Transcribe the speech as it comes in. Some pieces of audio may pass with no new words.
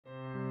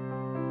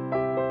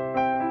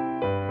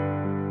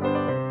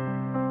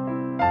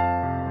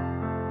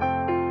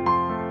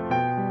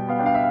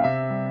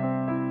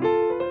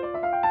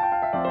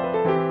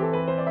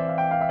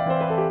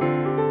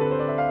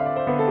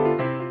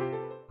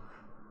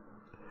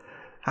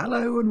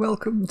Hello and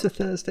welcome to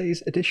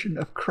Thursday's edition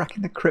of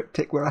Cracking the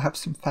Cryptic, where I have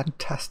some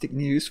fantastic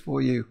news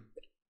for you.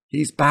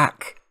 He's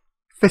back.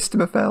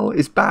 Phistomefel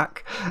is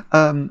back.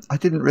 I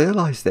didn't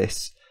realise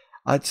this.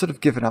 I'd sort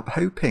of given up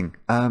hoping.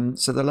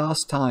 So the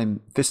last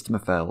time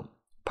Phistomefel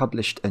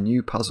published a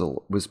new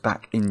puzzle was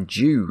back in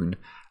June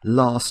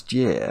last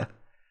year.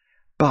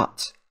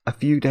 But a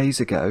few days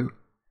ago,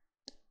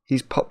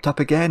 he's popped up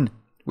again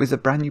with a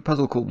brand new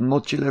puzzle called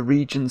Modular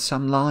Region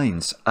Sum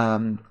Lines.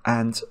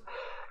 And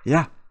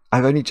yeah,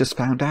 I've only just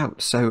found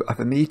out, so I've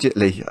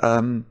immediately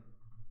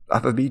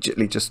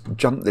just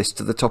jumped this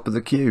to the top of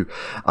the queue.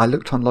 I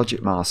looked on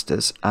Logic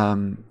Masters,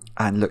 and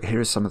look,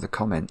 here are some of the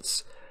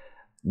comments.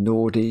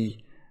 Nordy,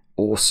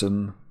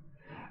 awesome.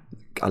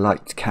 I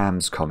liked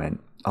Cam's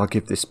comment. I'll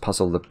give this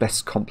puzzle the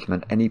best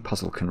compliment any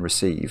puzzle can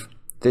receive.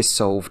 This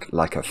solved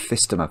like a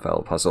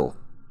Phistomefel puzzle.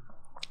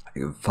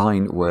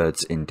 Fine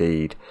words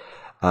indeed.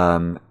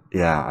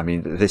 Yeah, I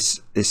mean this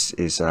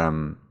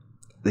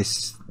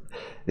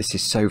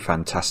is so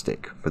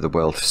fantastic for the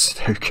world of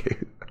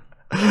Sudoku.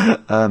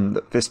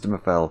 That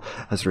Phistomefel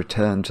has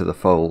returned to the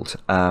fold.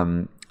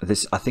 I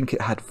think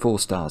it had 4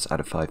 stars out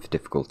of 5 for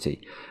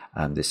difficulty.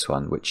 This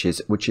one, which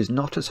is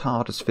not as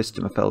hard as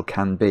Phistomefel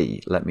can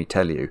be. Let me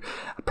tell you,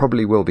 it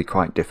probably will be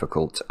quite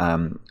difficult.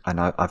 And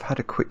I've had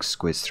a quick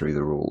squiz through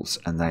the rules,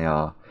 and they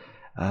are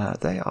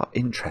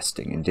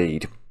interesting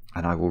indeed.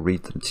 And I will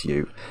read them to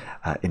you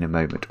in a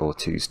moment or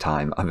two's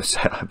time. I'm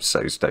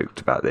so stoked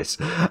about this.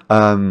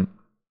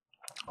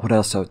 What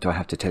else do I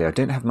have to tell you? I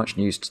don't have much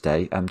news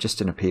today.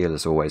 Just an appeal,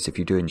 as always, if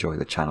you do enjoy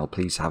the channel,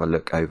 please have a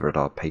look over at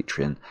our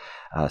Patreon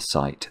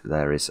site.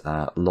 There is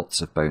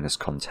lots of bonus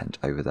content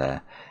over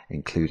there,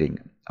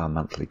 including our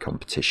monthly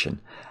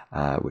competition,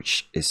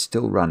 which is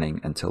still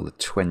running until the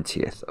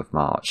 20th of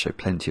March, so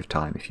plenty of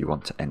time if you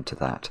want to enter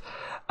that.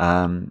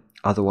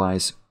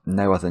 Otherwise,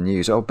 no other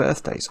news. Oh,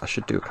 birthdays. I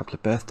should do a couple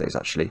of birthdays,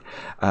 actually.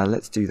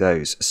 Let's do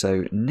those.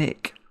 So,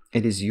 Nick,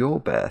 it is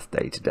your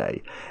birthday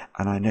today,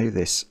 and I know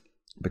this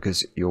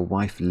because your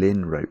wife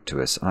Lynn wrote to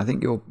us, and I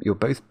think you're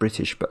both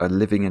British but are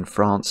living in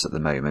France at the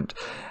moment.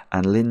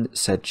 And Lynn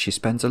said she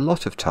spends a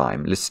lot of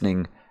time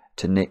listening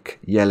to Nick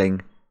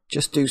yelling,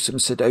 "Just do some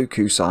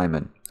Sudoku,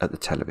 Simon," at the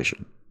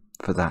television.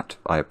 For that,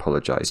 I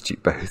apologise to you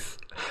both.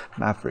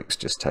 Maverick's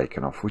just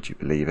taken off, would you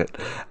believe it?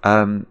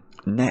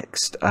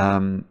 Next,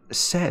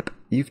 Seb,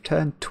 you've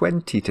turned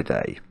 20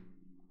 today.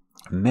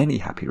 Many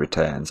happy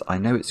returns. I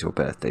know it's your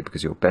birthday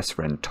because your best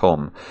friend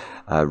Tom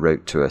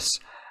wrote to us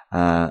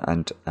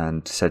and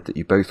said that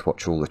you both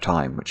watch all the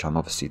time, which I'm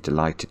obviously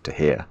delighted to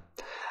hear.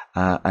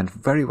 And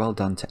very well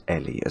done to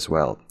Ellie as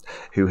well,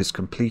 who has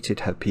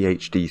completed her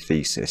PhD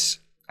thesis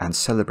and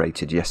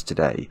celebrated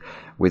yesterday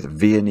with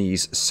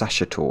Viennese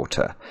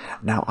sachertorte.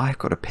 Now, I've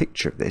got a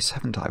picture of this,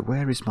 haven't I?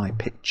 Where is my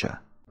picture?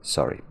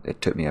 Sorry,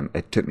 it took me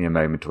a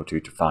moment or two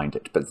to find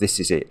it, but this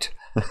is it.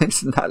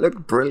 Doesn't that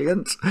look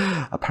brilliant?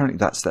 Apparently,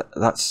 that's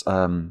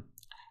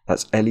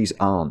Ellie's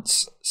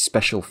aunt's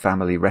special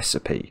family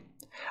recipe.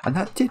 And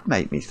that did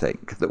make me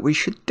think that we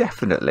should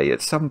definitely,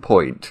 at some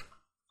point,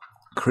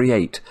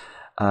 create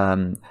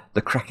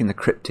the Cracking the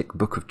Cryptic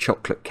book of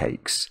chocolate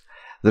cakes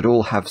that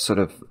all have sort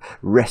of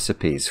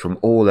recipes from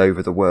all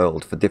over the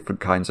world for different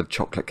kinds of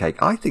chocolate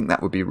cake. I think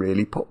that would be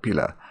really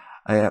popular.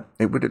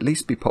 It would at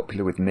least be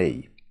popular with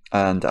me.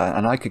 And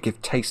I could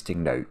give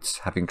tasting notes,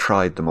 having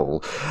tried them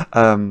all.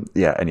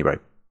 Yeah, anyway,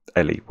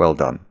 Ellie, well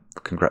done.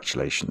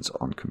 Congratulations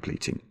on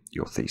completing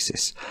your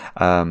thesis.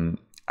 And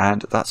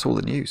that's all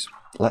the news.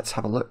 Let's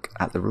have a look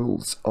at the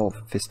rules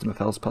of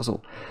Phistomefel's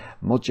puzzle.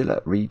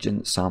 Modular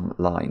Region Sum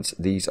Lines.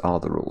 These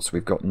are the rules.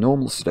 We've got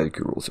normal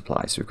Sudoku rules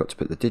apply, so we've got to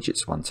put the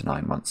digits 1 to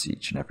 9 once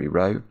each in every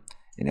row,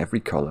 in every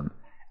column,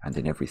 and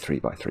in every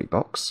 3x3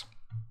 box.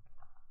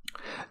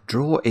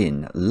 Draw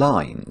in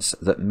lines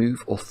that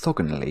move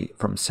orthogonally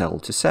from cell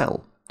to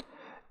cell.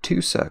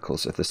 2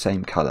 circles of the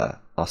same colour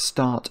are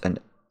starts and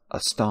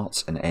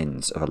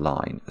ends of a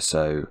line,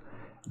 so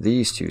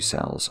these 2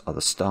 cells are the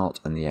start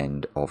and the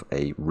end of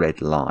a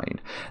red line.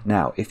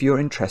 Now, if you're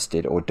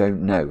interested or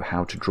don't know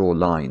how to draw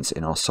lines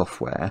in our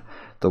software,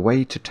 the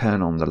way to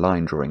turn on the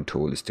line drawing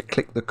tool is to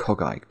click the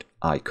cog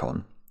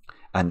icon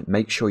and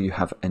make sure you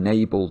have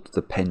enabled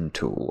the pen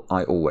tool.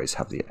 I always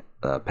have the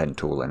pen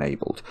tool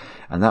enabled,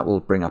 and that will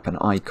bring up an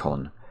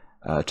icon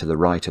to the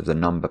right of the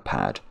number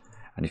pad,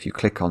 and if you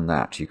click on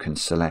that you can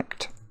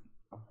select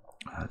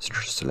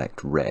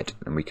red,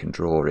 and we can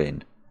draw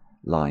in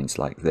lines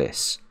like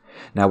this.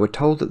 Now, we're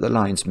told that the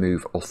lines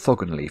move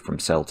orthogonally from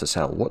cell to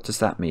cell. What does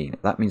that mean?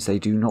 That means they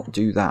do not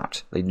do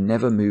that. They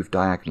never move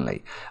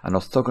diagonally. An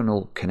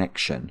orthogonal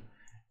connection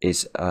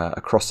is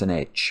across an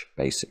edge,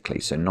 basically,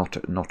 so not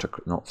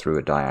through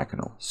a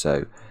diagonal.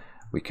 So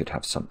we could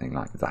have something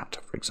like that,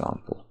 for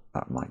example.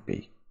 That might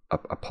be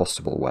a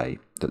possible way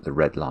that the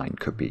red line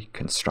could be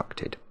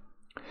constructed.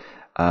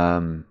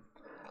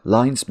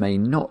 Lines may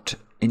not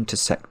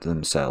intersect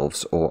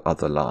themselves or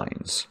other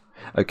lines.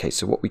 Okay,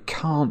 so what we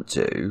can't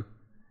do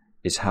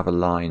is have a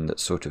line that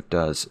sort of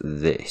does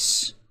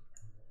this.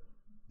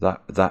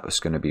 that was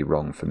going to be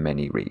wrong for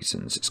many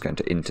reasons. It's going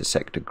to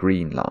intersect a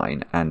green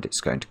line and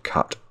it's going to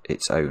cut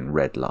its own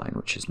red line,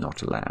 which is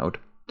not allowed.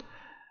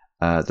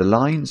 The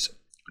lines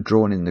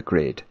drawn in the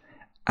grid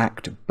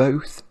act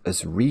both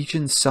as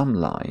region sum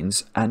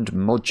lines and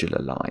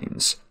modular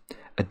lines.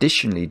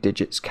 Additionally,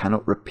 digits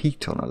cannot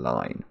repeat on a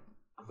line.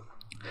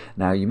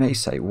 Now you may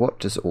say, what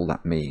does all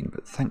that mean?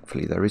 But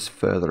thankfully there is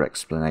further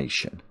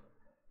explanation.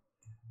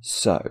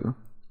 So,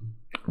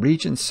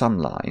 region sum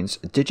lines,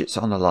 digits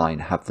on a line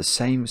have the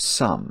same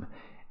sum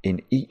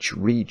in each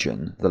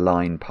region the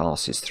line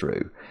passes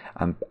through.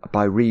 And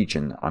by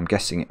region, I'm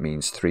guessing it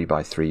means 3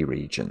 by 3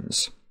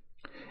 regions.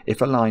 If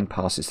a line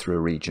passes through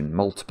a region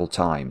multiple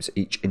times,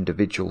 each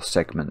individual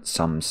segment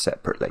sums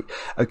separately.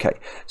 Okay,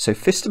 so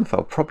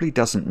Phistomefel probably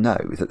doesn't know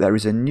that there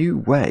is a new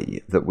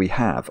way that we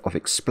have of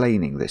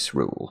explaining this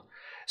rule.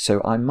 So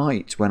I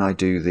might, when I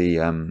do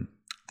the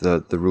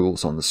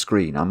rules on the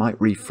screen, I might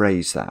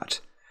rephrase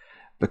that,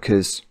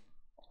 because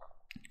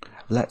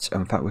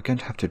in fact, we're going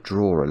to have to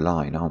draw a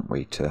line, aren't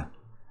we, to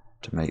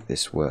make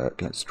this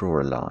work. Let's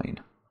draw a line.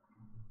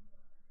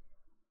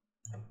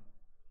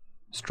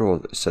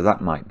 So that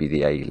might be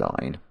the A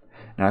line.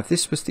 Now if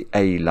this was the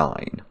A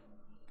line,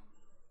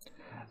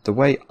 the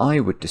way I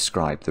would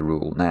describe the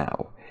rule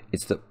now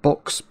is that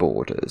box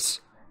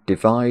borders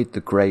divide the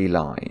grey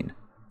line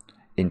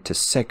into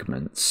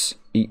segments,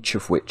 each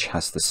of which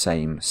has the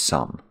same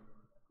sum.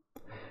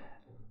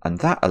 And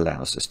that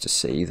allows us to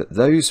see that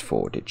those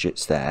 4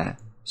 digits there,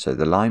 so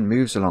the line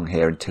moves along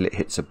here until it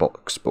hits a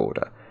box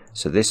border.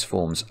 So this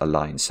forms a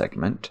line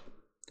segment,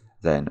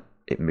 then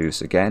it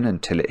moves again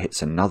until it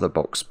hits another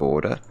box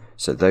border,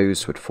 so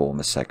those would form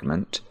a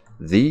segment,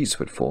 these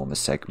would form a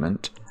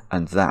segment,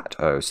 and that,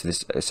 so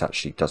this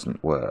actually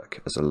doesn't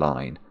work as a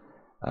line.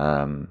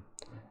 But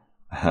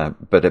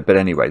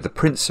anyway, the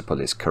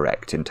principle is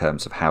correct in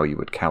terms of how you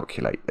would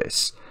calculate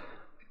this.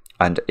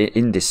 And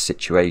in this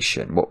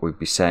situation, what we'd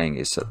be saying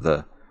is that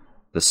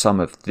the sum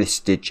of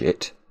this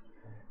digit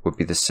would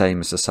be the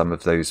same as the sum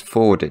of those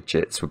 4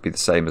 digits, would be the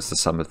same as the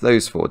sum of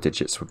those 4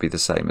 digits, would be the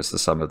same as the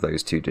sum of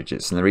those 2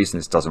 digits. And the reason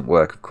this doesn't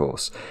work, of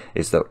course,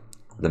 is that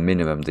the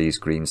minimum these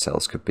green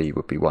cells could be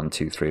would be 1,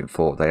 2, 3, and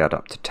 4. They add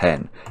up to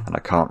 10, and I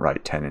can't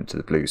write 10 into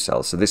the blue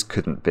cells. So this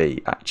couldn't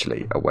be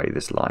actually a way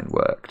this line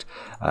worked.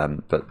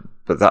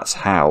 But that's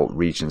how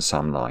region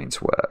sum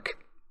lines work.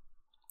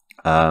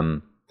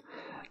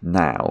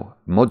 Now,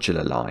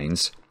 modular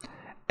lines.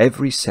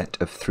 Every set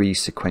of 3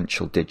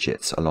 sequential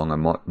digits along a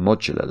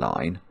modular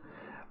line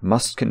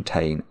must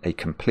contain a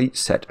complete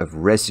set of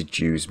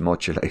residues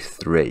modulo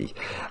 3.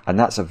 And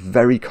that's a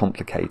very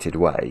complicated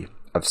way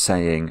of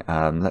saying,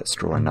 let's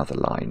draw another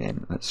line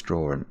in. Let's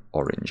draw an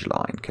orange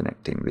line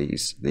connecting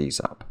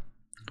these up.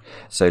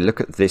 So look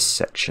at this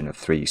section of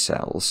 3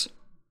 cells.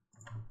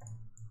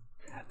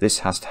 This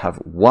has to have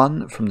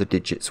 1 from the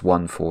digits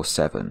 1, 4,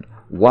 7,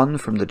 1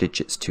 from the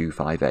digits 2,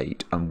 5,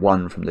 8, and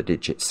 1 from the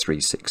digits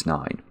 3, 6,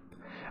 9.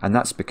 And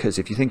that's because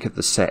if you think of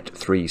the set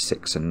 3,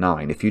 6, and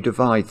 9, if you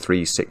divide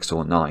 3, 6,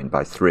 or 9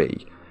 by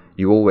 3,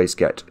 you always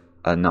get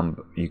a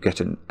number, you get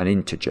an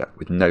integer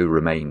with no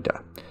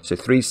remainder. So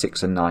 3,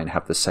 6, and 9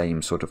 have the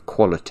same sort of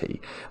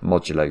quality,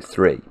 modulo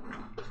 3.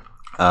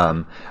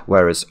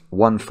 Whereas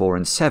 1, 4,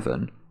 and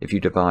 7, if you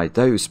divide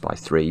those by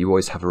 3, you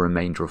always have a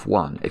remainder of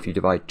 1. If you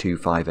divide 2,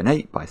 5, and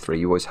 8 by 3,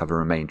 you always have a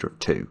remainder of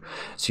 2.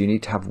 So you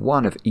need to have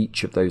 1 of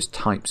each of those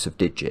types of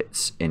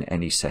digits in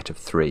any set of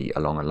 3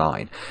 along a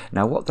line.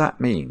 Now what that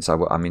means,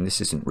 I mean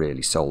this isn't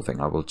really solving,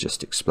 I will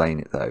just explain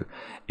it though,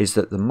 is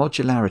that the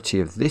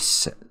modularity of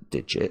this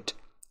digit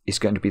is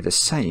going to be the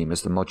same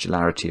as the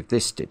modularity of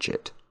this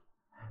digit.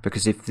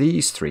 Because if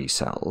these 3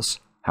 cells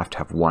have to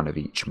have 1 of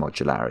each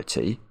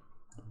modularity,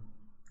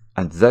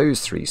 and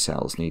those 3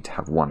 cells need to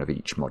have 1 of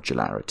each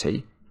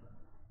modularity,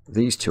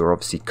 these 2 are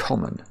obviously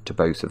common to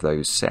both of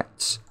those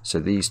sets. So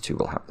these 2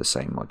 will have the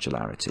same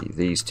modularity,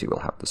 these 2 will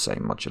have the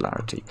same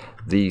modularity,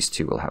 these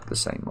 2 will have the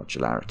same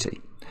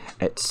modularity,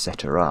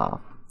 etc.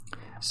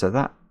 So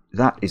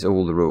that is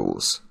all the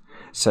rules.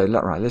 So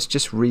right, let's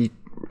just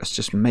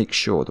make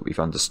sure that we've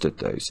understood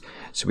those.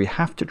 So we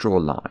have to draw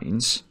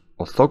lines,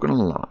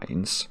 orthogonal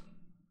lines.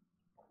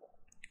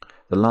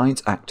 The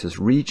lines act as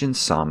region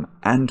sum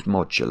and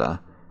modular,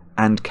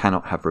 and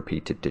cannot have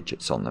repeated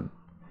digits on them.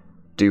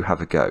 Do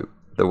have a go.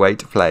 The way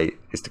to play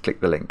is to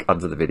click the link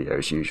under the video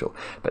as usual.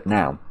 But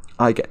now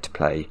I get to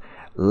play.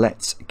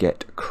 Let's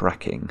get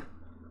cracking.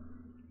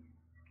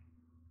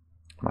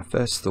 My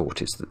first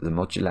thought is that the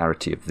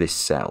modularity of this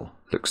cell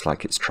looks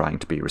like it's trying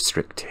to be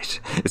restricted.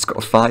 It's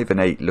got 5 and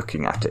 8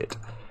 looking at it.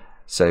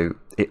 So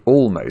it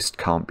almost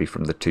can't be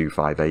from the 2,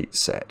 5, 8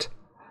 set.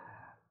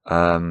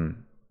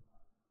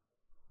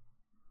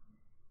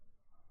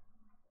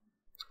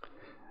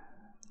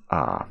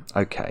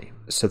 Okay,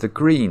 so the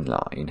green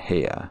line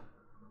here,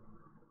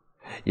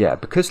 yeah,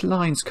 because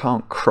lines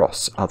can't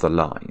cross other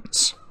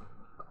lines,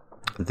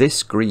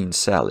 this green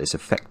cell is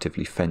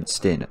effectively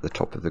fenced in at the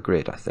top of the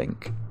grid, I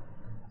think.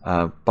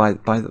 By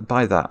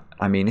that,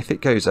 I mean, if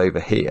it goes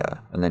over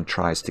here and then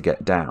tries to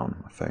get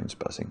down, my phone's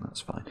buzzing,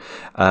 that's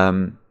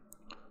fine.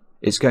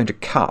 it's going to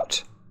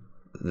cut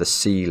the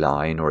C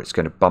line, or it's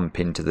going to bump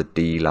into the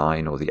D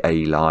line or the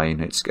A line.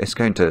 It's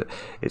going to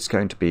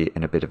be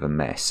in a bit of a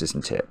mess,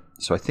 isn't it?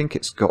 So I think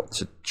it's got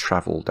to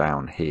travel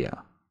down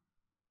here.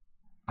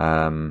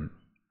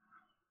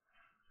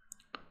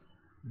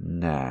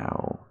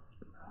 Now,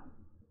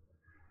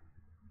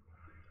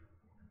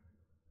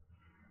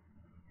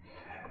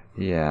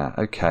 yeah,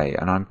 okay,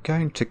 and I'm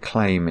going to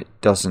claim it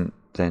doesn't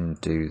then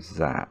do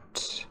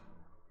that.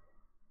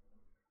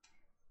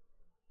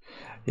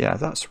 Yeah,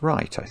 that's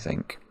right, I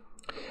think.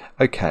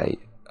 Okay,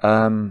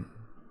 let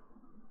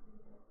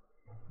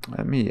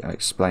me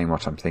explain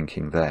what I'm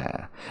thinking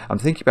there. I'm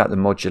thinking about the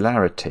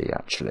modularity,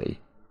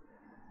 actually,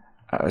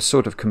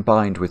 sort of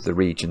combined with the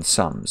region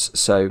sums.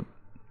 So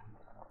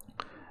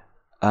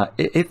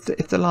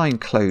if the line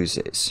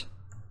closes,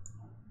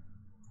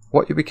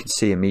 what we can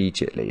see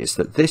immediately is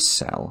that this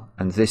cell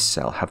and this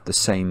cell have the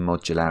same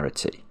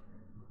modularity,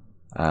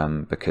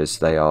 because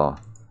they are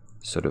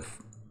sort of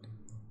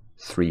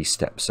 3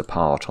 steps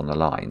apart on the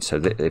line. So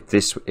that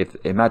if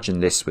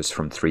imagine this was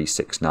from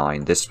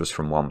 369, this was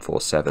from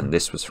 147,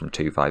 this was from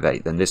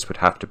 258, then this would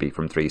have to be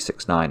from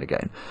 369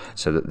 again,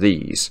 so that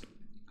these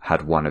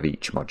had 1 of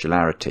each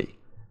modularity,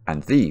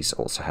 and these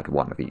also had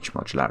 1 of each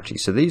modularity.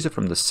 So these are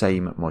from the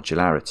same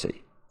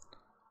modularity.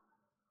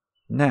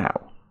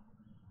 Now,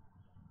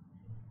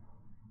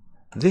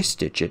 this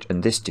digit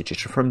and this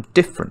digit are from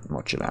different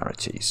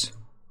modularities.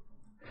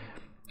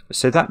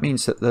 So that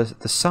means that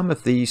the sum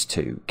of these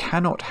two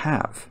cannot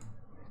have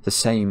the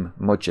same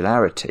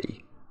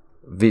modularity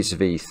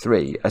vis-a-vis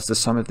 3 as the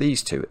sum of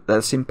these two.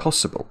 That's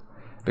impossible,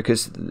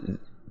 because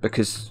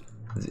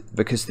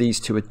these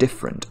two are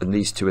different and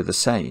these two are the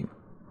same.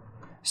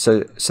 So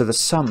the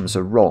sums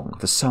are wrong.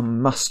 The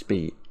sum must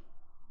be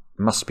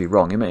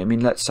wrong. I mean,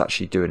 let's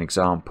actually do an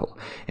example.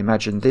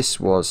 Imagine this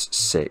was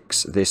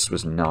 6, this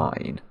was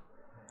 9.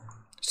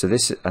 So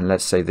this, and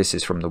let's say this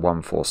is from the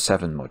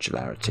 147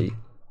 modularity.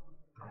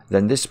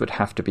 Then this would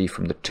have to be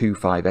from the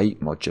 258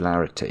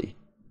 modularity,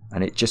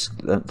 and it just,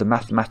 the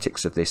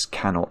mathematics of this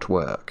cannot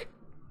work,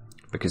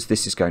 because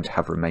this is going to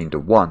have remainder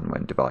 1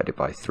 when divided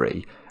by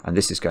 3, and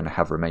this is going to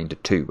have remainder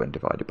 2 when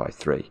divided by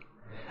 3.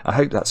 I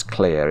hope that's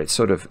clear. It's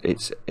sort of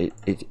it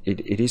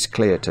is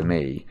clear to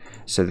me,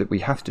 so that we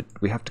have to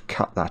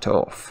cut that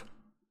off.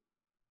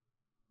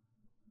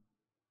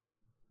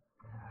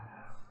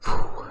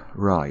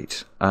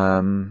 Right.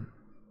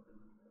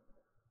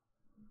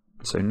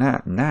 So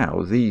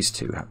now these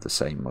two have the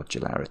same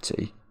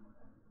modularity.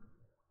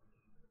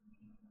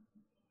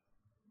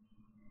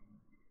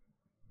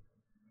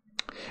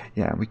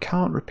 Yeah, we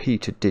can't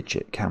repeat a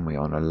digit, can we,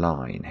 on a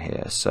line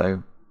here?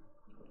 So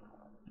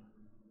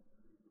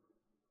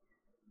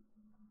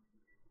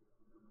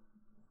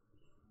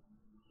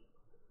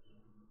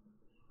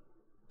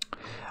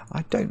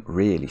I don't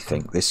really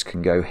think this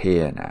can go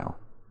here now.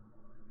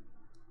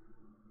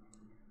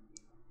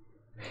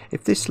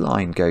 If this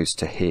line goes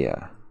to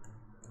here,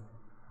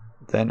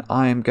 then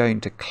I am going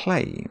to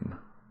claim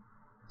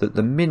that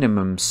the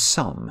minimum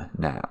sum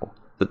now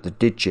that the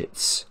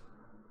digits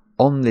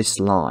on this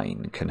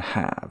line can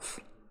have,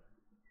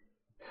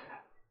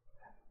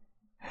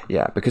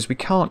 yeah, because we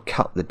can't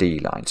cut the D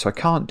line, so I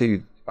can't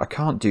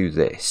do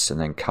this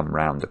and then come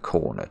round the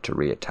corner to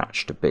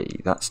reattach to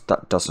B. That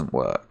doesn't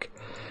work.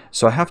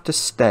 So I have to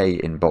stay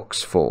in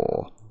box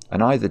 4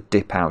 and either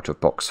dip out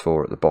of box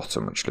 4 at the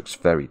bottom, which looks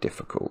very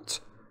difficult,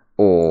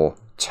 or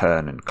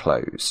turn and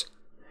close.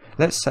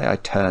 Let's say I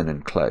turn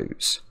and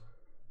close.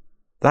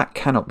 That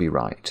cannot be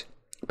right,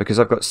 because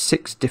I've got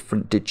 6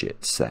 different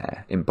digits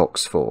there in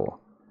box 4,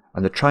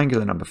 and the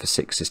triangular number for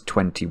 6 is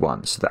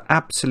 21, so the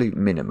absolute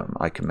minimum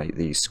I can make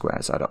these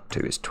squares add up to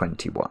is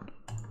 21.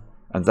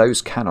 And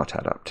those cannot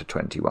add up to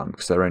 21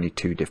 because they're only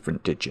 2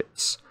 different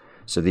digits,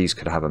 so these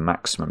could have a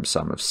maximum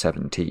sum of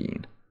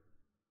 17.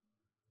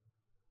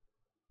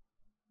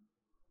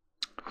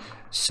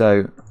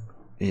 So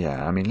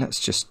yeah, I mean, let's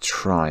just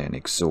try and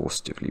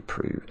exhaustively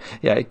prove.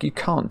 Yeah, you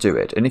can't do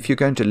it. And if you're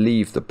going to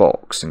leave the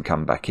box and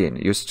come back in,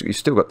 you've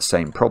still got the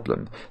same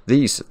problem.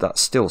 That's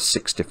still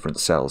 6 different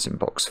cells in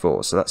box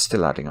 4, so that's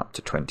still adding up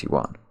to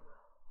 21.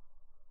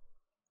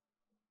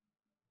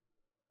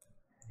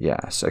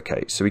 Yes,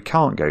 okay, so we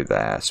can't go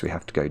there, so we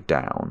have to go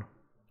down.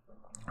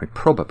 We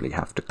probably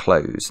have to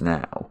close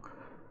now.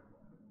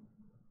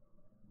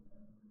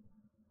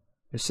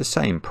 It's the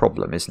same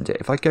problem, isn't it?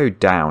 If I go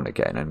down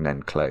again and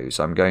then close,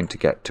 I'm going to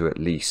get to at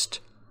least...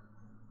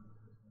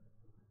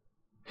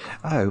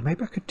 Oh,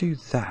 maybe I could do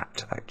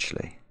that,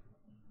 actually.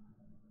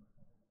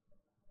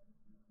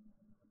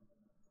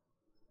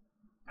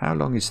 How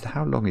long is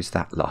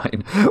that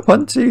line?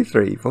 1, 2,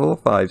 3, 4,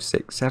 5,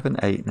 6, 7,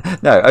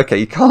 8... No, okay,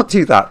 you can't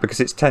do that because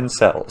it's 10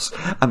 cells.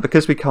 And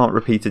because we can't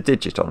repeat a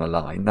digit on a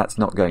line, that's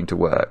not going to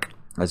work.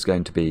 There's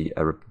going to be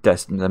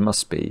there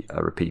must be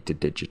a repeated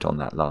digit on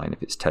that line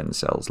if it's 10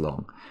 cells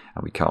long,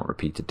 and we can't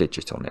repeat a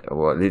digit on it.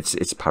 Well,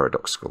 it's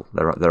paradoxical.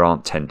 There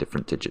aren't 10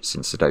 different digits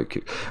in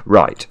Sudoku,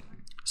 right?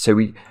 So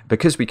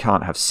because we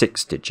can't have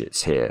 6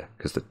 digits here,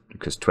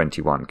 because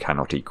 21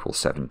 cannot equal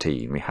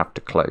 17, we have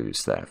to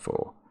close.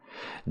 Therefore,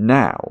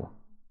 Now,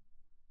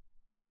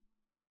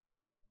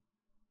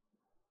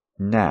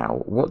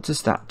 what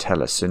does that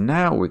tell us? So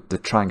now with the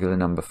triangular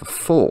number for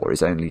 4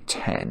 is only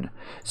 10.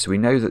 So we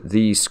know that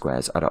these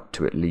squares add up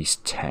to at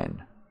least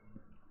 10.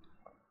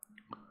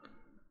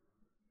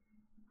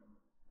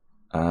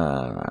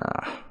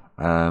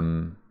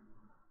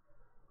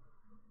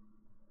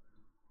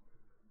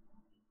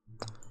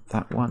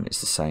 That one is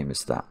the same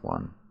as that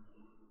one.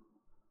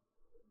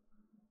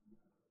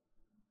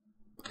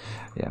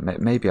 Yeah,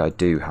 maybe I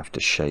do have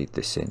to shade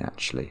this in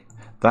actually.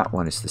 That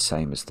one is the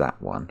same as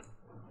that one.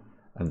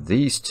 And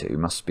these two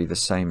must be the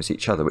same as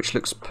each other, which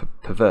looks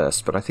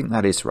perverse, but I think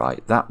that is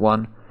right. That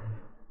one,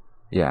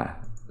 yeah,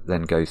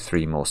 then go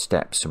 3 more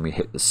steps and we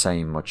hit the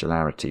same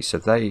modularity.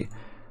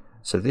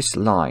 So this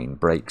line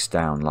breaks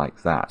down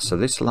like that. So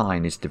this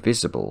line is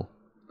divisible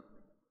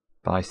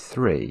by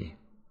 3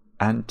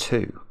 and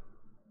 2.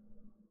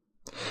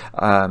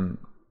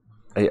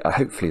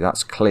 Hopefully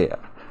that's clear.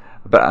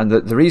 And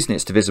the reason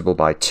it's divisible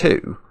by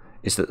 2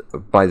 is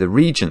that by the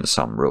region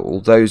sum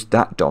rule,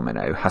 that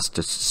domino has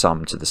to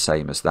sum to the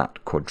same as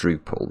that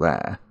quadruple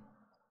there.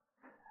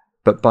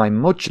 But by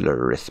modular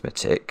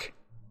arithmetic,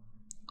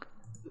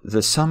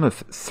 the sum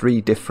of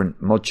 3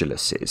 different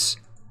moduluses,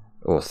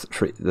 or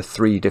the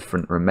 3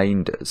 different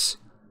remainders,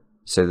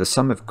 so the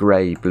sum of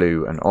grey,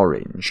 blue and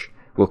orange,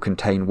 will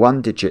contain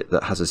 1 digit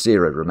that has a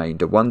 0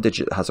 remainder, 1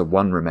 digit that has a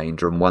 1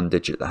 remainder, and 1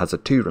 digit that has a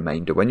 2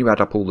 remainder. When you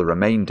add up all the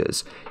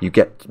remainders, you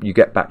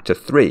get back to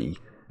 3.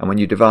 And when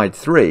you divide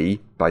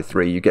 3 by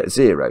 3, you get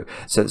 0.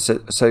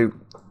 So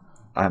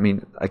I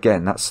mean,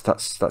 again,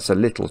 that's a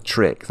little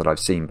trick that I've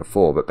seen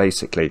before, but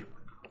basically,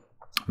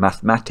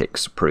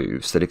 mathematics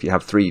proves that if you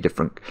have 3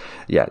 different,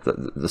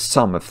 the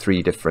sum of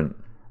 3 different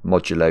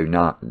modulo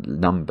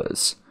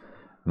numbers,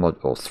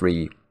 or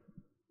 3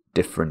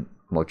 different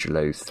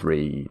modulo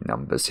 3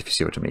 numbers, if you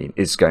see what I mean,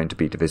 is going to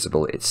be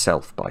divisible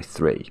itself by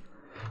 3.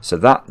 So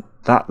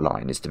that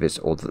line is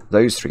divisible, or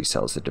those 3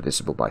 cells are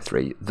divisible by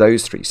 3,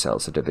 those 3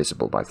 cells are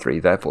divisible by 3,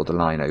 therefore the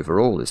line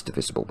overall is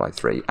divisible by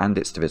 3, and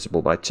it's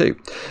divisible by 2.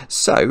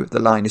 So the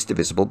line is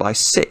divisible by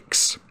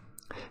 6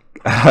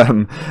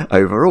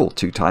 overall,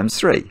 2 times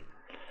 3.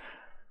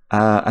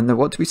 And then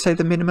what do we say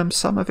the minimum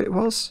sum of it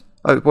was?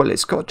 Oh, well,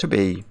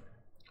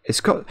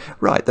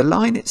 right, the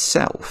line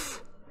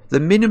itself, the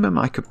minimum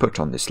I could put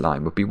on this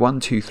line would be 1,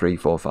 2, 3,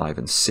 4, 5,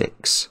 and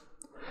 6.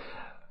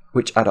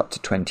 Which add up to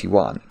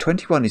 21.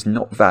 21 is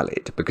not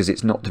valid because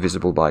it's not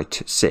divisible by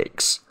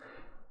 6.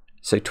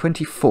 So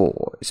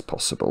 24 is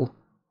possible.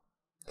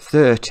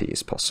 30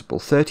 is possible.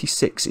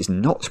 36 is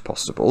not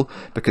possible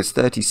because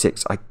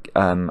 36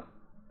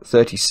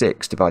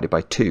 divided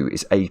by 2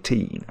 is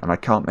 18, and I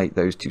can't make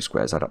those 2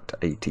 squares add up to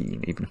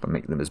 18. Even if I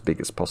make them as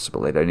big as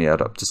possible, they'd only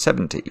add up to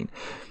 17.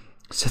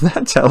 So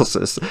that tells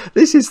us,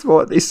 this is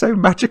what is so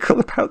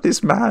magical about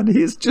this man.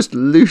 He is just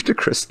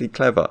ludicrously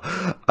clever.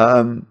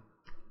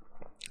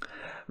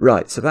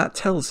 Right, so that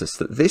tells us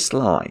that this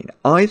line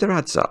either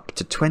adds up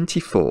to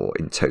 24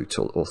 in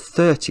total or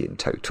 30 in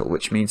total,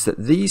 which means that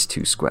these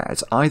 2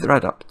 squares either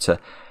add up to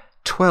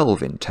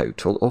 12 in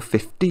total or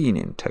 15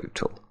 in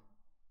total.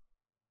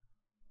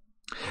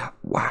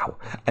 Wow,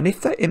 and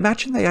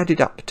imagine they added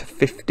up to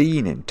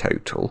 15 in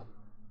total,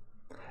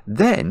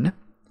 then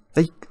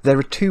there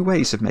are 2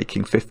 ways of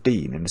making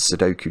 15 in a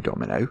Sudoku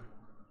domino.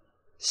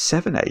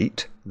 7,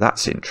 8,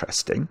 that's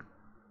interesting.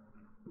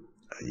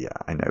 Yeah,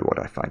 I know what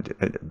I find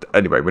it.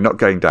 Anyway, we're not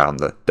going down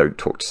the don't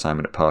talk to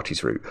Simon at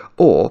parties route.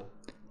 Or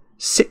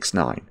 6,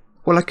 9.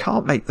 Well, I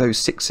can't make those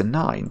 6 and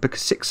 9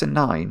 because 6 and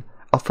 9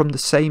 are from the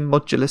same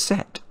modular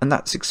set, and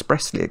that's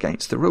expressly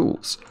against the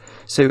rules.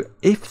 So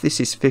if this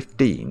is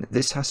 15,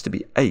 this has to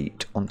be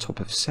 8 on top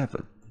of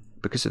 7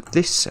 because of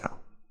this cell.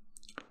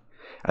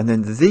 And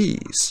then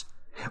these,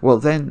 well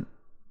then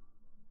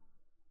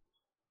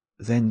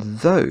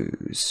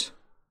those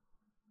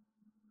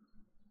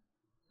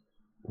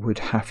would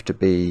have to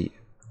be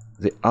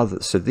the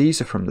other. So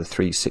these are from the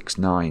 3, 6,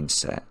 9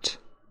 set.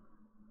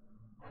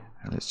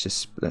 And let's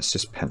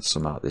just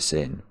pencil mark this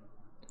in.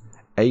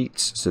 8,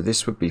 so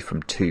this would be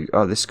from 2.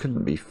 Oh, this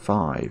couldn't be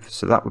 5,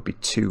 so that would be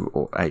 2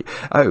 or 8.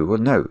 Oh, well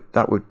no,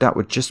 that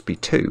would just be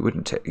 2,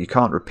 wouldn't it? You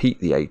can't repeat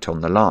the 8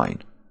 on the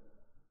line.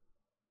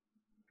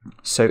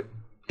 So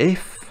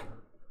if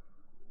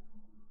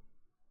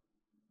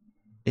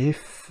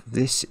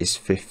this is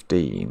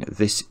 15,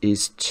 this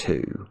is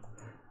 2,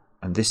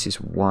 and this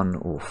is 1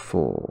 or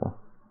 4.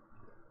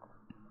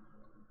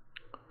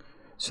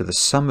 So the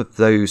sum of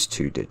those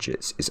 2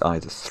 digits is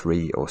either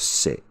 3 or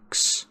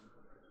 6.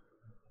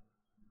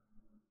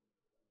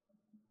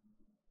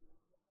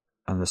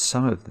 And the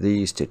sum of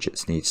these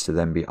digits needs to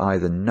then be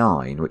either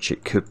 9, which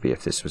it could be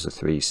if this was a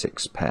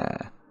 3-6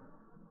 pair,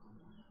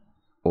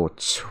 or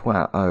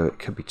 12. Oh, it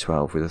could be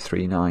 12 with a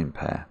 3-9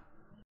 pair.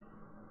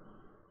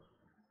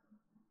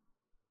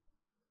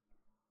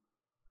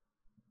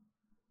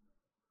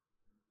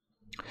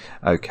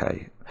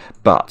 Okay,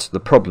 but the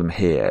problem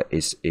here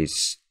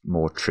is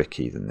more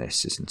tricky than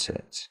this, isn't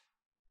it?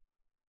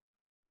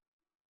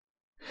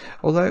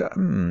 Although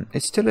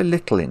it's still a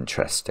little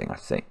interesting, I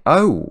think.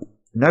 Oh,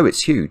 No,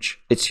 it's huge.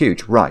 It's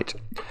huge, right?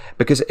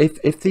 Because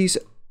if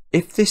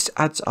this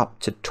adds up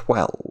to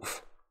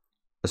 12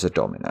 as a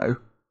domino,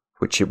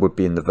 which it would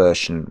be in the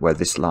version where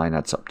this line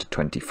adds up to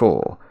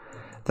 24,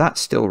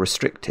 that's still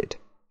restricted.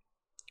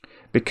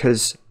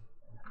 Because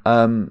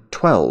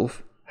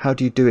 12, how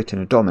do you do it in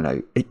a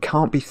domino? It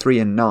can't be 3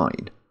 and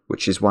 9,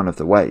 which is one of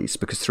the ways,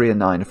 because 3 and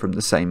 9 are from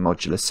the same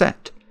modular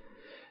set.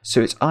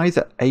 So it's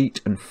either 8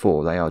 and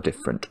 4, they are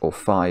different, or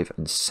 5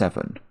 and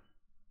 7.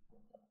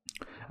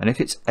 And if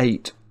it's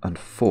 8 and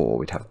 4,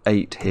 we'd have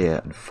 8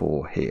 here and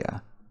 4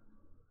 here.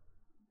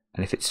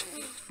 And if it's,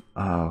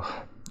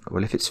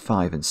 well, if it's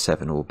 5 and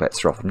 7, all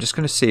bets are off. I'm just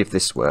going to see if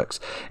this works.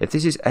 If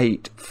this is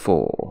 8,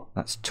 4,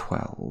 that's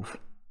 12.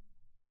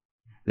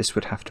 This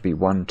would have to be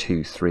 1,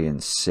 2, 3,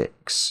 and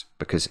 6,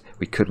 because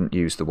we couldn't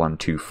use the 1,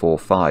 2, 4,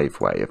 5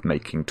 way of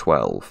making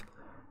 12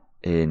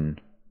 in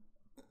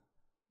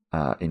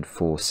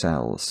 4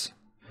 cells.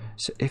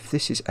 So if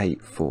this is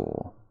 8,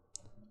 4,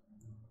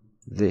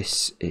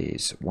 this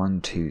is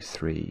 1, 2,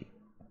 3,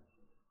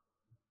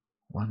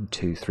 1,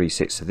 2, 3,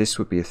 6. So this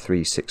would be a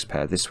 3, 6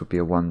 pair. This would be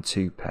a 1,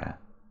 2 pair.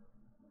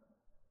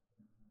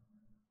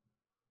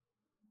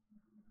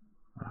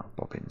 Oh,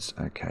 bobbins.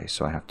 Okay,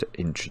 so I have to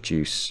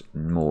introduce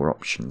more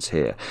options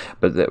here.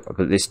 But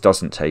this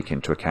doesn't take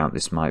into account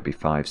this might be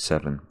 5,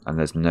 7, and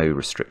there's no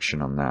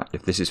restriction on that.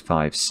 If this is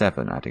 5,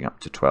 7 adding up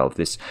to 12,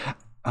 this...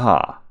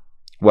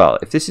 Well,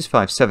 if this is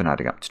 5, 7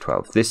 adding up to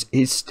 12, this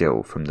is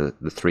still from the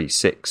 3,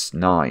 6,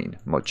 9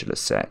 modular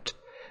set.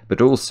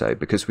 But also,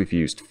 because we've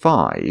used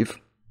 5,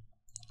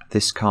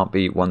 this can't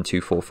be 1,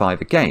 2, 4,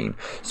 5 again.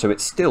 So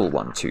it's still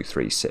 1, 2,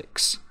 3,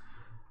 6.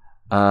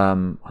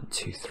 1,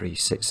 2, 3,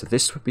 6. So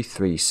this would be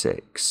 3,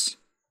 6.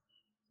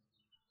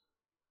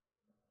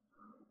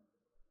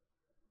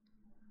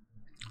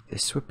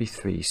 This would be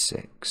 3,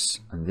 6.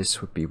 And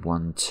this would be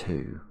 1,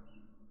 2.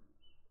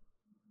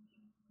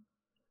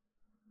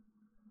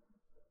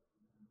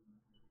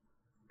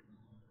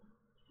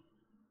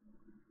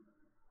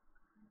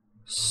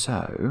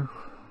 So,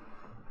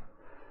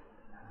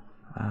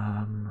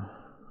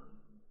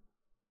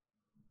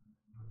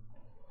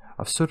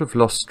 I've sort of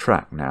lost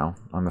track now,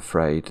 I'm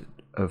afraid,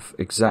 of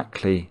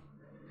exactly...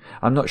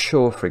 I'm not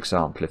sure, for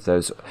example, if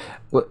there's...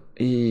 Well,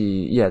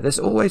 yeah, there's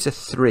always a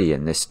 3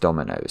 in this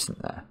domino,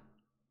 isn't there?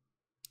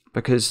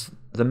 Because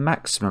the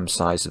maximum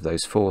size of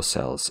those 4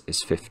 cells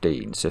is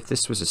 15, so if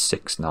this was a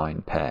 6,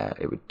 9 pair,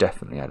 it would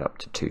definitely add up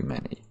to too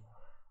many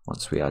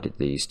once we added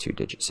these 2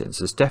 digits in.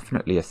 So there's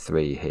definitely a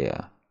 3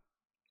 here.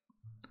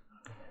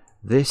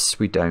 This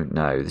we don't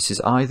know. This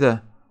is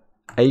either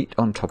 8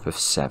 on top of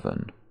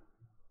 7,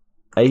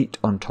 8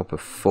 on top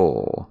of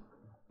 4,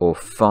 or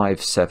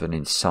 5, 7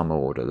 in some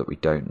order that we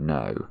don't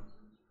know.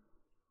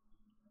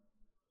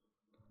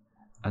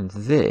 And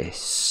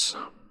this...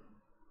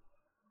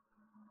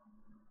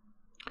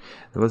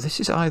 Well, this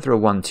is either a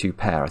 1, 2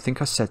 pair. I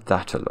think I said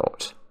that a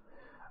lot.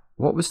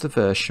 What was the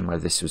version where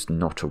this was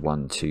not a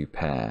 1, 2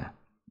 pair?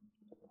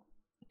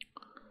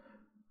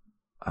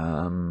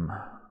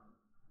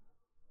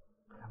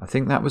 I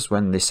think that was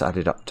when this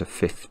added up to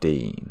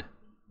 15.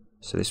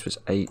 So this was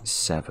 8,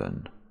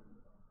 7.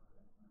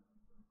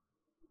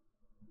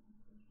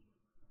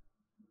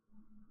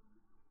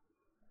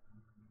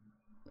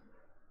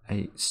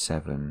 Eight,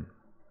 7.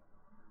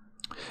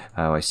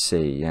 Oh, I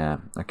see, yeah.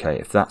 Okay,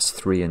 if that's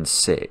 3 and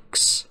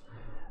 6,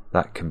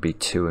 that can be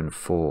 2 and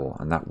 4,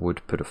 and that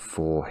would put a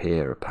 4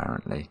 here,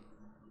 apparently.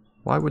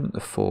 Why wouldn't the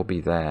 4 be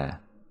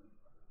there?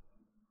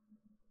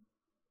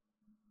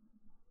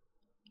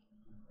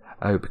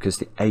 Oh, because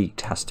the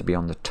 8 has to be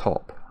on the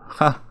top.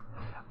 Ha!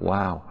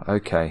 Wow,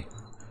 okay.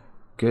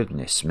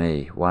 Goodness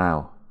me,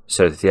 wow.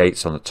 So if the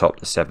 8's on the top,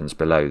 the 7's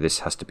below,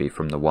 this has to be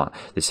from the 1.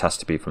 This has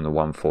to be from the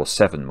 1, 4,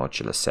 7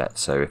 modular set.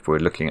 So if we're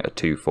looking at a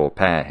 2, 4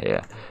 pair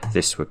here,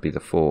 this would be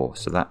the 4.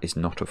 So that is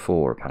not a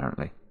 4,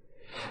 apparently.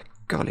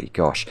 Golly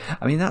gosh.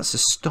 I mean, that's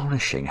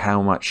astonishing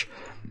how much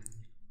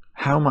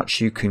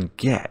you can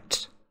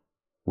get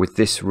with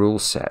this rule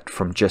set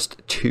from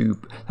just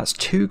 2, that's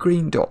 2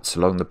 green dots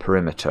along the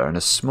perimeter and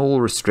a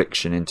small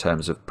restriction in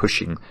terms of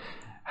pushing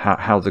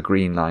how the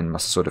green line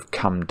must sort of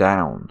come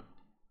down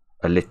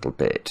a little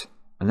bit.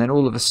 And then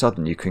all of a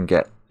sudden you can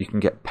get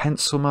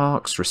pencil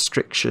marks,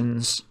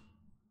 restrictions.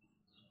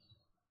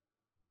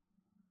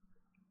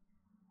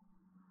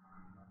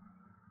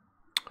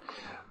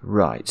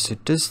 Right, so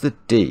does the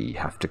D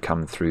have to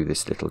come through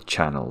this little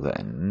channel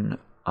then?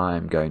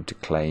 I'm going to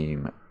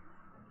claim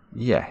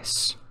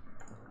yes.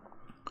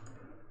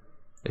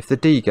 If the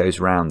D goes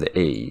round the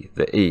E,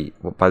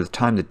 well, by the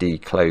time the D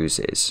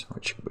closes,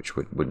 which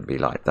wouldn't be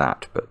like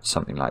that, but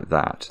something like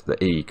that,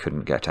 the E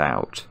couldn't get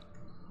out.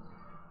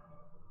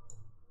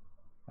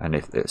 And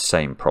if the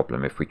same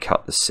problem, if we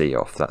cut the C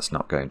off, that's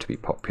not going to be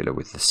popular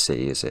with the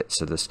C, is it?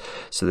 So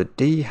the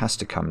D has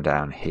to come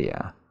down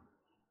here.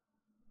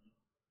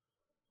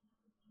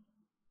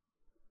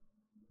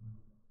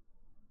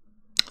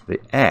 The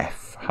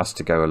F has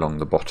to go along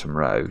the bottom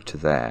row to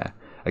there.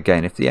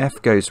 Again, if the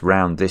F goes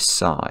round this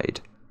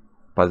side,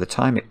 by the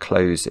time it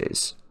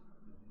closes,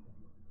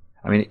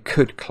 I mean, it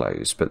could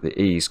close, but the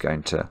E is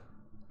going to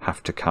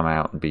have to come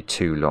out and be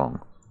too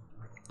long.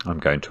 I'm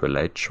going to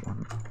allege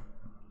 1,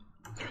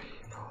 3,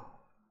 4,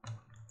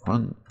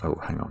 1. Oh,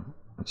 hang on.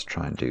 Let's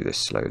try and do this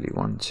slowly.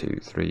 1, 2,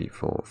 3,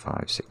 4,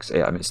 5, 6.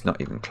 Yeah, I mean, it's not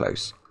even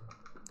close.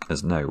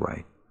 There's no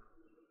way.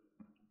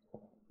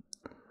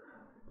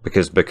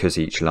 Because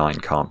each line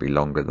can't be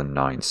longer than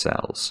 9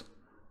 cells.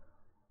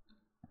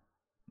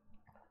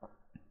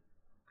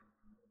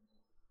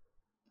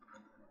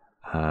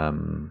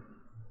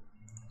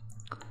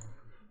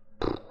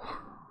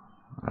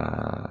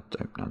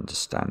 Don't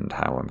understand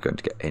how I'm going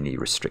to get any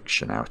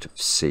restriction out of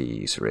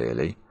C's,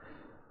 really.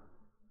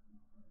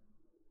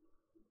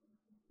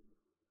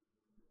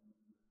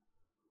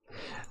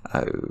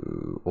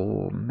 Oh,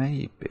 or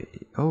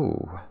maybe...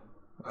 Oh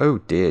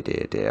dear,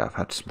 dear, dear. I've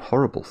had some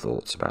horrible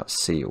thoughts about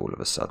C all of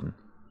a sudden.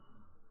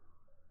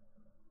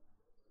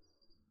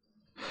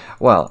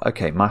 Well,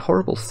 okay, my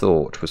horrible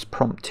thought was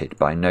prompted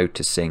by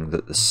noticing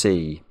that the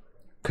C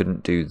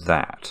couldn't do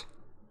that.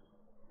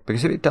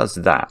 Because if it does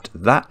that,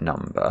 that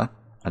number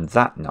and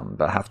that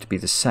number have to be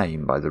the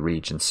same by the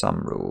region sum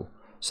rule.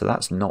 So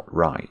that's not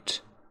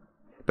right.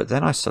 But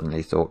then I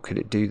suddenly thought, could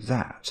it do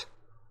that?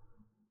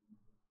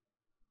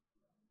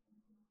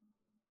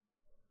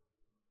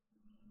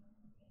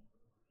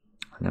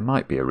 And there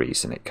might be a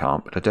reason it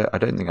can't, but I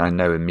don't think I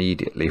know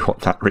immediately what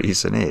that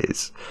reason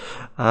is.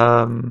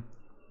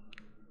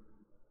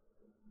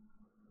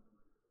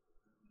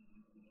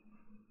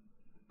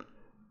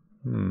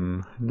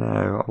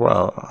 No,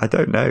 well, I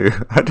don't know.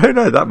 I don't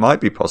know, that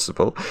might be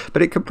possible,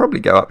 but it could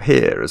probably go up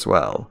here as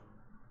well.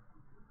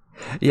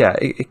 Yeah,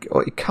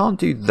 it can't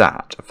do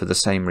that for the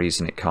same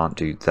reason it can't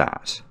do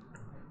that.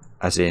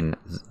 As in,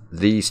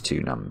 these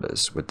two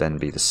numbers would then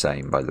be the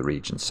same by the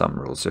region sum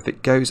rule. So if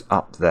it goes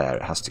up there,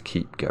 it has to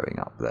keep going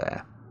up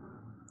there.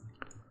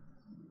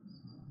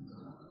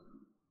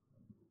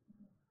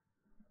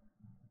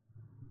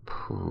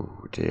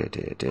 Oh, dear,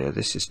 dear, dear.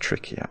 This is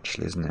tricky,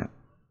 actually, isn't it?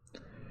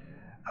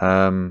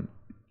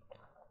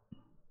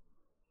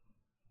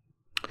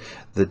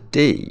 The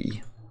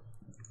D,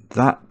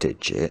 that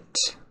digit,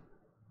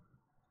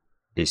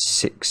 is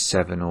 6,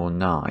 7 or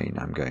 9,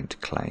 I'm going to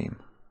claim.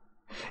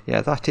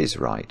 Yeah, that is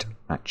right,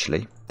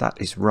 actually.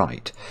 That is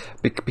right.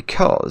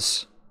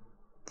 Because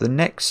the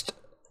next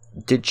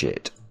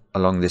digit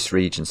along this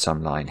region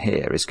sum line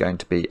here is going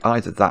to be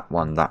either that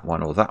one,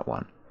 or that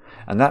one.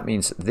 And that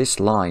means that this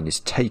line is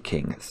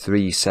taking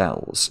 3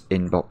 cells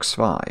in box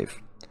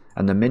 5.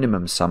 And the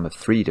minimum sum of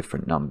 3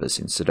 different numbers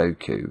in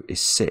Sudoku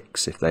is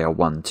 6 if they are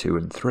 1, 2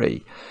 and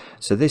 3.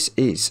 So this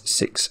is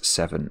 6,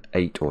 7,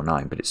 8 or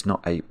 9, but it's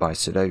not 8 by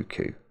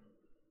Sudoku.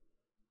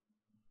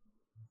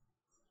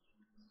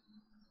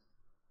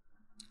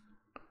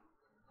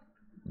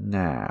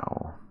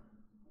 Now,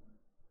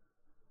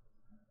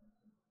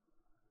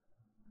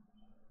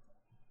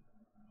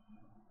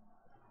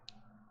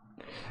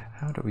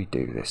 how do we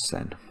do this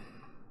then?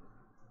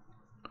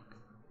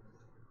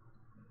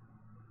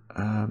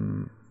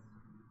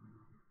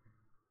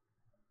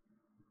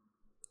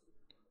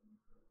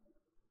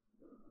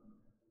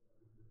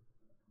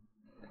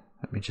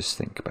 Let me just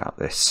think about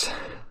this.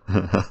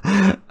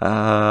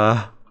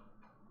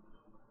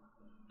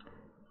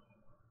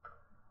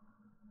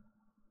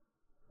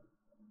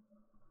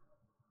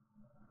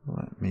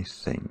 Let me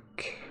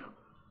think.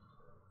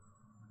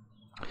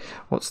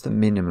 What's the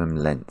minimum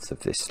length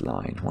of this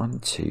line? 1,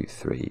 2,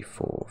 3,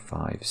 4,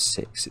 5,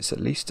 6. It's at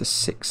least a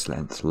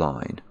 6-length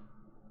line.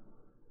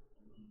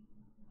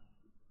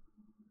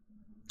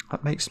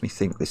 That makes me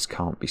think this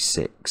can't be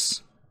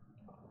 6.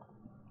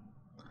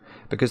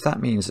 Because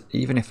that means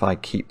even if I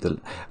keep the...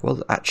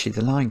 Well, actually,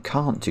 the line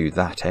can't do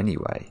that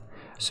anyway.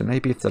 So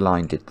maybe if the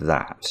line did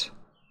that,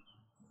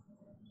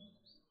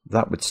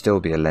 that would still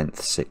be a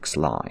length 6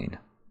 line.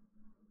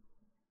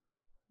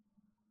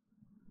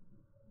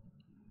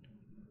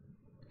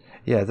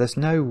 Yeah, there's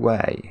no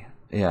way.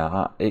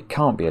 Yeah, it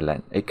can't be a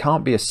length. It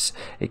can't be a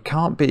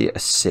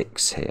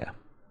 6 here.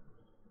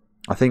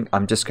 I think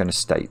I'm just going to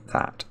state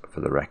that for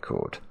the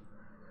record.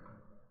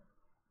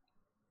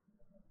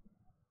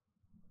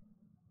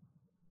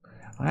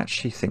 I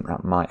actually think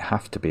that might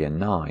have to be a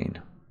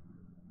 9.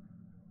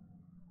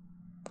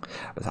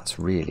 But that's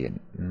really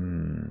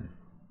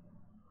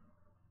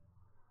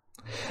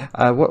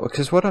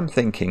because what I'm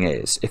thinking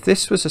is, if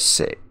this was a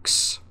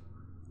 6,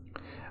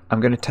 I'm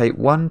going to take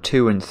 1,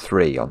 2 and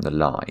 3 on the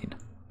line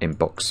in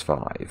box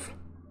 5.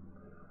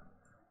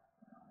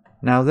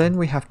 Now then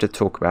we have to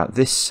talk about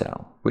this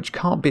cell, which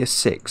can't be a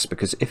 6,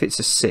 because if it's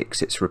a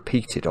 6, it's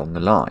repeated on the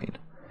line.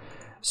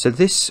 So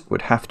this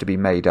would have to be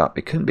made up.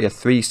 It couldn't be a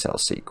 3-cell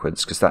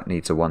sequence, because that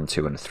needs a 1,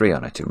 2 and a 3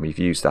 on it, and we've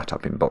used that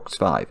up in box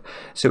 5.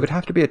 So it would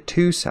have to be a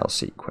 2-cell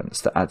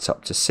sequence that adds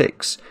up to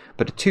 6.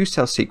 But a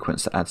 2-cell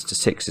sequence that adds to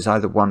 6 is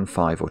either 1,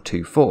 5 or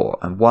 2, 4,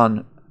 and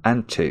 1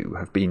 and 2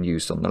 have been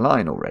used on the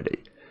line already.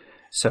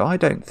 So I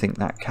don't think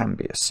that can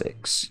be a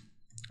 6.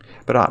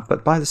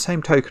 But by the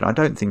same token, I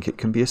don't think it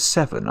can be a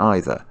 7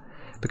 either.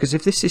 Because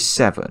if this is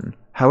 7,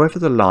 however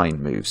the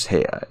line moves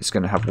here, it's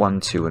going to have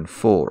 1, 2 and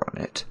 4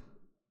 on it.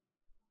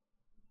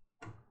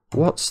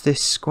 What's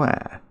this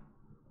square?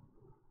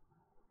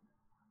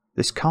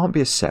 This can't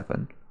be a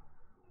 7,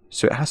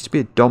 so it has to be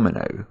a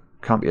domino.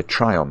 Can't be a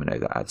triomino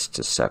that adds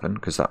to 7,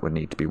 because that would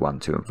need to be 1,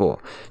 2 and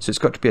 4. So it's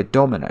got to be a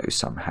domino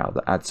somehow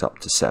that adds up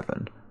to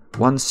 7.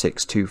 1,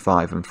 6, 2,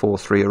 5 and 4,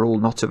 3 are all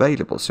not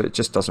available, so it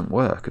just doesn't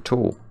work at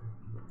all.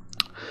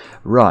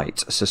 Right,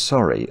 so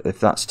sorry if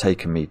that's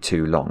taken me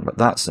too long, but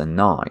that's a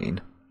 9.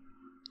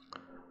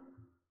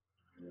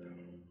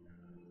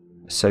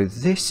 So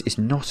this is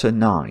not a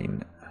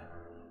 9.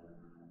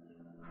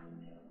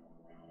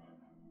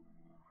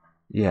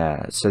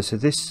 Yeah, so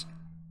this...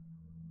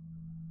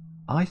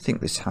 I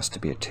think this has to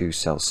be a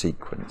 2-cell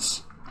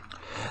sequence.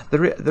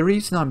 The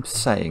reason I'm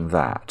saying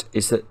that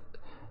is that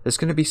there's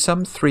going to be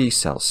some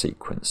 3-cell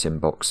sequence in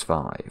box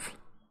 5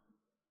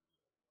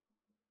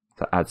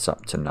 that adds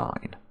up to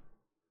 9.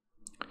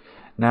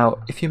 Now,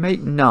 if you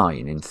make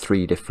 9 in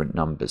 3 different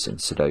numbers in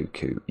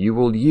Sudoku, you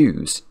will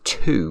use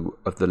 2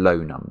 of the low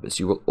numbers.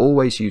 You will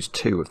always use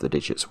 2 of the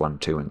digits 1,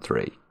 2 and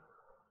 3.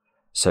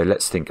 So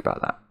let's think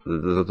about that.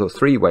 The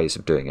 3 ways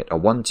of doing it are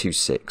 1, 2,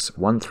 6,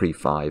 1, 3,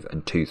 5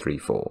 and 2, 3,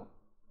 4.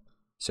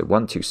 So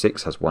 1, 2,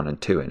 6 has 1 and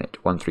 2 in it.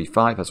 1, 3,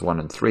 5 has 1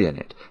 and 3 in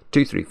it.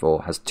 2, 3,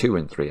 4 has 2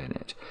 and 3 in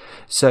it.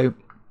 So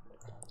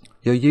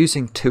you're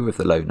using 2 of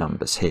the low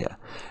numbers here.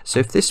 So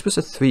if this was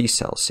a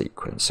 3-cell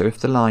sequence, so if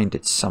the line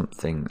did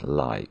something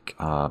like,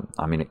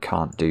 I mean it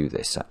can't do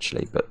this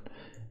actually, but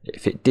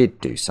if it did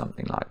do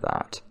something like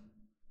that,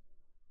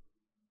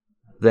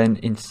 then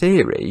in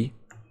theory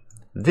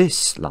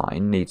this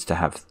line needs to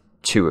have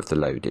 2 of the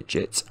low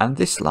digits, and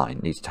this line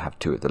needs to have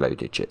 2 of the low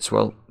digits.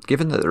 Well,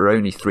 given that there are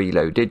only 3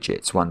 low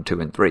digits, 1,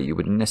 2 and 3, you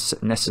would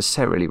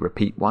necessarily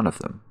repeat one of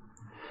them.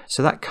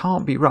 So that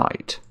can't be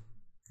right.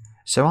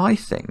 So I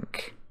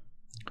think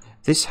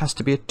this has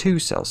to be a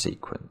 2-cell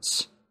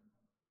sequence,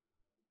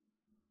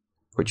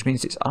 which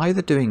means it's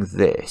either doing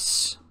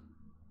this,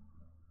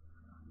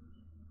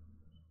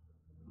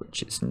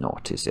 which it's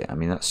not, is it? I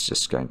mean, that's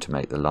just going to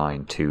make the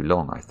line too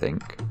long, I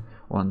think.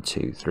 1,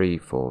 2, 3,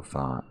 4,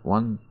 5.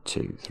 1,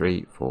 2,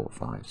 3, 4,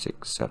 5,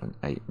 6, 7,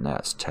 8. No,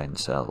 that's 10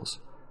 cells.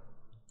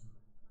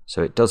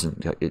 So it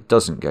doesn't go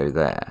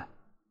there.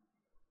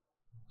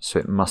 So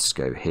it must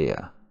go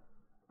here.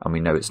 And we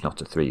know it's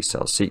not a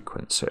 3-cell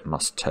sequence, so it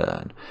must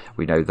turn.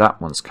 We know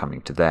that one's coming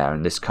to there,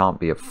 and this can't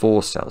be a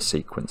 4-cell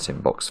sequence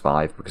in box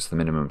 5 because the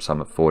minimum sum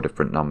of 4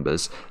 different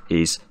numbers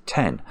is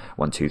 10.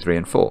 1, 2, 3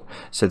 and 4.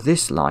 So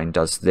this line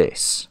does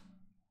this.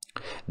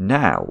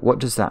 Now, what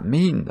does that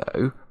mean,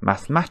 though?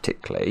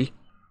 Mathematically,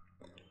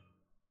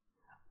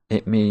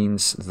 it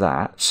means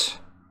that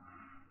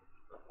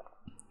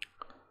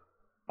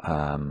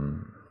I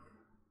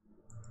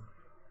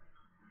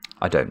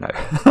don't know.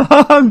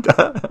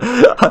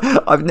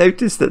 I've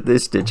noticed that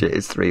this digit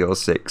is 3 or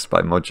 6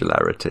 by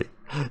modularity.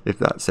 If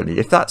that's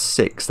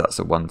 6, that's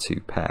a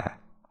 1-2 pair.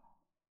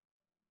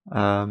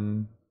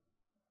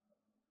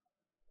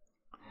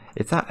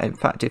 If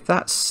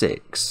that's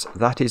 6,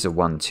 that is a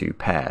 1-2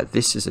 pair.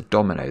 This is a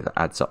domino that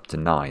adds up to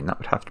 9. That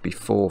would have to be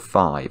 4,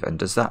 5. And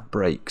does that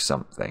break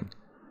something?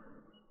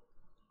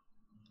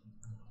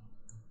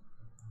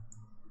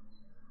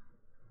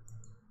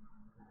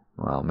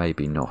 Well,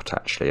 maybe not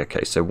actually.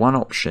 Okay, so one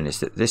option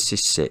is that this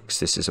is 6,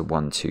 this is a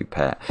 1-2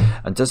 pair.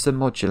 And does the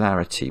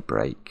modularity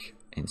break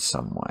in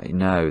some way?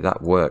 No,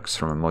 that works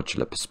from a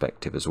modular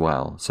perspective as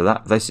well. So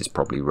this is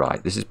probably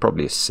right. This is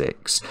probably a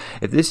 6.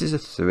 If this is a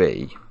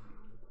 3,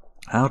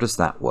 how does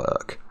that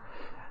work?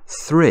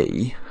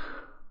 3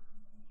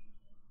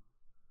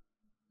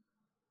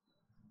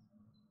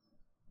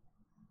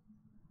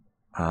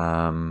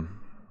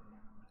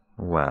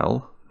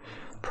 well,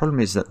 problem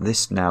is that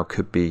this now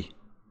could be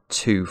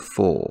 2,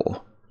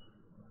 4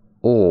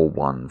 or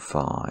 1,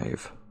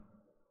 5.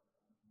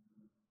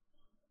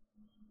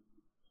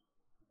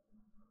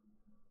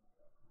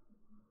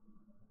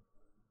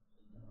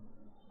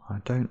 I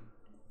don't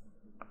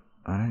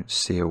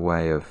see a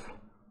way of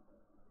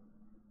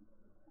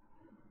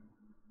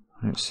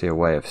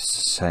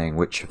saying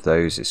which of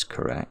those is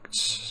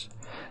correct.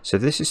 So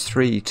this is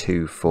 3,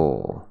 2,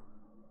 4.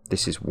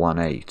 This is 1,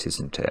 8,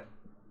 isn't it?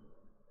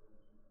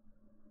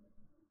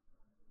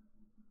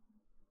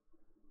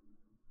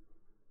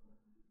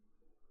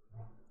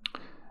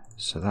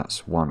 So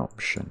that's one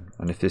option.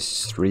 And if this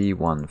is 3,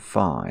 1,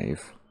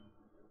 5,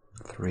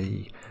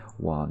 3,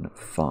 1,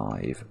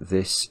 5,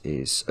 this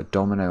is a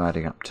domino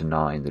adding up to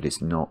 9 that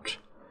is not,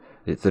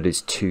 that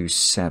is 2,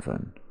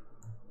 7.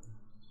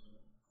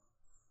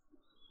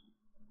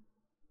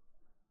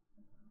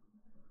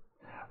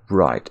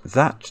 Right,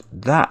 that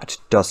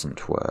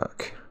doesn't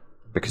work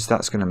because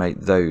that's going to make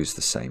those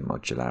the same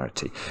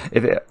modularity.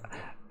 If it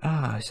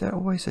is there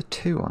always a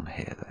 2 on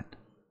here then?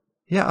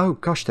 Yeah, oh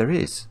gosh, there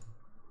is.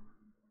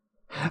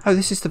 Oh,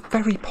 this is the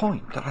very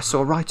point that I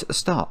saw right at the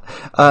start.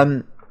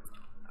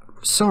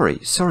 Sorry.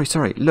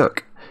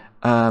 Look,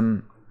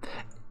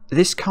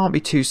 this can't be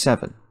 2,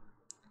 7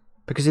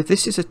 because if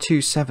this is a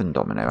 2, 7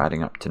 domino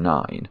adding up to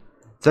 9,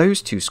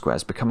 those two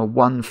squares become a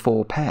 1,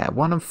 4 pair.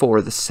 1 and 4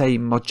 are the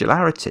same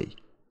modularity.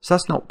 So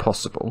that's not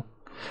possible.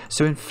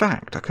 So in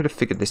fact, I could have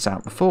figured this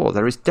out before.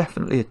 There is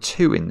definitely a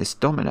 2 in this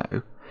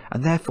domino,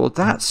 and therefore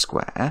that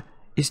square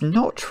is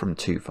not from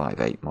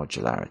 258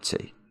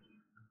 modularity.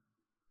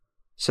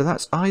 So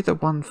that's either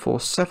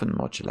 147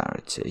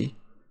 modularity,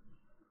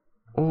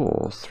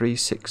 or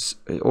 36,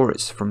 or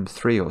it's from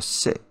 3 or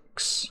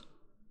 6.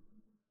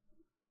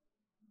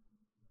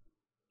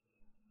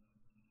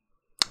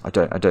 I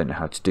don't know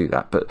how to do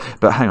that, but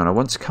hang on, I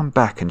want to come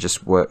back and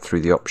just work through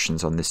the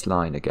options on this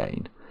line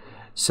again.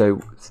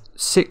 So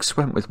 6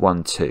 went with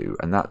 1, 2,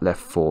 and that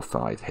left 4,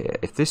 5 here.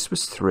 If this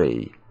was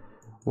 3,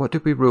 what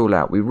did we rule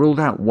out? We ruled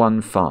out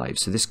 1, 5,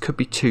 so this could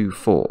be 2,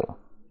 4.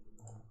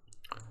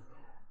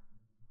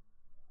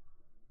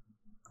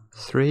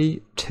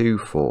 3, 2,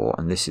 4,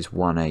 and this is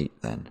 1, 8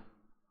 then.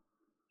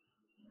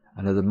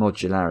 I know the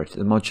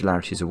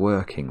modularities are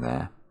working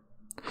there.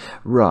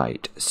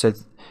 Right,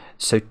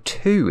 so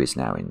 2 is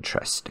now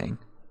interesting,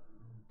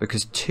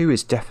 because 2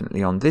 is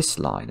definitely on this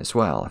line as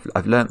well.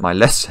 I've learnt my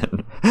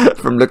lesson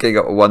from looking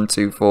at a 1,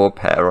 2, 4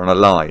 pair on a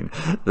line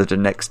that are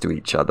next to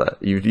each other.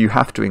 You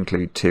have to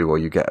include 2 or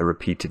you get a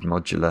repeated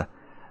modular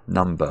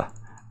number.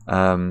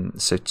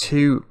 So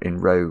 2 in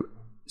row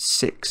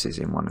 6 is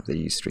in one of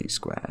these 3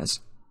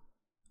 squares.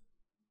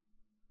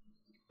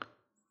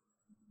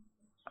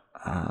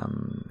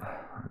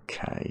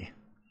 Okay.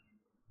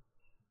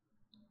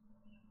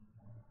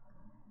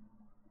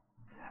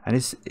 And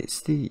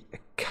it's the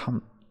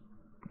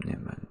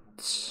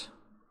accompaniment.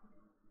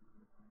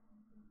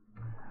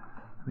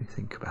 Let me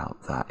think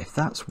about that. If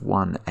that's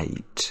 1,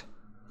 8,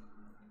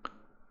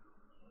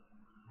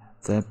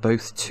 they're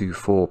both 2,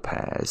 4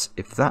 pairs.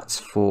 If that's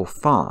 4,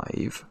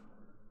 5,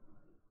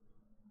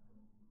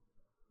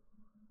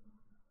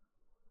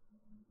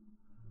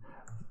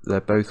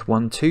 they're both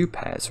 1, 2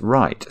 pairs.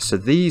 Right, so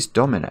these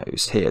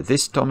dominoes here,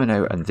 this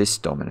domino and this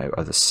domino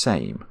are the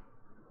same.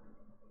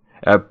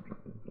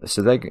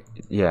 So they,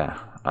 yeah,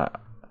 I'm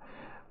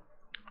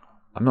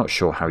not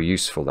sure how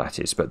useful that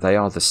is, but they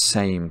are the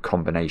same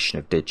combination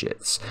of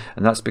digits.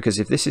 And that's because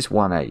if this is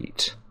 1,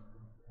 8,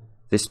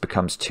 this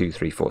becomes 2,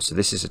 3, 4. So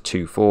this is a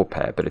 2, 4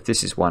 pair. But if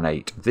this is 1,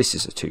 8, this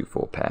is a 2,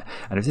 4 pair.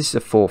 And if this is a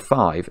 4,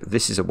 5,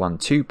 this is a 1,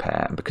 2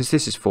 pair. And because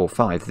this is 4,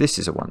 5, this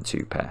is a 1,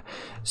 2 pair.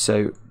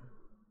 So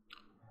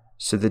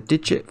the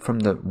digit from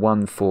the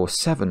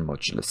 147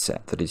 modular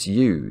set that is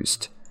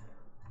used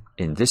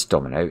in this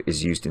domino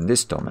is used in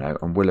this domino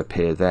and will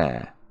appear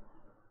there.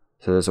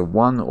 So there's a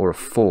 1 or a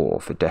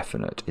 4 for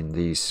definite in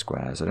these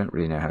squares. I don't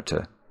really know how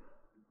to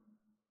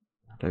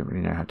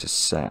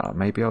say it.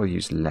 Maybe I'll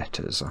use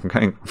letters. I'm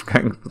going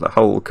for the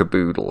whole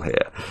caboodle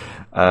here.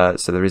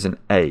 So there is an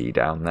A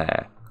down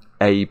there.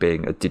 A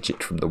being a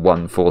digit from the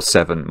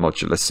 147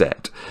 modular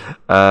set.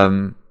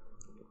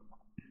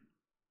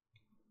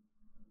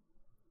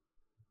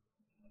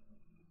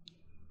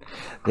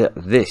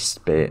 This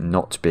bit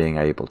not being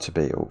able to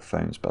be, oh,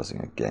 phone's buzzing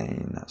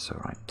again, that's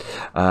alright.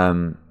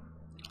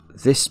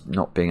 This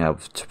not being able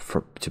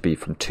to be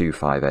from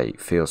 258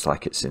 feels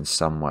like it's in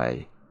some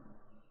way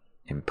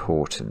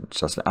important,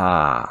 doesn't it?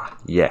 Ah,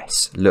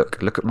 yes,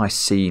 look at my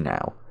C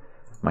now.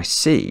 My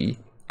C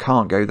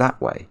can't go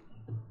that way,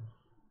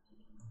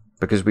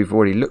 because we've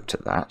already looked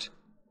at that.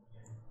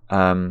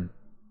 And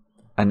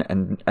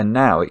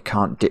now it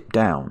can't dip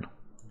down,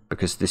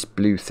 because this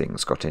blue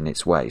thing's got in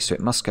its way, so it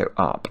must go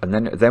up. And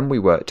then we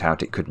worked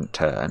out it couldn't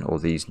turn, or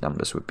these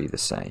numbers would be the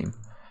same.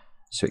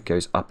 So it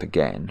goes up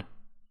again.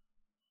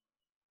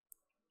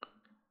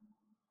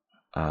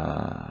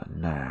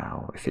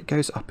 Now, if it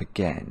goes up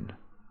again...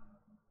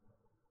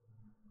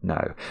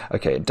 No.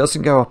 Okay, it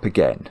doesn't go up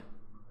again.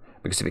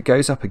 Because if it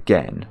goes up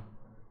again,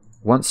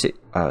 once it...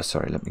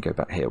 sorry, let me go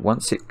back here.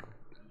 Once it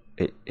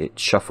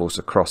shuffles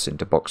across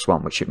into box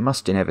 1, which it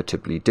must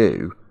inevitably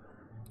do,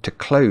 to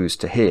close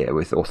to here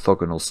with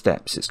orthogonal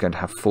steps, it's going to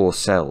have 4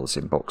 cells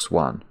in box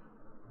 1,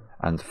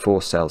 and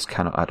 4 cells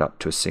cannot add up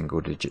to a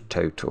single digit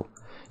total,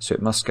 so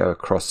it must go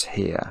across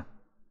here,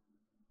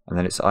 and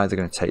then it's either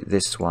going to take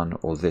this one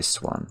or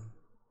this one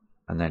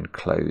and then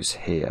close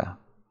here.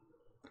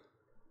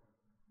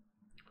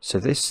 So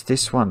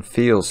this one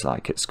feels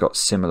like it's got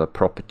similar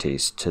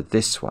properties to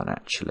this one,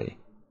 actually,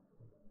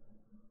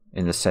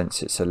 in the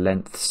sense it's a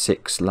length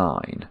 6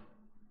 line.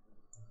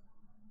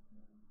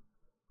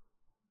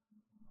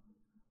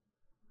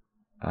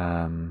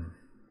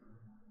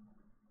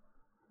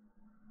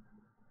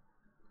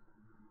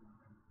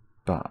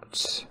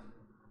 But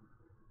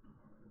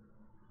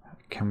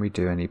can we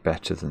do any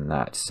better than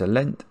that?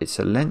 It's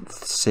a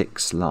length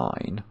 6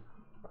 line.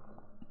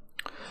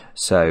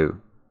 So,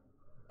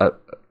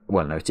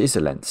 well, no, it is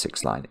a length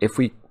 6 line. If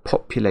we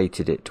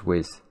populated it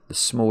with the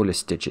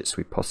smallest digits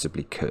we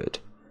possibly could,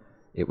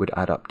 it would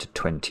add up to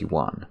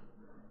 21.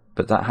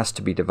 But that has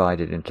to be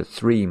divided into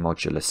 3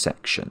 modular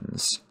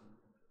sections,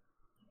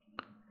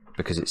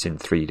 because it's in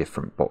 3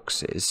 different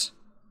boxes,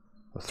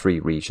 or 3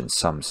 region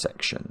sum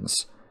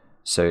sections.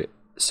 So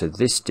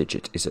this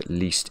digit is at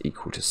least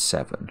equal to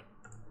 7.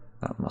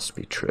 That must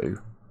be true.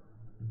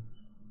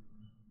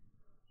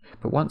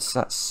 But once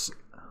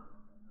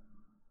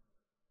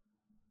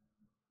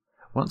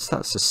Once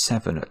that's a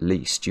 7 at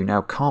least, you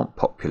now can't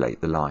populate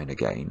the line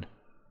again.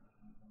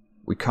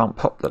 We can't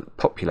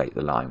populate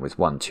the line with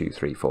 1, 2,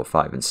 3, 4,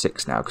 5 and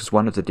 6 now, because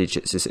one of the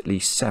digits is at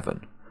least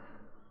 7.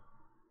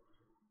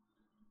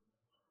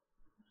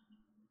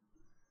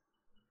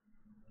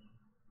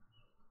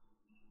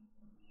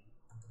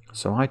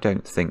 So I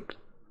don't think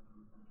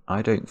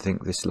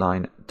this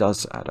line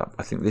does add up.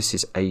 I think this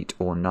is 8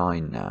 or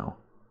 9 now.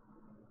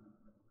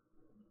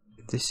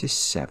 This is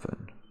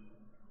 7.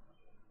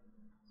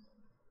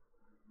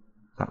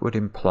 That would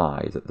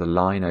imply that the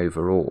line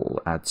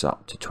overall adds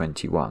up to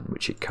 21,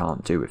 which it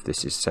can't do if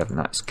this is 7.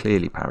 That's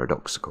clearly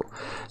paradoxical.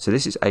 So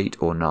this is 8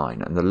 or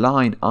 9, and the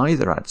line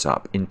either adds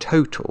up in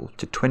total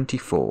to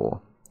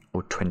 24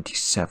 or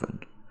 27.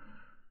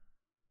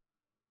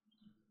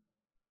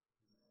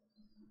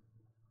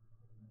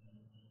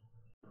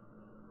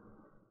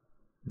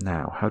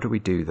 Now, how do we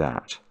do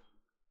that?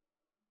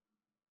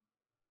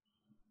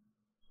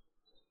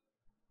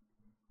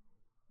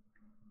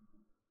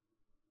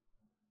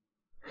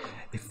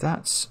 If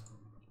that's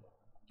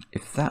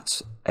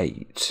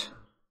 8,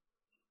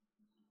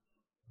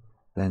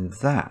 then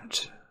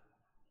that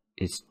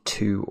is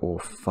 2 or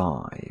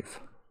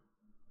 5,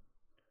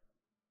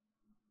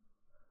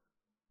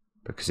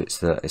 because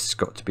it's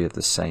got to be of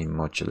the same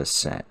modular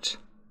set.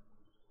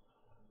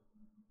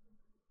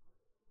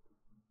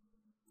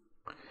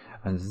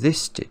 And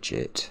this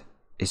digit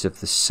is of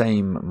the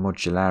same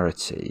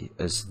modularity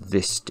as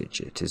this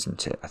digit,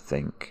 isn't it, I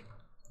think?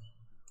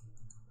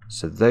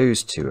 So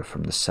those two are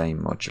from the same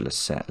modular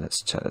set.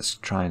 Let's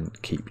try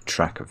and keep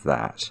track of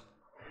that.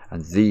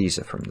 And these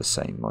are from the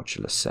same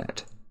modular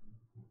set.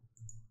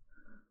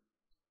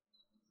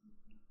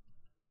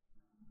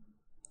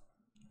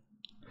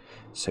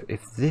 So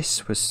if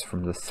this was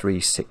from the 3,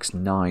 6,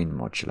 9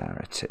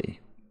 modularity,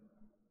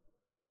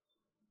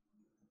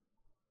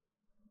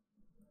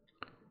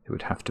 it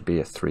would have to be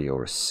a 3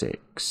 or a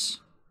 6.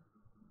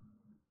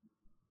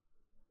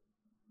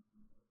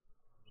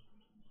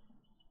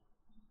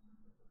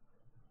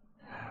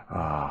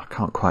 I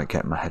can't quite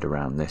get my head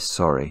around this,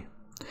 sorry.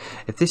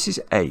 If this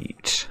is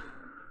 8,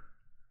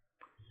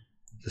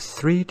 the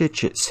 3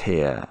 digits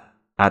here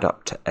add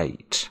up to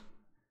 8.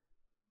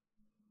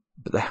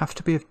 But they have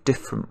to be of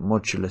different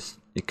modulus.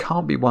 It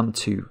can't be 1,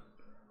 2.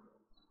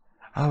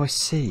 Oh, I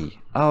see.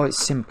 Oh,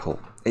 it's simple.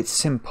 It's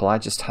simple. I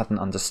just hadn't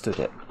understood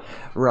it.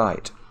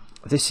 Right.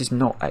 This is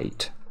not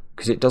 8,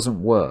 because it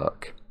doesn't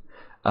work.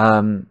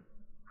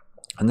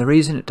 And the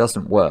reason it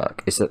doesn't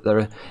work is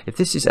that if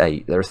this is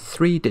 8, there are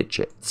 3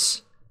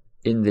 digits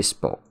in this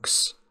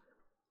box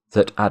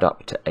that add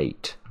up to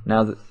 8.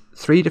 Now, the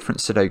 3 different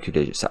Sudoku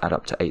digits that add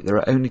up to 8, there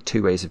are only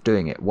 2 ways of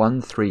doing it.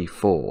 1, 3,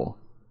 4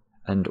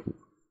 and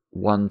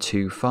 1,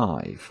 2,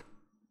 5.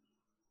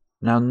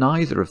 Now,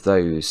 neither of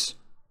those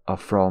are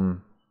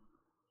from...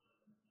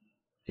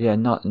 Yeah,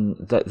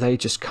 they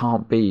just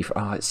can't be.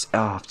 I've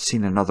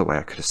seen another way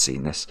I could have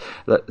seen this.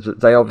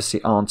 They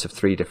obviously aren't of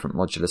 3 different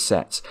modular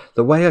sets.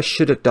 The way I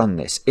should have done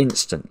this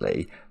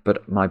instantly,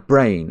 but my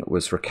brain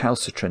was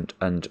recalcitrant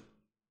and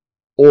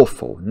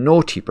awful,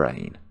 naughty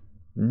brain,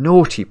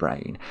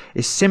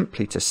 is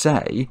simply to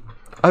say,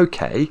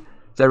 okay,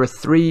 there are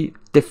 3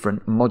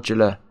 different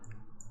modular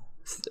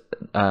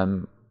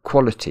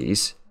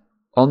qualities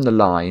on the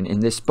line in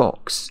this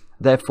box.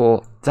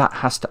 Therefore, that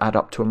has to add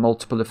up to a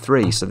multiple of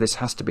 3. So this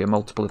has to be a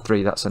multiple of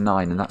 3. That's a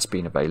 9, and that's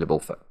been available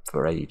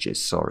for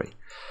ages. Sorry.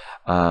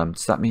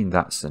 Does that mean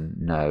that's a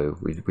no?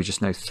 We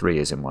just know 3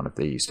 is in one of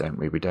these, don't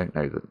we? We don't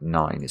know that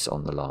 9 is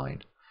on the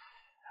line.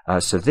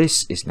 So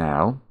this is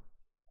now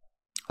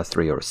a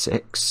 3 or a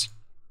 6.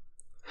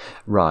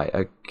 Right,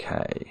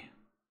 okay.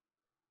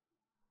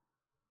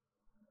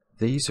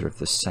 These are of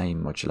the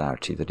same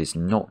modularity that is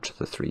not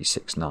the 3,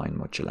 6, 9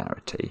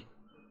 modularity.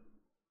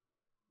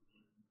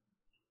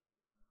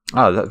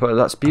 Oh, well,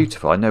 that's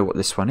beautiful. I know what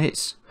this one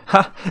is.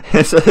 Ha!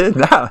 So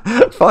now,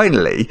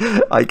 finally,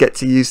 I get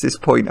to use this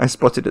point I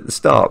spotted at the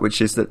start,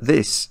 which is that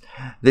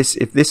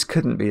if this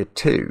couldn't be a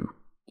 2,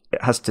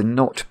 it has to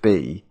not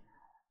be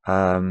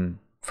from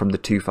the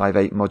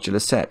 258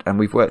 modular set. And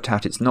we've worked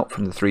out it's not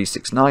from the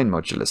 369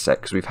 modular set,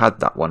 because we've had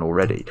that one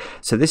already.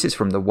 So this is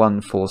from the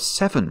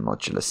 147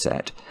 modular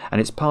set, and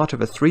it's part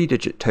of a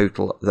 3-digit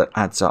total that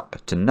adds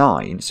up to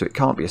 9, so it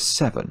can't be a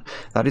 7.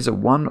 That is a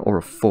 1 or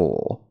a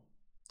 4.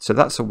 So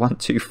that's a 1,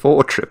 2,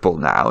 4 triple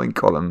now in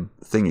column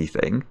thingy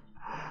thing,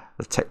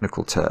 the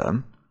technical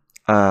term,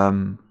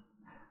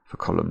 for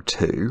column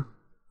 2.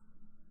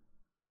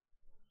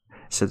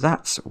 So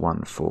that's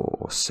 1, 4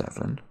 or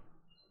 7,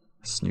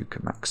 snooker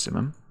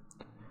maximum.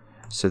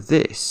 So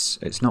this,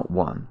 it's not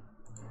 1,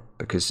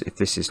 because if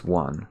this is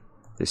 1,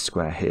 this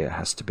square here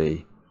has to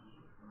be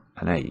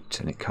an 8,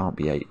 and it can't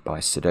be 8 by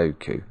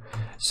Sudoku.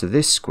 So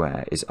this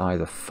square is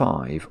either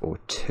 5 or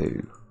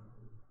 2.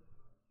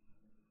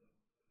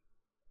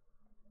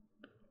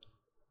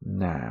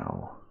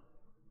 Now,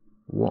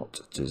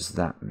 what does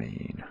that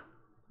mean?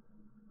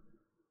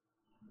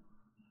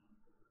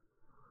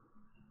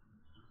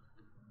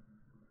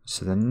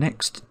 So the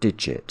next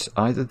digit,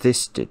 either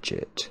this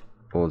digit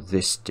or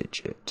this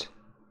digit,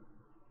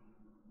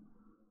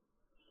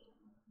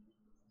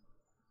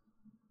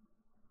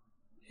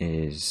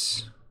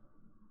 is...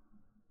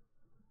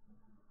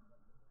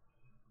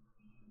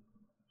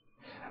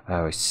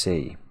 Oh, I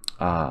see.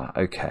 Ah,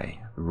 okay,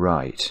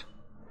 right.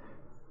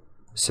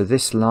 So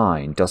this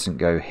line doesn't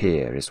go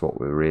here, is what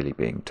we're really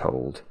being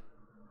told.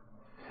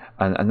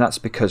 And that's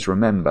because,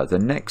 remember, the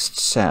next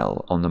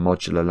cell on the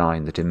modular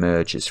line that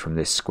emerges from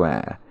this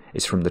square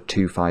is from the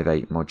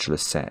 258 modular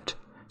set.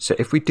 So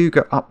if we do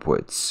go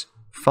upwards,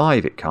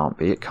 5 it can't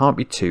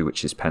be 2,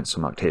 which is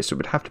pencil marked here, so it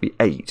would have to be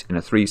 8 in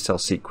a 3-cell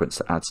sequence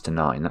that adds to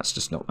 9. That's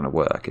just not going to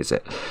work, is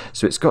it?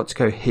 So it's got to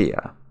go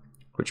here,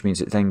 which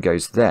means it then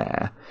goes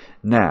there.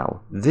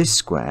 Now, this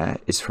square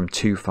is from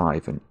 2,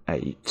 5 and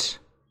 8.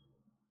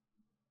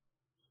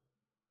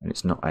 And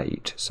it's not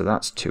 8, so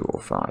that's 2 or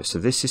 5. So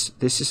this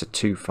is a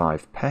 2,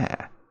 5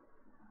 pair.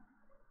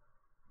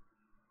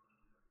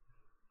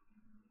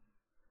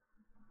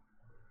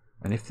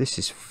 And if this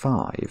is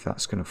 5,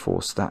 that's going to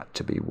force that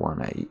to be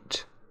 1,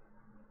 8.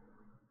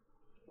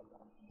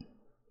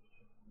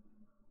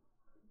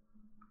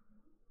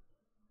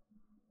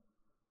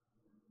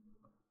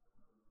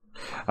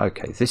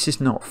 Okay, this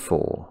is not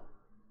 4.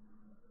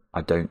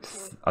 I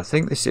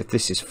think this, if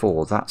this is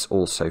 4, that's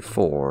also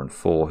 4, and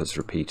 4 has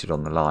repeated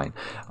on the line.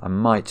 I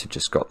might have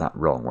just got that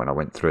wrong when I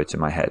went through it in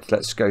my head.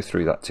 Let's go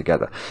through that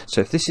together.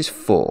 So if this is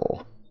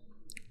 4,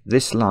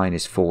 this line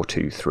is 4,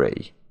 2,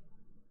 3.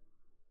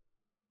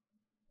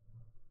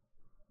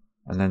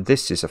 And then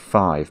this is a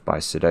 5 by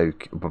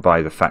sudoku,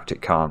 by the fact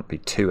it can't be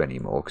 2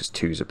 anymore because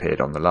 2's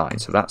appeared on the line.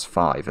 So that's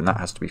 5, and that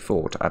has to be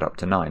 4 to add up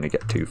to 9 and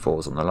get 2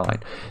 4s on the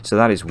line. So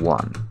that is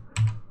 1.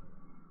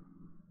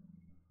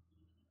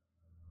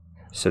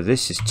 So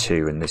this is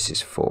 2 and this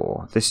is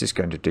 4. This is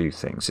going to do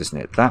things, isn't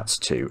it? That's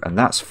 2 and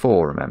that's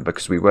 4, remember,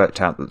 because we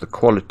worked out that the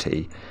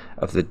quality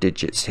of the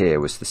digits here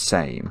was the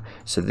same.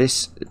 So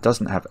this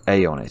doesn't have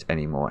A on it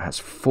anymore, it has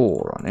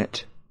 4 on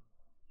it.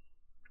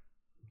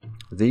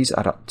 These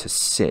add up to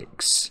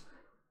 6.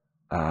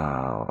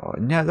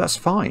 No, that's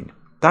fine.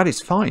 That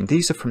is fine.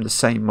 These are from the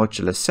same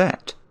modular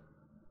set.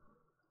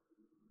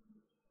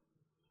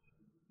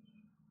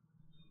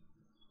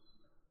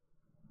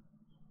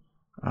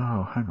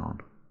 Oh, hang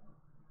on.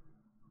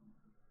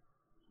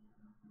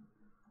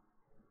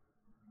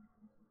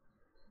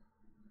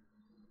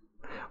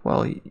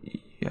 Well,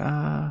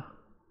 yeah.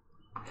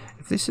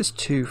 If this is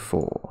 2,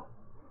 4,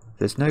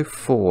 there's no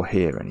 4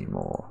 here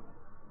anymore,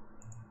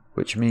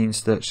 which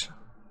means that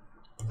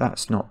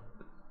that's not...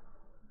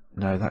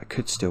 No, that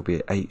could still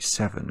be 8,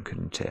 7,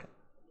 couldn't it?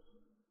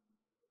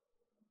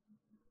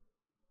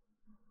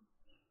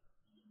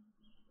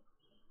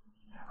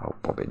 Oh,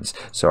 bobbins.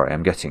 Sorry,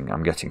 I'm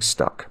getting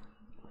stuck.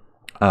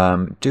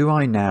 Do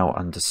I now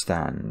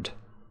understand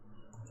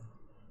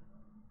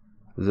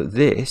that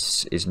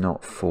this is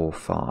not 4,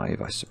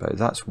 5, I suppose?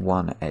 That's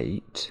 1,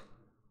 8.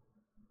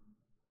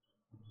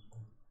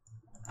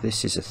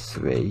 This is a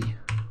 3.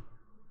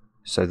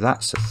 So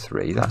that's a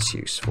 3. That's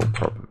useful,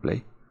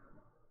 probably.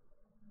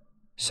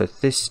 So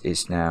this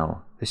is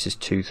now... This is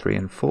 2, 3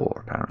 and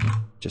 4, apparently.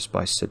 Just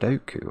by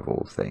sudoku, of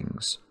all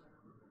things.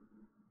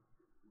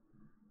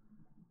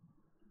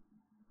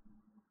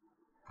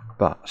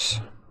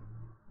 But...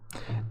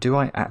 do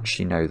I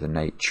actually know the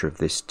nature of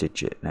this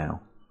digit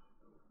now?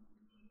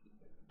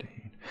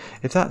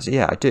 If that's...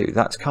 yeah, I do.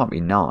 That can't be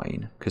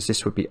 9, because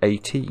this would be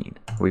 18.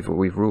 We've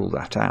ruled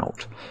that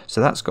out.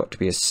 So that's got to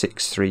be a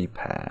 6, 3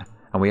 pair.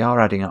 And we are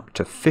adding up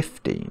to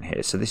 15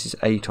 here, so this is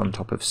 8 on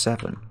top of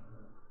 7.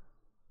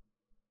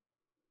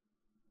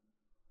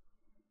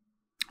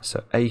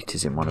 So 8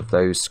 is in one of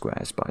those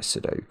squares by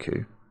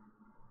sudoku.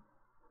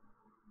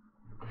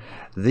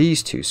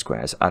 These two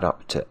squares add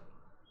up to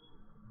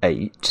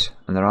 8,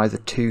 and they're either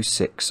 2,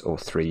 6 or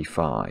 3,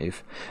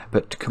 5.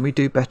 But can we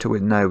do better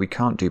with... no, we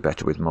can't do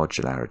better with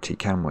modularity,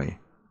 can we?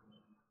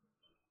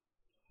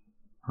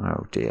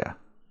 Oh dear.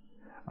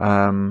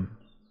 And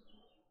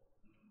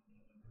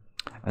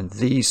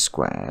these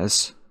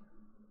squares...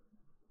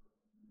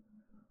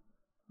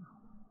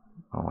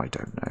 oh, I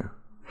don't know.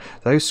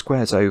 Those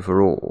squares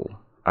overall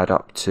add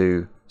up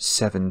to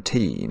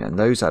 17, and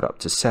those add up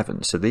to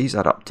 7. So these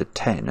add up to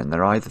 10, and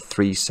they're either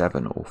 3,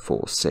 7 or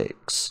 4,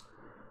 6.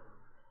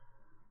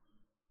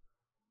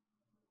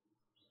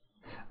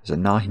 There's a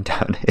 9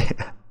 down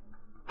here.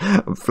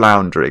 I'm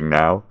floundering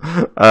now.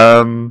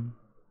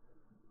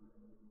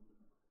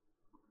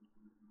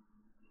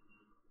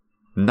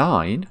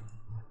 9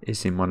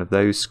 is in one of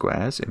those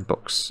squares in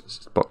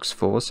box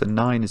 4, so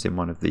 9 is in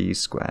one of these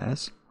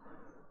squares.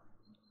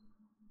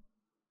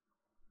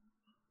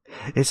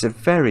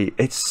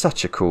 It's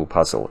such a cool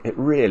puzzle. It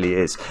really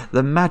is.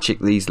 The magic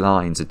these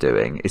lines are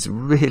doing is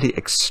really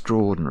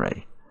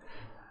extraordinary.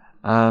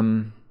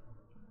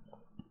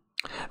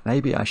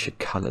 Maybe I should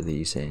colour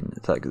these in.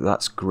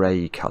 That's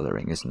grey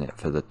colouring, isn't it,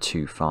 for the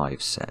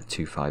 2-5 set,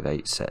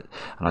 2-5-8 set.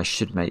 And I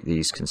should make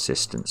these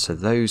consistent. So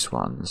those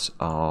ones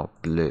are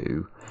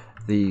blue.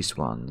 These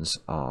ones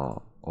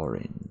are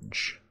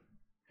orange.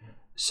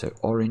 So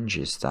orange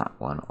is that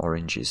one.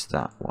 Orange is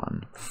that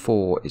one.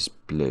 4 is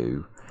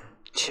blue.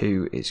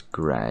 2 is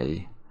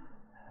grey.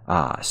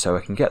 So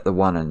I can get the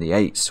 1 and the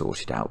 8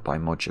 sorted out by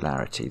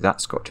modularity.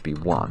 That's got to be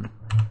 1,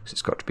 because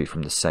it's got to be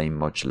from the same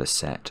modular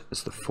set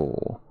as the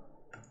 4.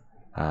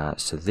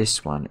 So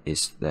this one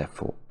is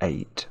therefore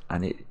 8,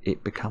 and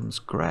it becomes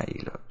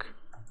grey, look.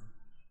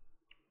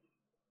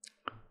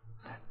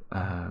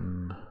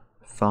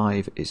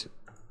 5 is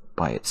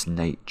by its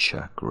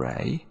nature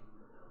grey.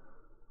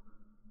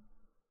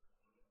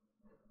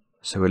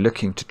 So we're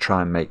looking to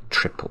try and make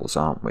triples,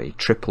 aren't we?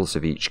 Triples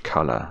of each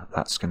colour.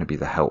 That's going to be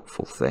the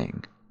helpful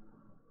thing.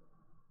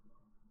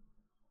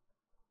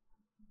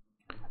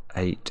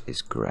 8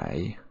 is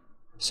grey.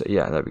 So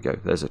yeah, there we go.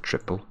 There's a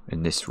triple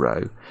in this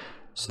row.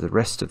 So the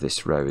rest of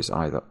this row is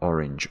either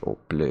orange or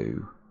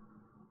blue.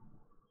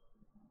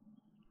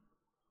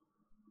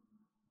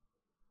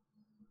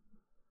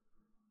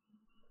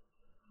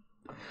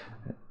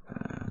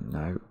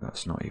 No,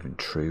 that's not even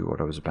true,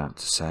 what I was about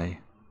to say.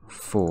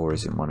 4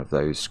 is in one of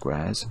those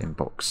squares in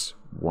box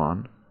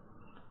 1.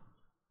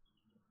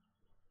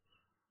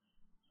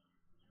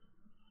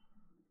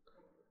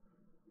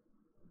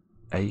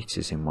 Eight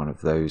is in one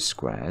of those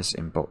squares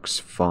in box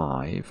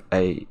 5.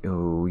 8,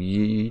 oh,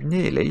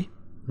 nearly.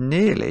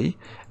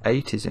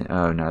 8 is in,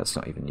 oh no, it's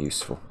not even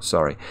useful,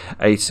 sorry.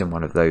 8 is in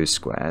one of those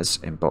squares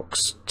in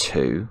box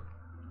 2.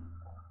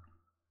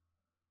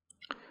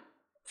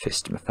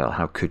 Phistomefel,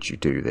 how could you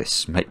do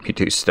this? Make me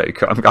do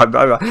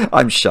Sudoku.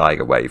 I'm shying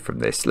away from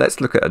this.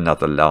 Let's look at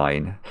another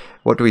line.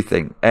 What do we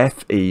think?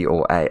 F, E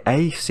or A?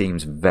 A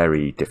seems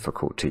very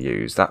difficult to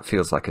use. That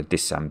feels like a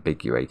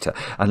disambiguator.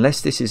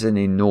 Unless this is an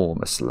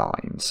enormous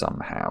line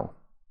somehow.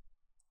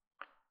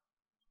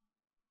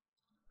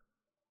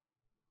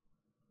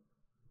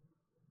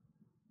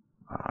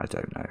 I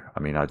don't know.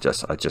 I mean, I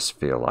just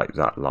feel like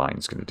that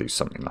line's going to do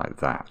something like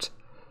that.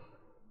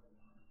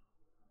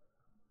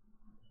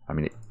 I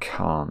mean, it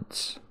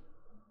can't.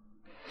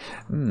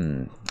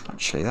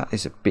 Actually, that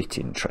is a bit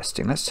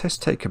interesting. Let's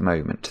just take a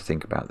moment to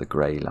think about the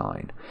grey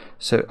line.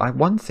 So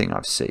one thing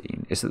I've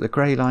seen is that the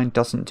grey line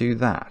doesn't do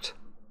that.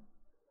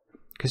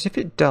 Because if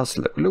it does,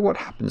 look what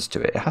happens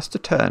to it. It has to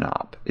turn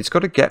up. It's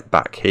got to get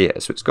back here,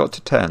 so it's got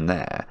to turn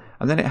there.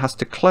 And then it has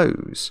to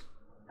close.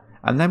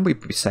 And then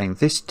we'd be saying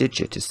this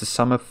digit is the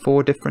sum of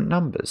 4 different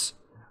numbers.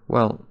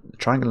 Well,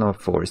 triangle number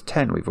 4 is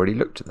 10. We've already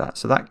looked at that.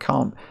 So that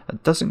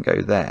doesn't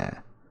go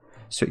there.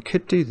 So it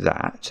could do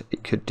that,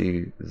 it could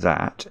do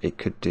that, it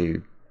could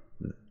do...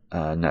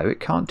 no, it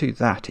can't do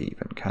that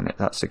even, can it?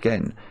 That's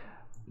again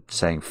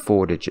saying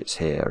 4 digits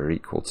here are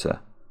equal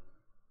to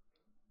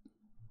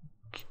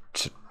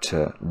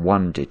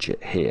 1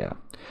 digit here.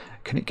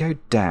 Can it go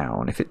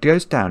down? If it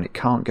goes down, it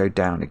can't go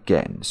down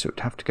again, so it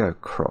would have to go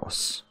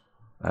across.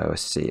 Oh, I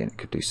see, and it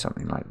could do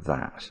something like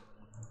that.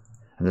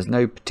 And there's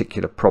no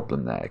particular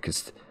problem there,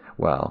 because,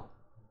 well...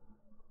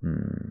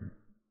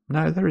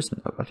 No, there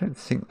isn't. I don't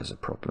think there's a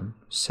problem.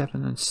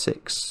 7 and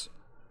 6.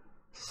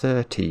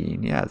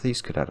 13. Yeah,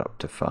 these could add up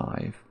to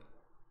 5.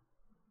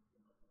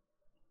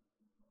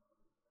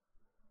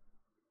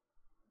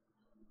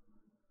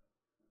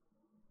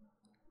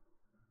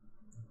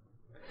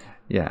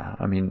 Yeah,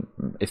 I mean,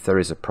 if there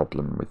is a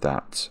problem with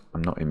that,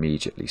 I'm not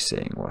immediately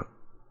seeing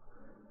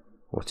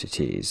what it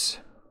is.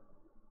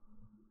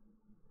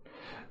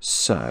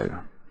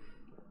 So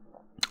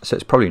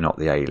it's probably not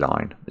the A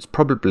line. It's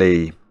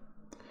probably...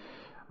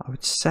 I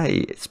would say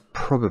it's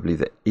probably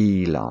the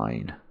E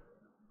line,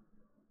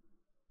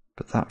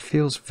 but that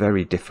feels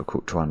very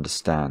difficult to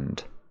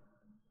understand.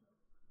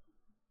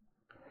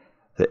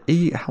 The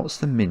E, what's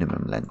the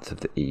minimum length of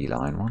the E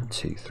line? 1,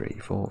 2, 3,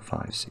 4,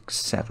 5, 6,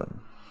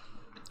 7.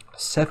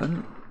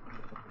 7.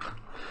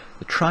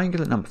 The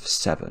triangular number for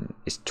 7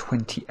 is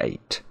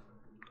 28.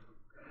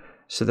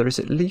 So there is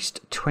at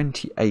least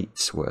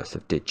 28's worth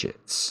of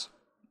digits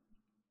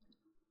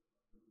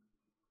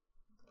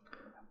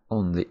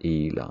on the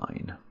E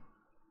line,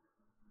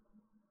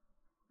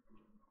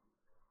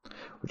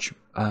 which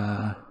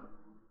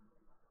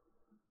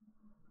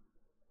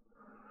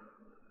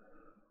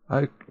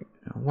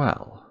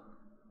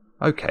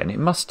okay, and it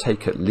must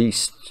take at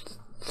least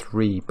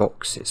 3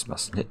 boxes,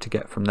 mustn't it, to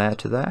get from there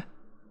to there?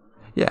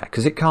 Yeah,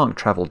 because it can't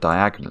travel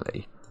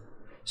diagonally,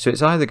 so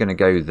it's either going to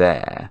go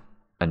there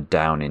and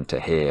down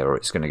into here, or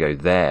it's going to go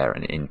there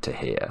and into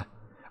here.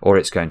 Or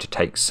it's going to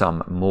take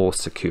some more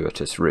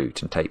circuitous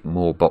route and take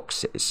more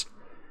boxes.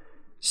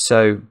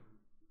 So,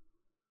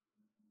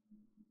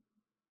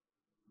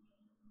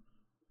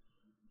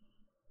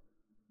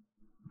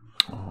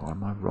 oh,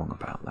 am I wrong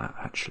about that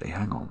actually?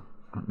 Hang on,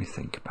 let me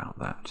think about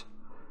that.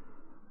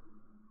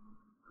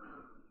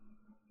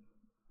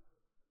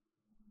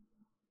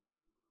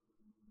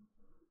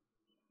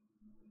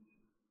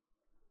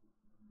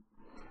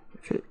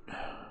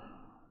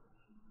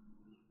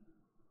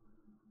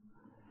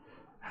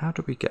 How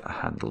do we get a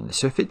handle on this?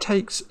 So if it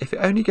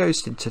only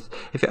goes into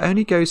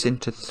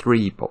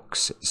 3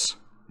 boxes.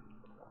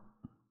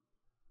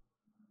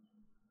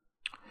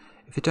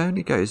 If it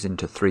only goes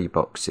into 3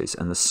 boxes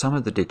and the sum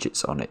of the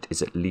digits on it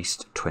is at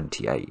least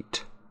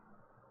 28,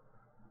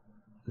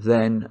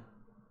 then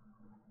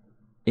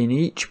in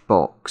each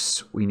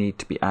box we need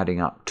to be adding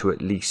up to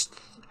at least,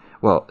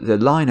 well, the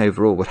line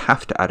overall would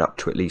have to add up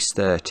to at least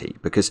 30,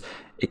 because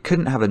it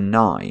couldn't have a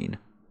 9.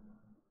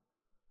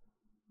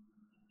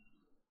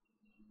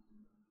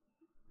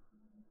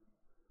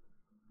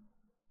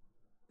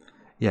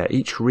 Yeah,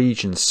 each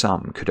region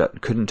sum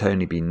couldn't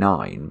only be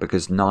 9,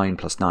 because 9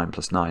 plus 9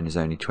 plus 9 is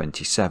only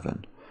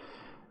 27.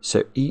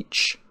 So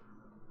each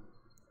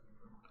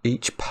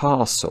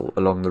parcel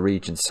along the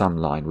region sum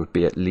line would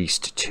be at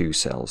least 2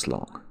 cells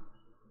long.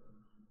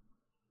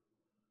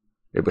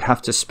 It would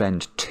have to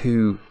spend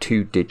two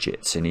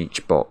digits in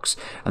each box,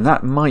 and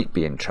that might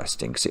be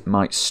interesting because it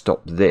might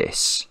stop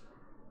this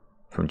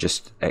from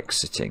just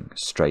exiting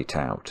straight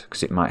out,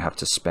 because it might have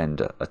to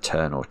spend a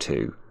turn or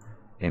two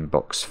in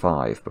box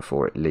 5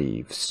 before it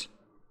leaves.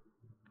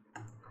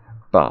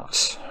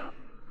 But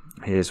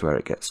here's where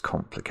it gets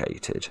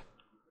complicated.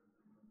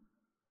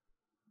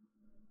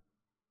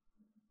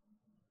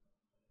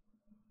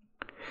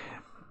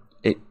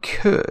 It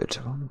could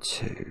 1,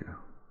 2,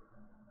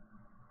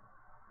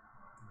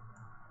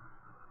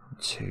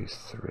 2,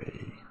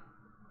 3,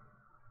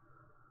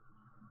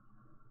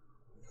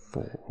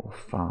 4,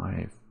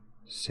 5,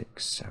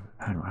 6, 7.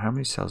 Hang on, how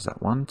many cells is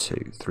that? 1,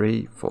 2,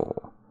 3,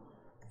 4,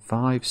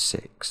 5,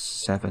 6,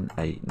 7,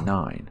 8,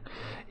 9.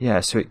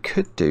 Yeah, so it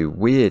could do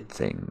weird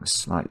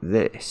things like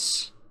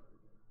this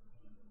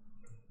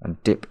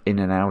and dip in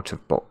and out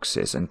of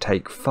boxes and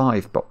take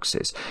 5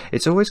 boxes.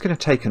 It's always going to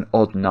take an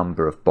odd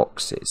number of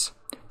boxes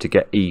to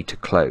get E to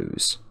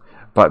close.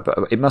 But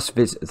it must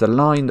visit the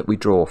line that we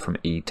draw from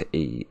E to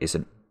E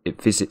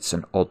it visits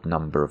an odd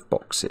number of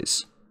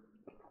boxes.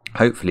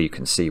 Hopefully you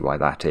can see why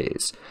that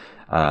is.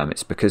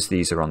 It's because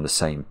these are on the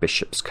same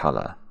bishop's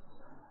colour,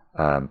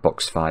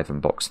 box 5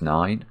 and box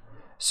 9.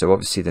 So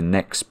obviously the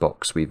next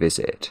box we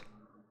visit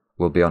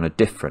will be on a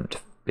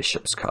different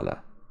bishop's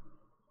colour.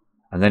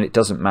 And then it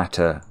doesn't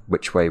matter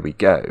which way we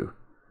go.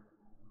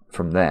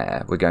 From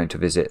there, we're going to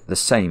visit the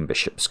same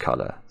bishop's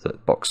colour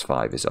that box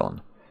 5 is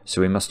on.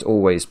 So we must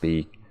always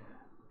be,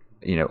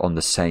 on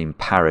the same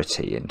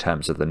parity in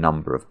terms of the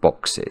number of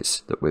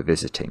boxes that we're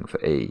visiting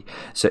for E.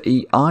 So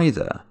E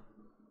either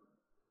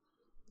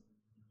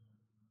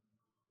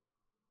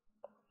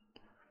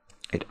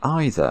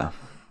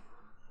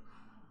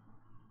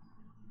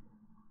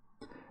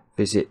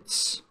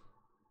visits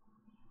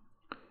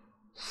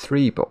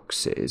 3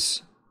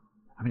 boxes.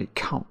 I mean, it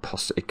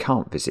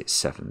can't visit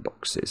 7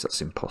 boxes.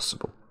 That's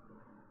impossible.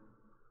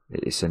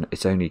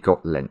 It's only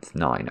got length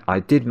 9. I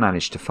did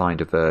manage to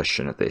find a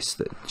version of this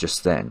that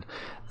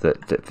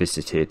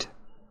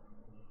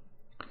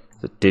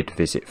did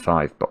visit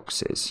 5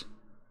 boxes.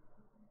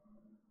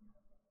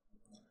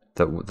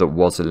 That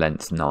was a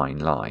length 9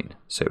 line,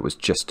 so it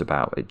just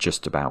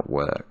about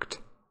worked.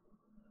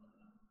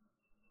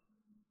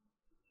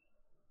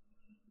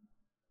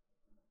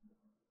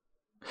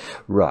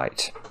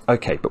 Right,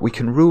 okay, but we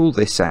can rule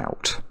this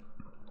out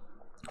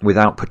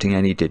without putting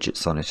any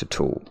digits on it at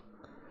all.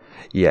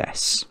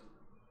 Yes.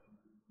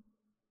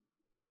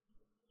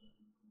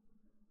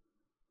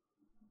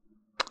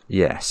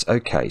 Yes,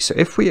 okay, so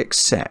if we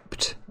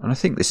accept, and I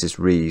think this is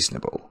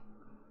reasonable,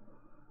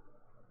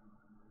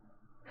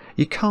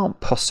 you can't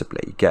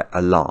possibly get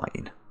a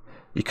line.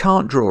 You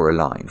can't draw a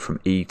line from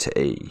E to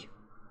E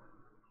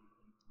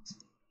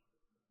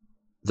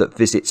that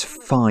visits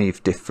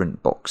 5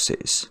 different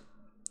boxes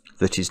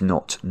that is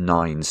not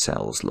 9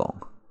 cells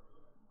long.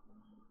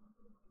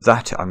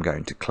 That I'm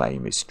going to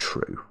claim is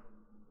true.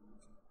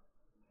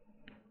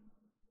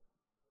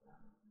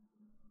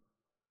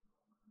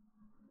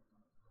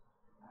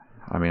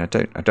 I mean, I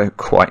don't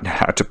quite know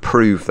how to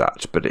prove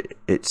that, but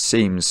it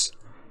seems,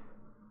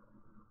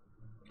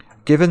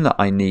 given that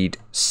I need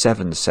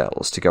 7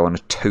 cells to go on a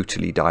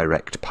totally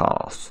direct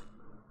path,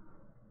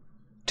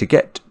 to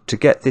get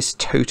this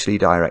totally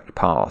direct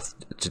path,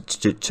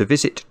 to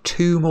visit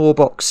 2 more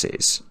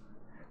boxes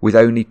with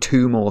only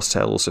 2 more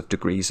cells of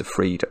degrees of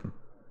freedom,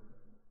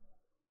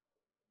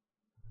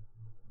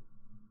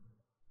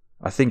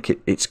 I think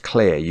it's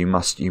clear you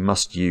must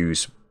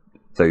use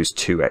those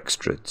 2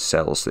 extra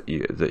cells that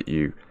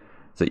you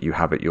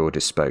have at your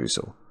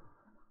disposal.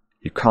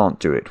 You can't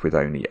do it with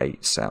only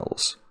 8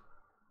 cells.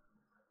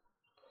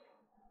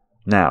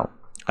 Now,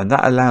 and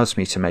that allows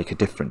me to make a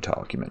different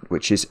argument,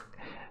 which is,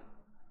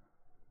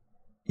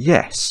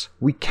 yes,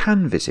 we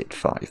can visit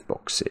 5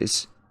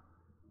 boxes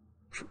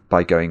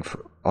by going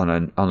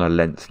on a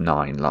length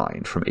 9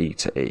 line from E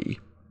to E,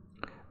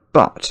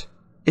 but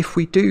if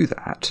we do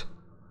that,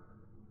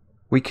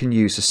 we can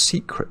use a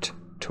secret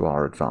to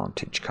our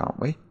advantage, can't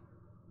we?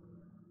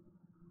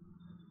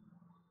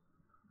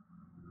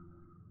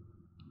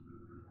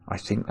 I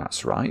think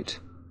that's right.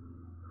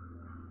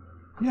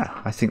 Yeah,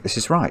 I think this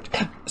is right.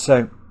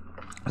 So,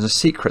 there's a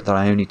secret that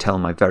I only tell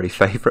my very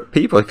favourite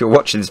people. If you're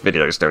watching this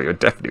video still, you're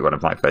definitely one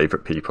of my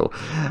favourite people.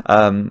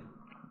 And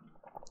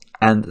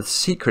the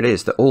secret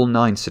is that all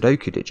 9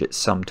 Sudoku digits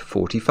sum to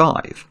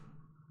 45.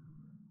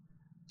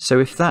 So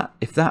if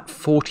that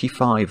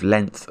 45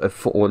 length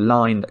or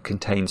line that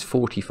contains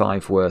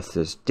 45 worth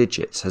of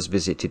digits has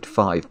visited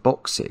 5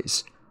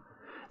 boxes,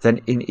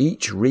 then in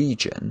each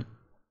region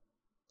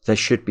there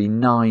should be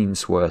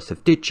 9's worth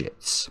of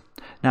digits.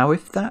 Now,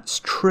 if that's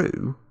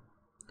true,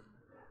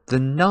 the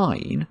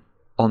 9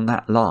 on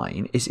that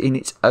line is in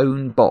its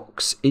own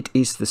box. It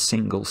is the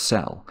single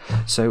cell.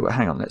 So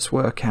hang on, let's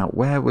work out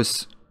where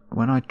was,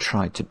 when I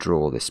tried to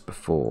draw this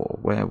before,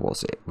 where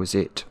was it?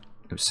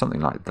 It was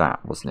something like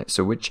that, wasn't it?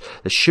 So which,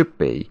 there should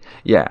be,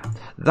 yeah,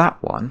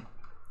 that one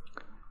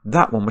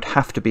would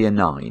have to be a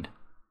 9.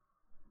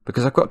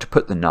 Because I've got to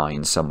put the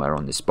 9 somewhere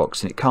on this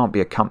box, and it can't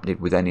be accompanied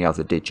with any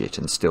other digit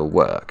and still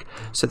work.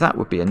 So that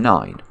would be a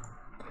 9.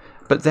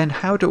 But then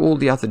how do all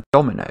the other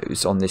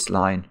dominoes on this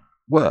line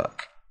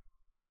work?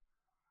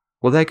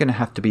 Well, they're going to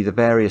have to be the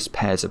various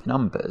pairs of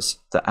numbers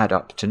that add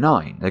up to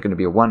 9. They're going to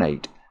be a 1,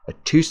 8, a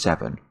 2,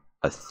 7,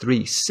 a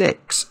 3,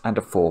 6, and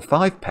a 4,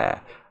 5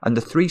 pair. And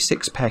the 3,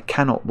 6 pair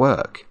cannot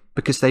work,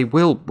 because they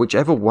will,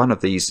 whichever one of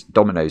these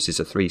dominoes is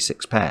a 3,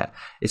 6 pair,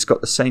 it's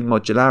got the same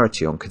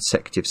modularity on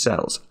consecutive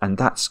cells, and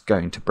that's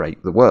going to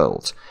break the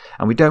world.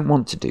 And we don't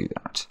want to do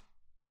that.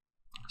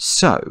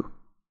 So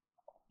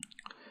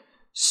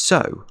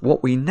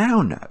what we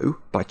now know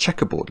by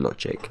checkerboard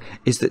logic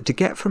is that to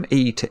get from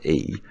E to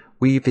E,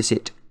 we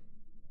visit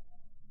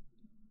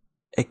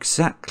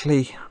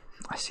exactly...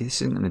 I see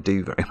this isn't going to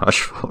do very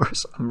much for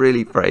us. I'm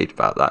really afraid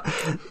about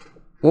that.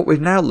 What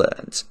we've now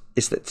learned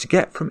is that to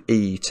get from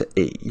E to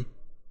E,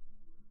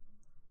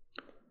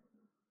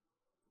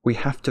 we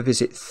have to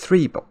visit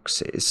 3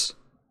 boxes,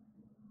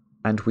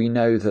 and we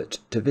know that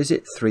to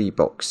visit 3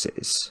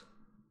 boxes,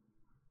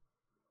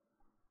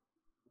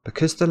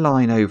 because the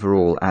line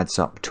overall adds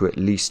up to at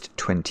least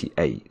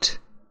 28,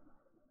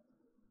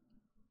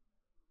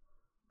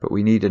 but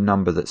we need a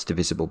number that's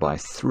divisible by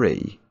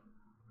 3,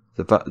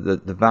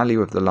 the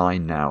value of the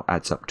line now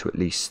adds up to at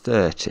least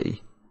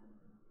 30,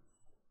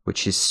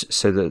 which is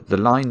so that the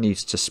line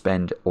needs to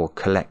spend or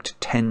collect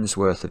 10's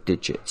worth of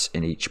digits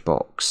in each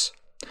box.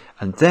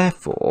 And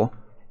therefore,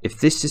 if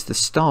this is the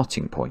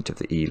starting point of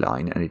the E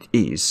line, and it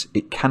is,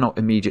 it cannot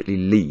immediately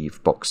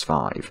leave box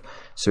 5.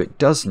 So it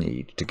does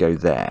need to go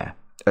there,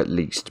 at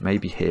least,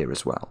 maybe here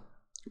as well.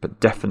 But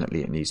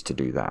definitely it needs to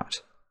do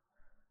that.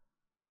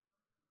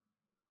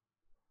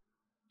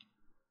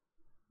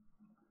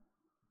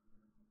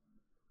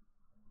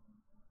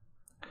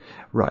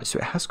 Right, so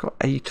it has got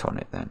 8 on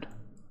it then.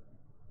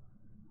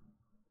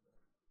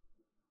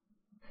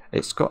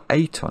 It's got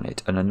 8 on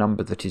it and a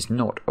number that is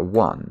not a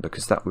 1,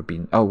 because that would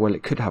be... Oh, well,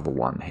 it could have a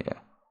 1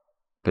 here.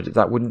 But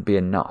that wouldn't be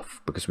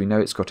enough, because we know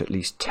it's got at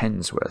least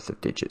 10's worth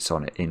of digits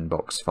on it in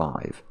box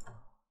 5.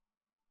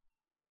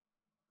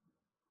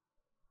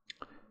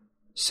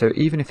 So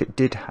even if it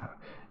did have...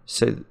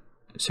 So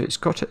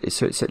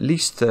it's at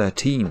least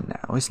 13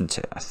 now, isn't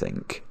it, I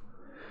think?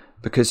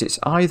 Because it's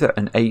either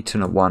an 8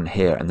 and a 1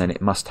 here, and then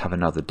it must have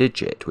another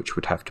digit, which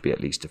would have to be at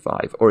least a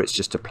 5, or it's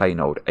just a plain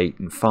old 8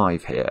 and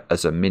 5 here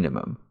as a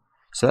minimum.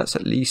 So that's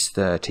at least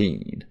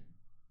 13.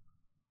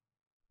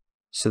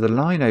 So the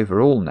line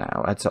overall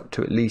now adds up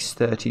to at least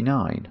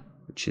 39,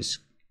 which is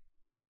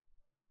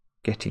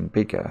getting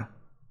bigger.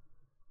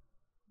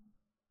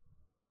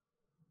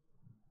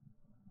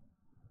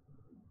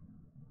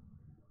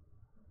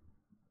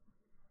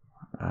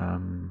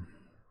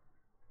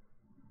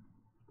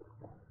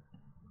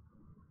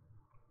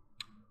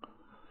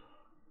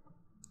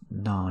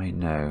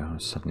 No, I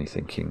was suddenly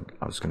thinking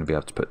I was going to be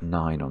able to put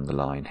 9 on the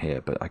line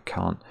here, but I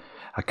can't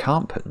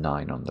put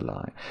 9 on the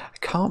line. I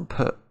can't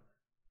put...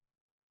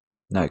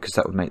 No, because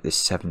that would make this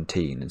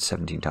 17, and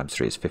 17 times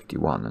 3 is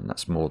 51, and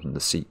that's more than the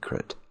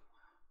secret.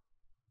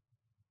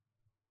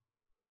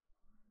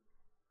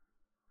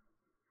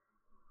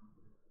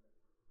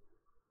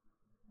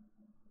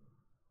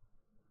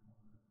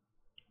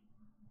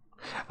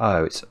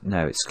 Oh,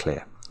 it's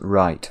clear.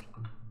 Right.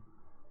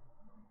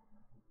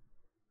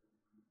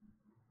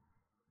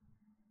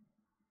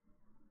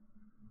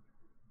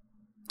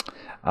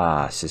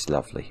 Ah, this is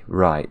lovely.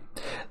 Right.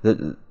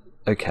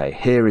 Okay,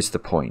 here is the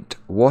point.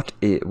 What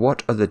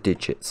are the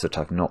digits that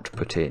I've not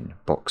put in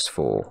box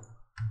 4?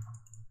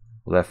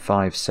 Well, they're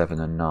 5,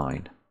 7, and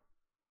 9.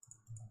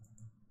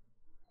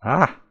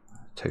 Ah,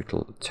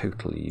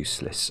 totally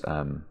useless.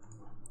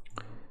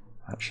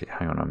 Actually,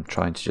 hang on. I'm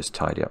trying to just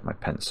tidy up my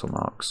pencil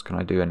marks. Can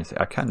I do anything?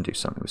 I can do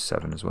something with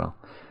 7 as well.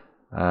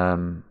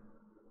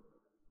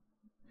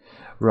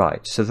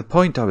 Right. So the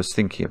point I was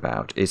thinking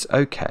about is,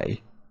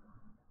 okay,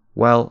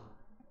 well,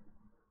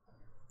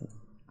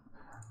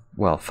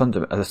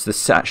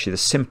 that's actually the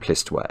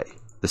simplest way.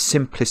 The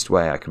simplest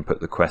way I can put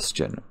the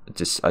question,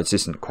 this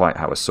isn't quite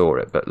how I saw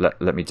it, but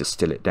let me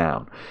distill it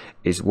down,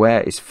 is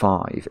where is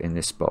 5 in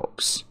this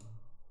box?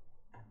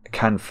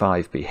 Can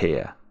 5 be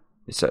here?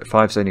 So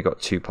 5's only got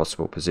 2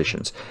 possible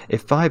positions.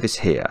 If 5 is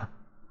here,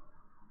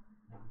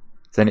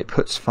 then it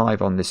puts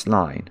 5 on this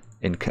line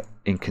in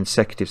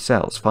consecutive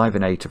cells. 5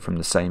 and 8 are from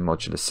the same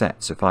modular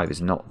set, so 5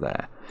 is not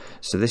there.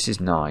 So this is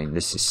 9,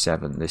 this is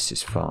 7, this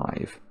is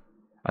 5.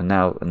 And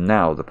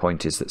now the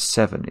point is that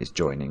 7 is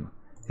joining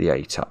the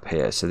 8 up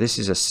here. So this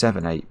is a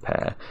 7-8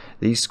 pair.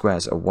 These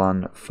squares are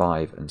 1,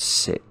 5, and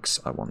 6,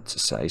 I want to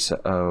say. So,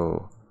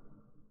 oh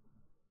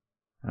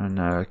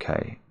no,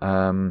 okay.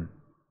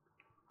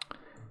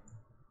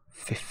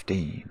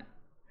 15.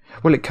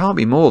 Well, it can't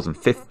be more than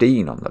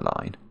 15 on the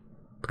line,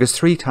 because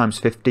 3 times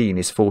 15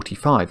 is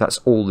 45. That's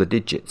all the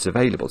digits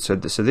available. So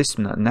this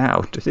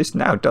now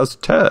does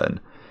turn.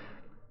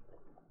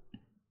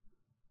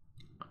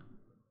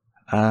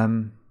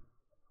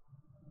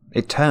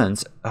 It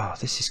turns. Oh,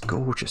 this is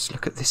gorgeous.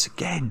 Look at this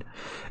again.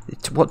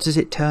 What does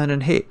it turn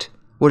and hit?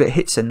 Well, it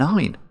hits a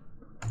 9.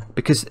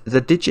 Because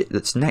the digit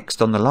that's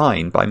next on the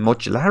line by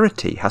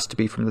modularity has to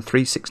be from the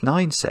 3, 6,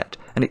 9 set.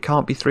 And it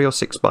can't be 3 or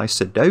 6 by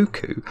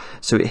sudoku.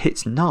 So it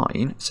hits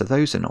 9. So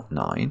those are not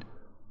 9.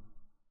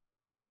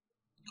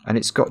 And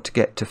it's got to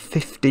get to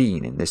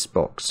 15 in this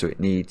box. So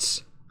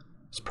it's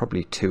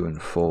probably 2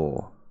 and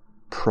 4.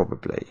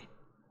 Probably.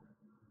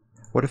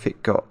 What if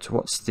it got,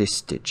 what's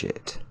this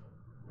digit?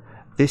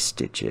 This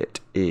digit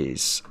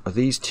is,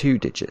 these 2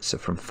 digits are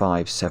from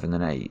 5, 7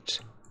 and 8.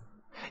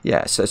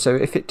 Yeah, so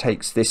if it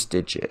takes this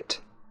digit,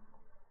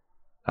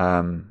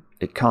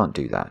 it can't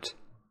do that.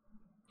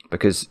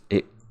 Because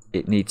it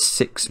needs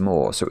 6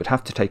 more. So it would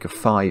have to take a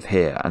 5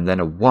 here and then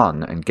a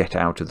 1 and get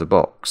out of the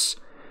box.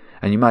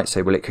 And you might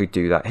say, well, it could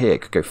do that here.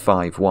 It could go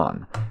 5,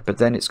 1. But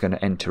then it's going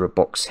to enter a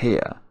box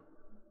here.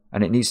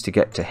 And it needs to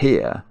get to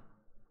here.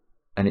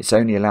 And it's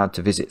only allowed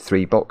to visit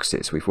 3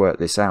 boxes. We've worked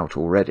this out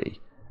already.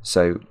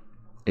 So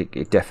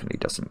it definitely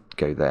doesn't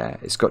go there.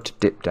 It's got to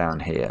dip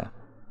down here.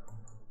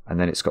 And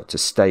then it's got to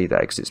stay there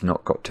because it's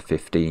not got to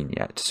 15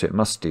 yet. So it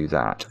must do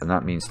that. And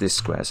that means this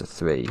square's a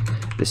 3.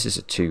 This is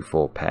a 2,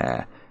 4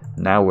 pair.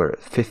 Now we're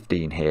at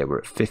 15 here. We're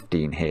at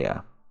 15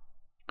 here.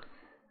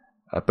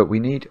 But we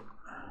need...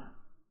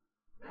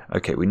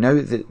 Okay, we know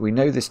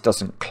this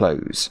doesn't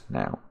close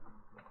now.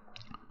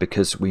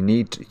 Because we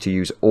need to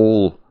use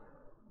all...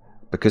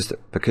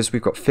 Because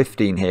we've got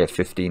 15 here,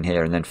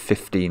 and then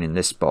 15 in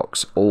this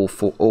box, all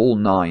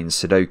 9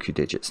 sudoku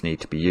digits need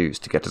to be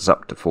used to get us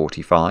up to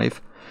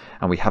 45.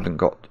 And we've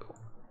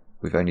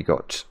only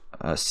got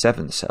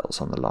 7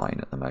 cells on the line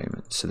at the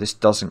moment. So this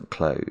doesn't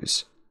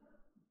close.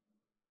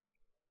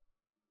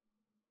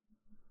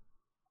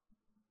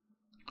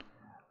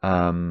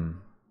 But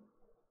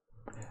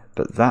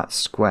that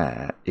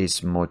square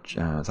is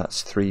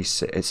that's 3,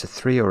 6. It's a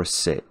 3 or a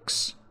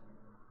 6.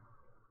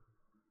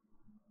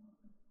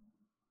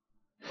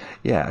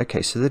 Yeah,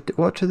 okay, so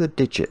what are the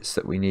digits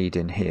that we need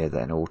in here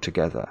then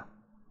altogether?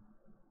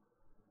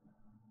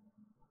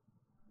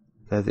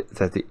 They're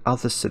the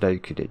other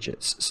sudoku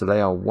digits. So they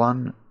are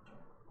 1,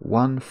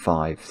 1,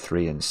 5,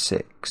 3 and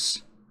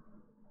 6.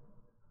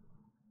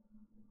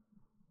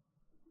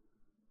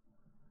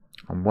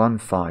 And 1,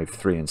 5,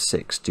 3 and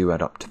 6 do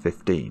add up to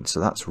 15. So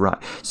that's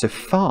right. So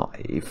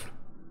 5...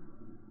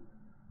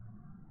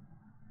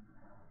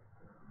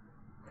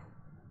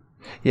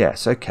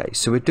 Yes, okay,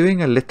 so we're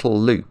doing a little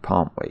loop,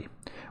 aren't we?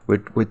 We're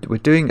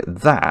doing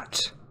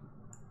that,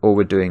 or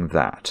we're doing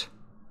that.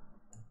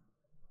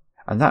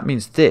 And that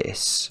means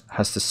this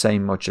has the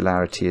same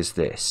modularity as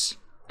this.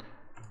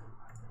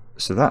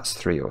 So that's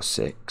 3 or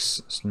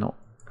 6. It's not.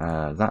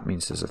 That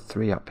means there's a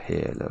 3 up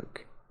here,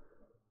 look.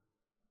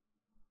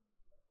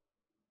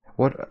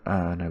 What?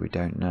 No, we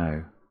don't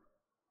know.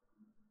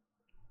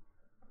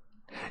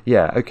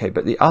 Yeah, okay,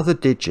 but the other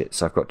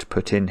digits I've got to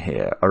put in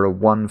here are a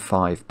 1,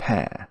 5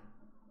 pair.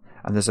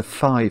 And there's a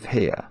 5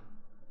 here.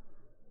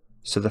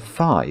 So the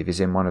 5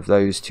 is in one of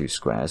those 2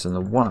 squares, and the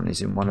 1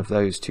 is in one of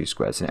those 2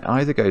 squares. And it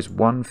either goes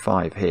 1,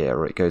 5 here,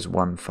 or it goes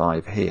 1,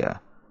 5 here.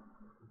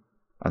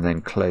 And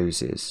then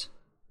closes.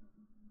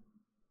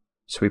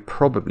 So we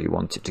probably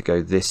want it to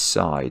go this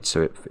side,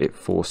 so it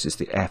forces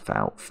the F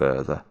out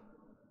further.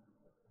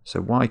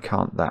 So why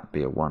can't that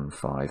be a 1,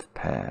 5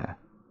 pair?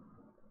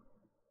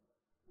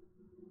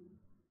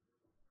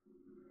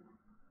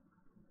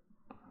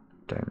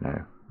 Don't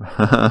know.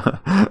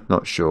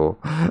 Not sure.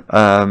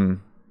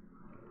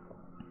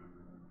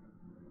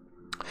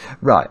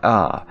 Right,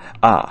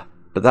 but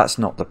that's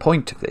not the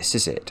point of this,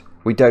 is it?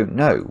 We don't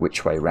know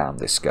which way round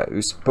this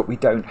goes, but we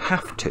don't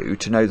have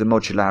to know the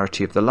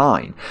modularity of the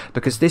line,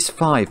 because this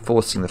 5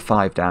 forcing the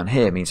 5 down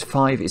here means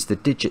 5 is the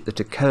digit that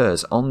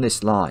occurs on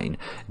this line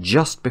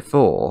just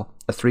before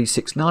a 3,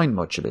 6, 9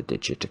 modular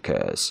digit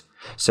occurs.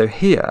 So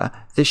here,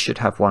 this should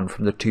have one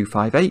from the 2,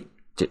 5, 8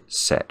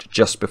 set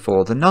just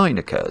before the 9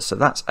 occurs. So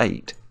that's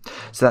 8.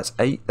 So that's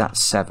 8,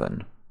 that's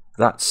 7,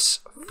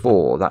 that's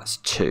 4, that's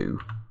 2.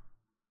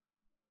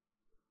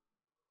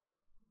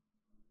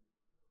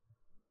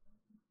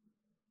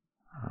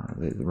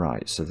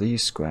 Right, so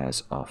these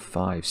squares are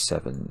 5,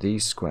 7.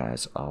 These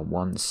squares are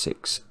 1,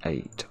 6,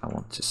 8, I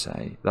want to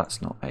say.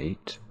 That's not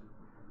 8.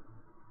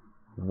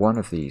 One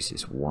of these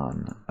is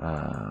 1.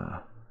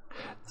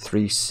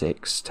 3,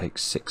 6. Take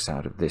 6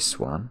 out of this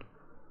one.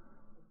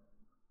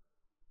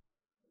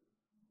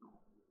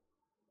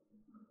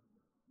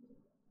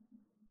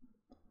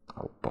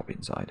 Oh,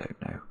 bobbins, I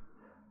don't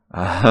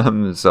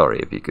know. Sorry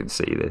if you can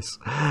see this.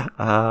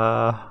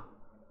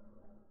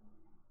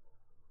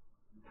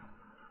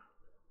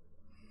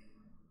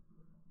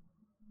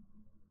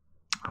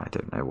 I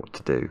don't know what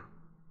to do.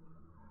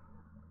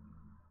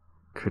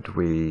 Could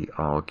we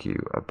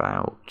argue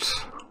about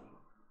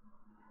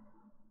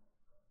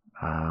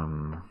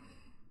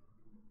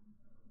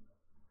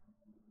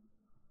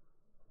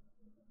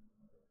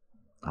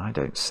I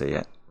don't see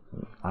it.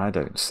 I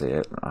don't see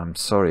it. I'm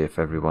sorry if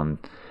everyone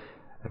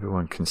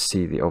can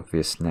see the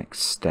obvious next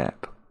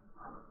step.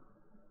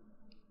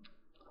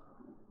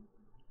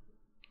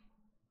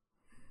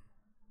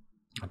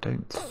 I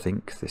don't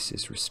think this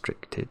is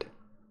restricted.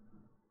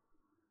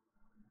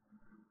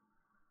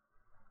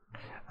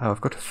 Oh,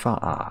 I've got a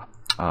 5.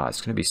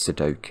 It's going to be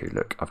Sudoku.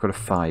 Look, I've got a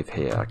 5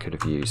 here. I could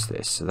have used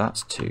this. So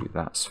that's 2,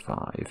 that's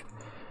 5.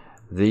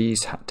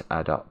 These had to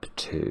add up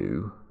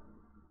to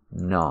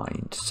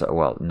 9. So,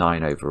 well,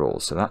 9 overall.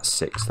 So that's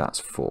 6, that's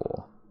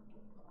 4.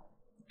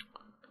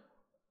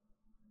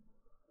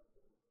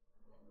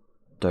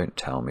 Don't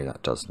tell me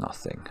that does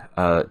nothing.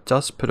 It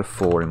does put a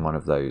 4 in one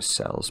of those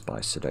cells by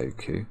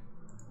Sudoku.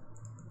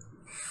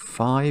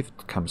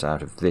 5 comes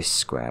out of this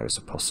square as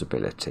a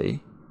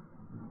possibility.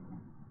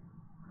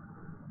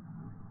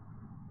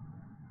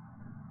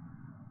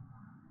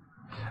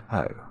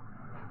 Oh,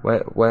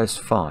 where's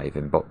 5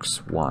 in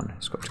box 1?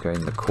 It's got to go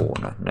in the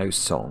corner. No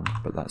song,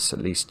 but that's at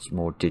least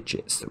more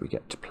digits that we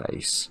get to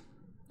place.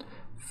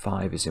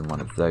 5 is in one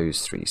of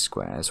those 3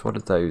 squares. What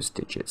are those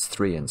digits?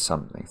 3 and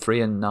something.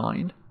 3 and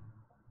 9?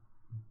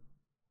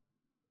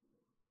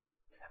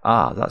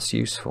 Ah, that's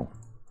useful.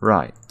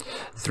 Right.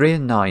 3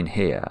 and 9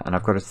 here, and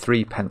I've got a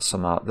 3 pencil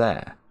mark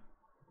there.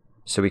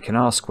 So we can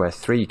ask where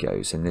 3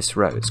 goes in this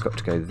row. It's got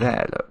to go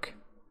there, look.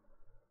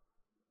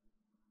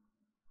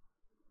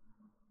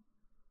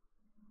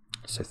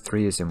 So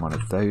 3 is in one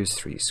of those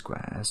 3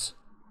 squares.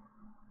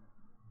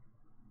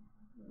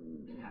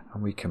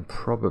 And we can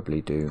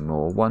probably do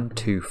more. 1,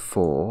 2,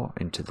 4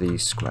 into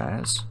these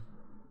squares.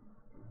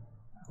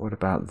 What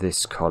about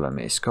this column?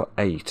 It's got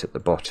 8 at the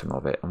bottom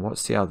of it. And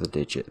what's the other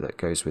digit that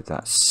goes with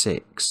that?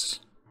 6.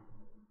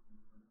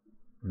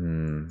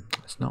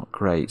 It's not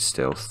great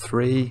still.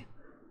 3,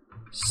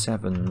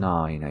 7,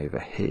 9 over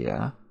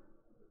here.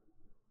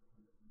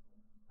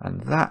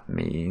 And that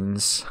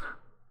means...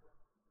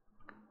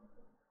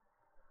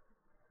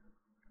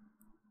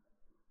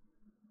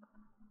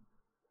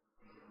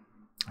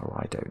 Oh,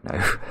 I don't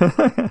know.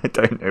 I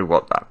don't know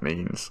what that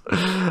means.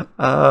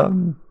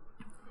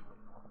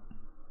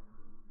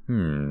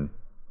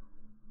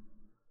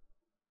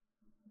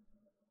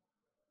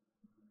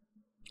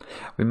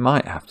 We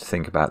might have to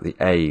think about the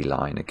A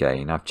line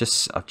again. I've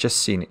just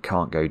seen it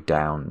can't go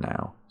down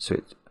now.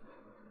 So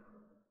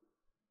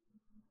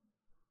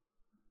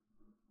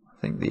I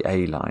think the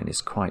A line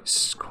is quite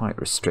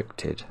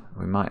restricted.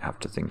 We might have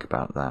to think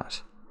about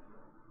that.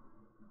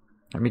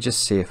 Let me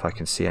just see if I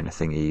can see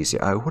anything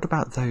easier. Oh, what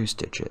about those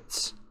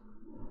digits?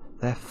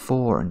 They're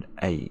 4 and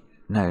 8.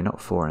 No,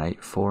 not 4 and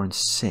 8. 4 and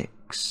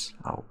 6.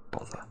 Oh,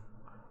 bother.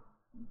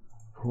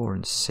 4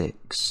 and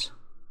 6.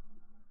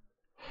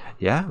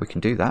 Yeah, we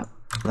can do that.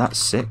 That's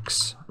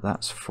 6.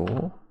 That's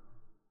 4.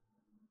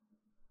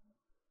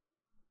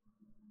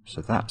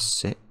 So that's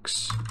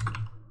 6.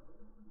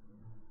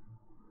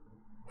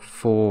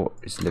 4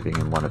 is living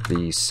in one of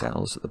these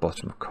cells at the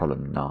bottom of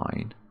column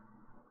 9.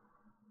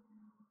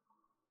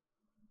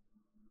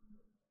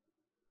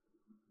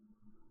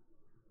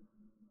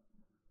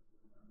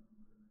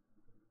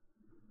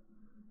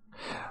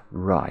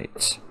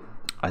 Right,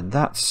 and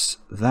that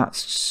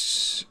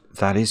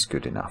is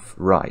good enough.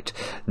 Right,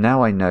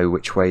 now I know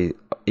which way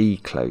E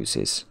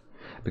closes,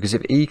 because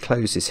if E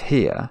closes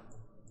here,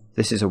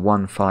 this is a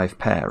 1-5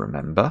 pair,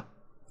 remember?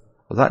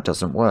 Well, that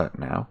doesn't work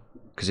now,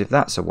 because if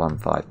that's a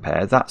 1-5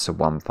 pair, that's a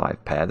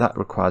 1-5 pair. That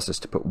requires us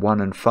to put 1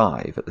 and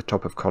 5 at the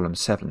top of column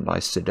 7 by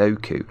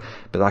Sudoku,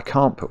 but I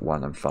can't put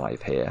 1 and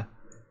 5 here.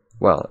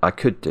 Well, I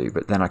could do,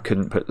 but then I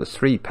couldn't put the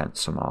 3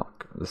 pencil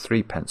mark. The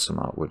 3 pencil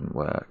mark wouldn't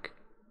work.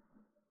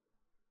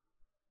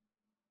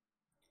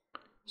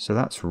 So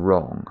that's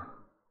wrong.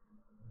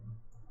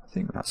 I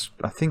think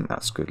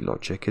that's good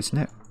logic, isn't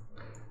it?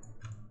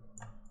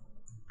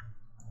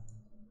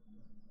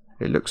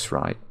 It looks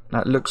right.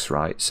 That looks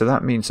right. So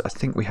that means I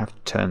think we have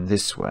to turn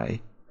this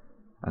way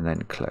and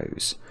then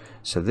close.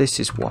 So this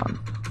is 1.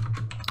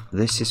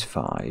 This is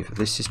 5.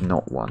 This is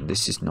not 1.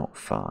 This is not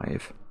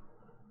 5.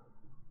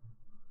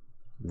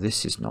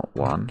 This is not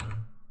 1.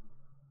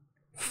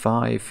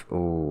 5,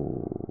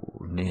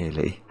 oh,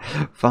 nearly.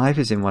 5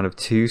 is in one of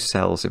 2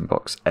 cells in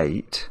box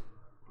 8.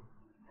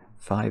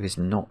 5 is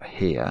not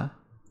here.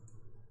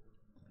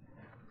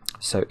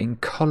 So in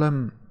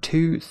column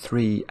 2,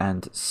 3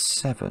 and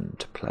 7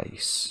 to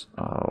place.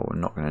 Oh, we're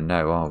not going to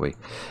know, are we?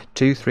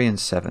 2, 3 and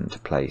 7 to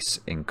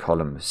place in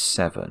column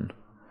 7.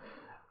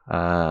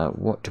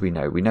 What do we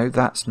know? We know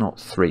that's not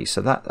 3. So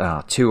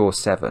that 2 or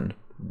 7.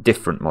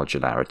 Different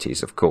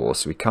modularities, of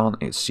course. We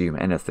can't assume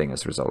anything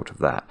as a result of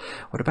that.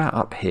 What about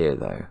up here,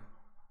 though?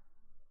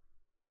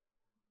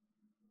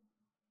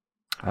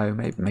 Oh,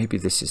 maybe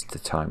this is the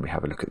time we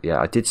have a look at the... Yeah,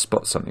 I did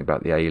spot something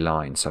about the A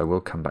line, so I will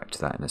come back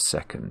to that in a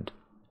second.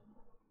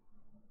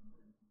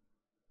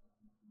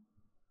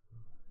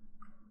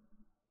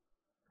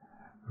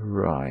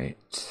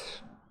 Right.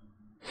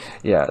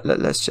 Yeah,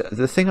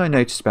 the thing I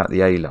noticed about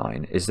the A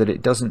line is that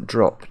it doesn't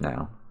drop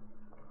now.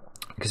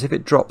 Because if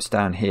it drops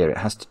down here, it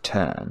has to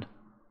turn.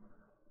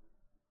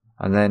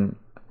 And then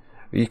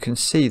you can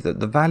see that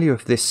the value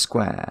of this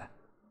square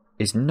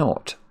is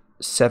not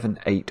 7,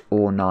 8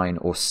 or 9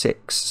 or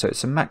 6, so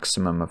it's a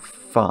maximum of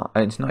 5.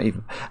 It's not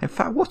even, in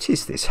fact, what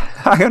is this?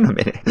 Hang on a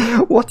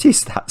minute, what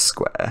is that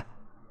square?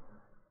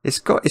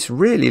 It's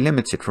really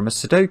limited from a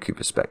Sudoku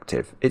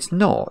perspective. It's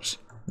not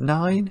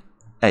 9,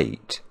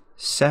 8,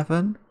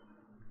 7,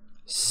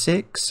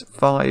 6,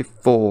 5,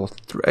 4,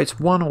 3. It's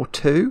 1 or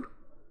 2.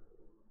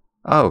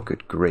 Oh,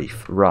 good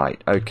grief.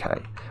 Right,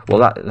 okay.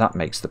 Well, that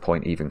makes the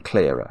point even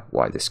clearer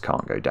why this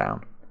can't go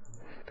down.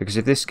 Because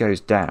if this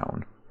goes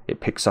down, it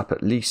picks up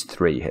at least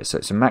 3 here. So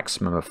it's a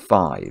maximum of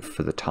 5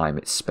 for the time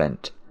it's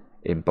spent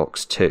in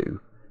box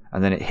 2.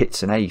 And then it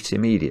hits an 8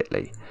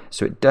 immediately.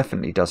 So it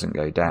definitely doesn't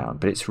go down.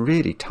 But it's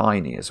really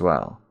tiny as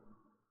well.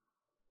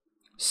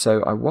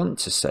 So I want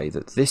to say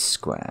that this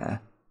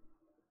square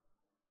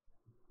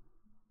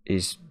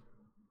is...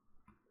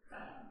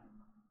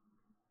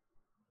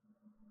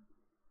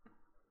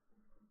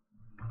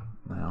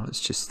 Now let's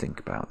just think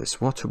about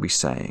this. What are we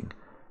saying?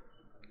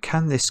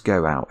 Can this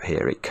go out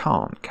here? It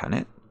can't, can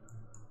it?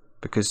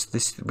 Because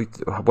this,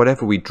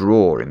 whatever we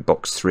draw in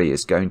box 3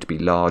 is going to be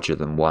larger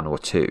than 1 or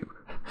 2.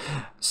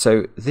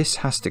 So this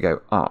has to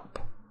go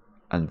up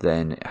and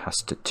then it has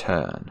to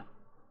turn.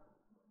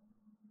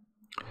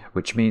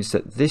 Which means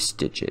that this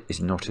digit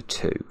is not a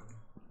 2.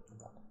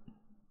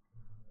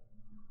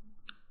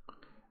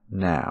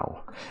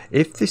 Now,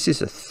 if this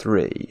is a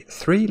 3,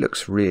 3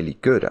 looks really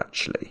good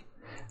actually.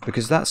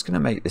 Because that's going to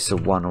make this a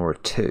 1 or a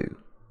 2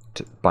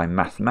 by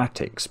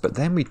mathematics. But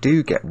then we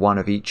do get one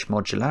of each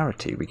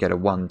modularity. We get a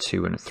 1,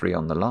 2 and a 3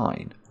 on the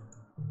line.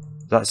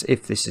 That's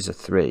if this is a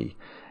 3.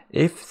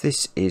 If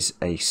this is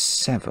a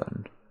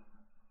 7,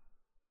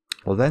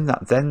 well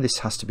then this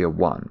has to be a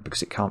 1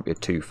 because it can't be a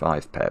 2,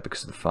 5 pair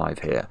because of the 5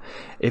 here.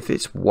 If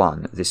it's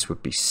 1, this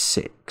would be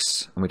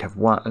 6. And we'd have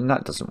 1, and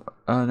that doesn't,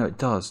 oh no it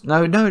does.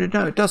 No,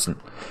 it doesn't.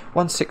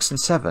 1, 6 and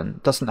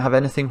 7 doesn't have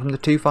anything from the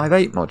 2, 5,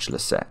 8 modular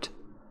set.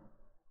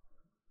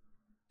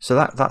 So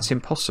that's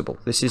impossible.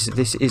 This is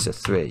a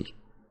 3.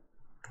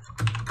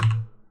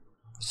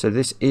 So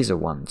this is a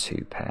 1,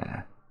 2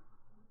 pair,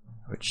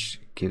 which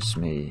gives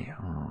me.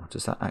 Oh,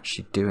 does that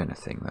actually do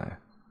anything though?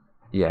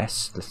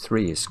 Yes, the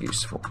 3 is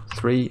useful.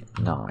 3,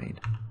 9.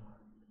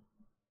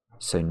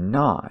 So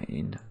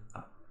 9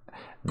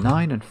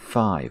 and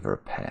 5 are a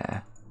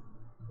pair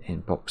in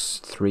box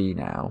 3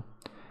 now,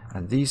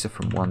 and these are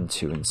from 1,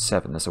 2, and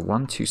 7. There's a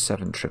 1, 2,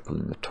 7 triple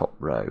in the top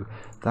row.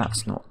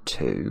 That's not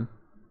 2.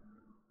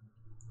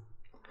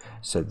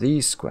 So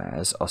these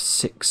squares are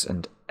 6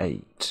 and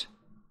 8.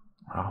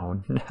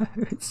 Oh no,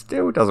 it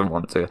still doesn't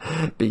want to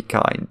be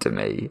kind to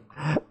me.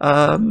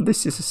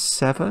 This is a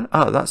 7.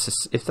 Oh, that's a,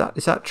 is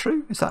that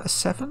true? Is that a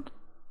 7?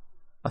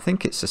 I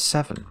think it's a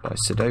 7 by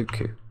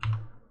Sudoku.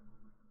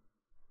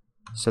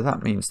 So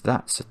that means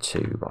that's a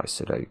 2 by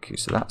Sudoku.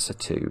 So that's a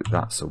 2,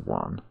 that's a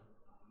 1.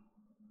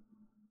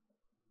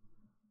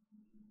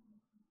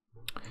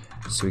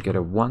 So we get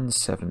a 1,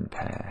 7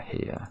 pair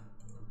here.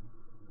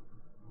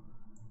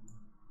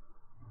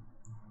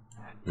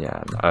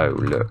 Yeah, oh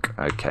look,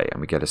 okay, and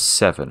we get a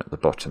 7 at the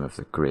bottom of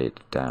the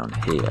grid down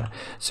here.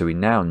 So we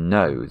now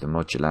know the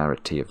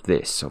modularity of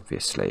this,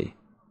 obviously.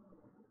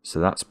 So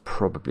that's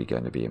probably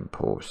going to be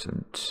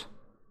important.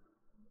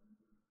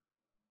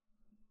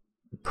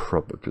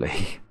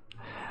 Probably.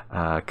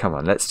 Come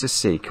on, let's just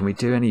see, can we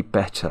do any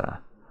better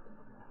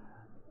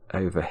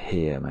over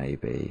here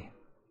maybe?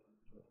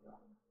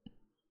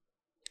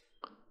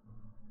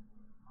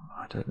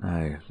 I don't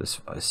know.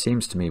 It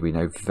seems to me we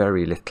know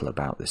very little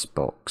about this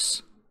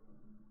box.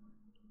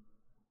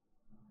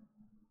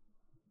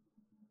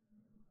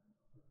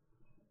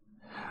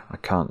 I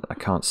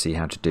can't see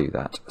how to do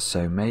that.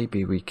 So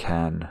maybe we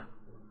can.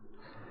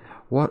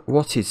 What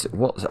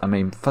I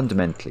mean,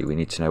 fundamentally we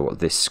need to know what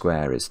this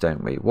square is,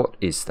 don't we? What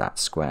is that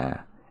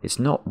square? It's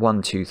not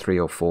 1, 2, 3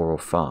 or 4 or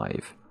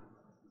 5.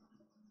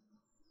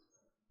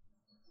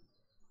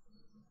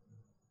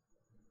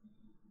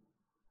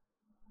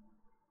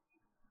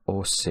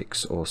 Or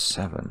 6 or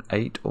 7,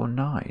 8 or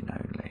 9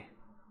 only.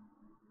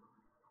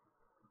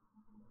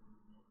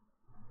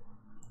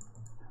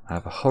 I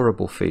have a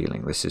horrible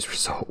feeling this is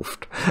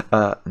resolved.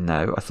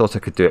 No, I thought I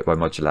could do it by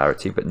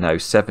modularity, but no,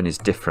 7 is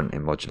different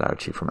in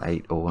modularity from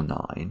 8 or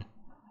 9.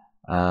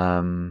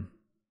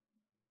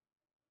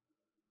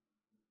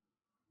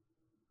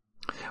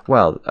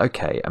 Well,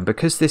 okay, and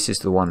because this is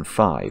the 1,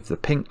 5, the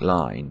pink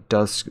line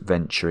does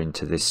venture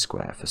into this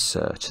square for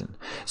certain.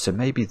 So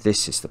maybe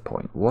this is the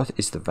point. What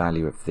is the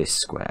value of this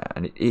square?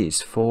 And it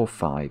is 4,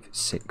 5,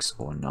 6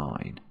 or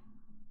 9.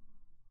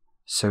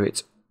 So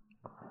it's,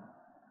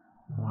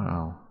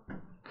 well,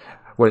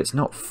 it's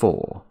not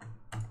 4,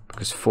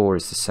 because 4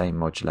 is the same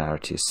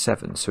modularity as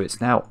 7. So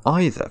it's now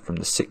either from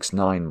the 6,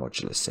 9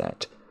 modular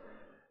set,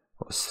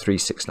 or 3,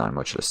 6, 9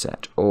 modular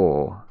set,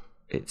 or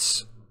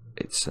it's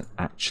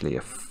actually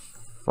a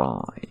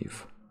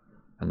 5,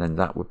 and then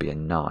that would be a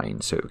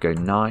 9. So it would go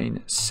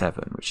 9,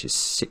 7, which is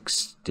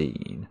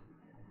 16.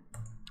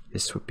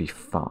 This would be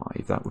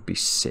 5. That would be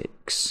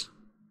 6.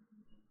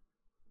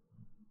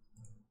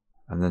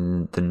 And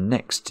then the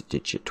next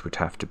digit would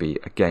have to be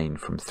again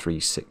from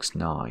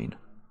 369.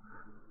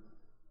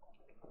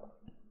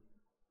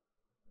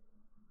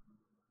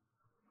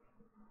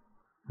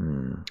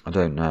 I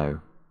don't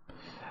know.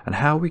 And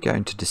how are we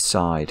going to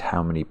decide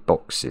how many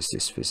boxes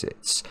this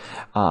visits?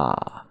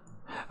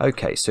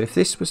 Okay, so if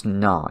this was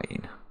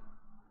 9,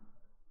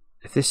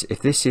 if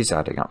this is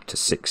adding up to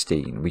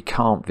 16, we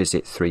can't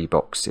visit 3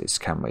 boxes,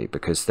 can we?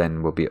 Because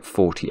then we'll be at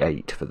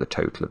 48 for the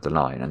total of the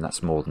line, and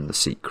that's more than the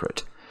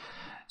secret.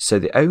 So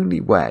the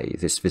only way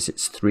this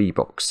visits 3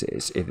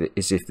 boxes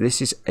is if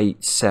this is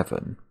 8,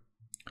 7,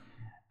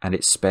 and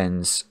it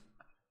spends...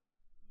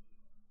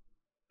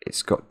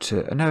 It's got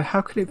to... No,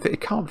 how can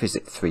it can't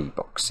visit 3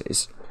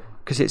 boxes,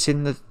 because it's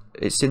in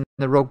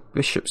the wrong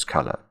bishop's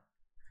colour,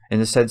 in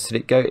the sense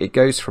that it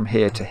goes from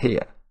here to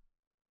here,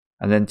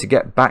 and then to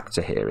get back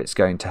to here it's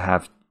going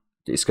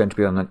to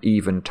be on an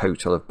even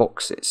total of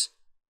boxes,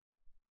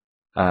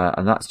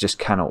 and that just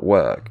cannot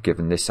work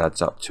given this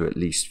adds up to at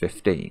least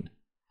 15.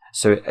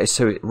 So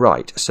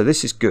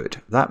this is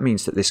good. That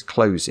means that this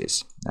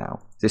closes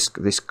now.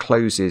 This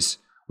closes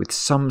with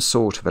some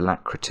sort of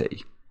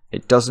alacrity.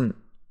 It doesn't...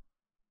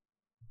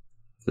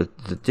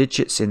 The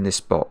digits in this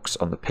box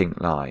on the pink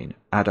line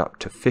add up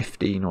to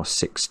 15 or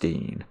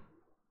 16.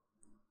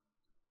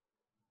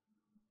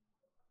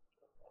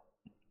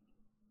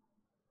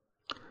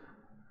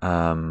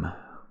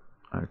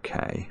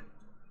 Okay.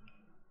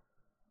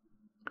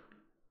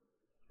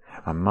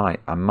 I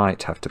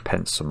might have to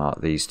pencil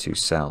mark these 2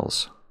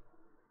 cells.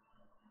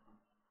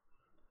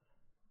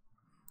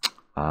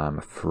 I'm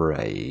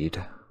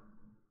afraid.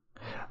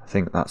 I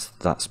think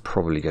that's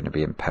probably going to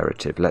be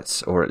imperative.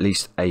 Or at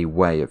least a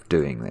way of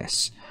doing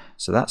this.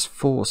 So that's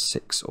 4,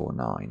 6, or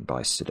 9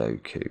 by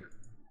sudoku.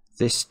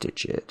 This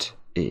digit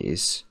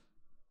is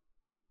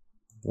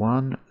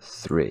 1,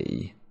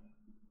 3,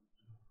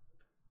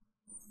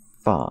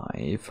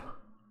 5.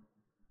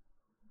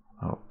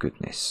 Oh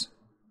goodness.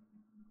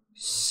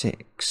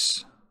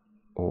 6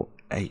 or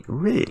 8.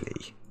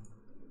 Really?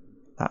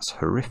 That's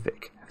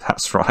horrific.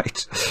 That's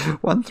right.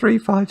 1, 3,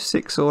 5,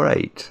 6, or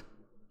 8.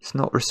 It's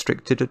not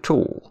restricted at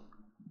all.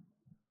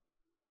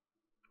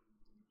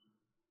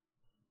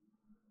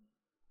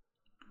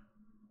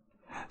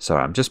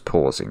 Sorry, I'm just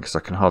pausing because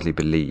I can hardly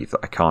believe that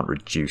I can't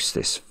reduce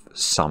this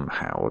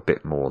somehow a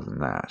bit more than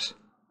that.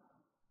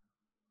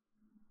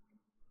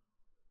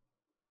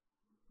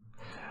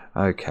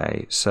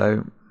 Okay,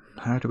 so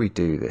how do we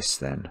do this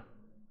then?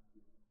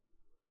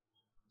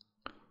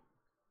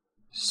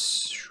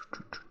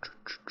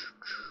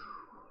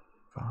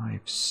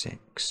 5,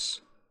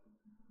 6.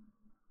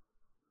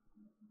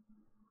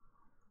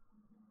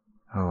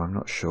 Oh, I'm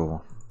not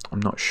sure. I'm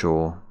not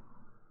sure.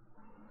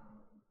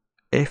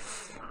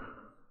 If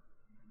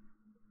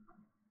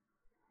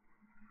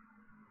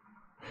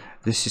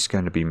this is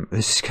going to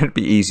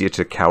be easier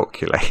to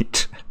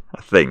calculate,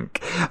 I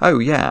think. Oh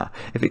yeah,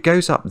 if it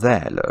goes up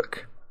there,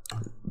 look,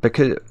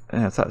 because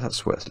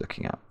that's worth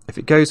looking at. If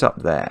it goes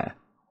up there,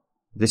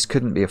 this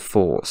couldn't be a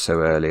 4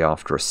 so early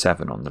after a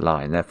 7 on the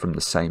line. They're from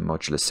the same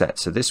modular set,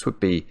 so this would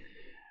be...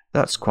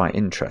 That's quite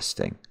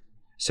interesting.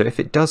 So if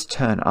it does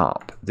turn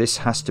up, this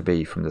has to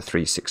be from the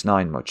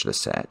 369 modular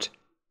set,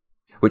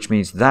 which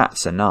means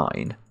that's a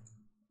 9,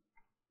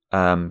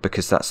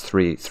 because that's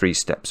three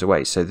steps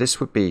away. So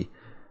this would be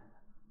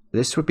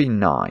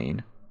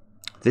 9,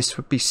 this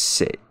would be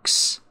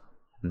 6,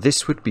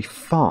 this would be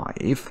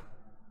 5,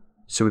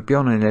 so we'd be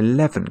on an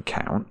 11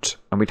 count,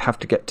 and we'd have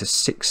to get to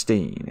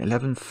 16.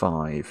 11,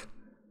 5.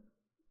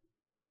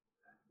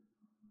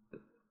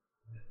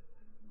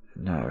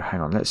 No,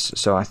 hang on.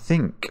 So I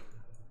think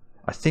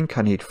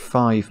I need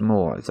 5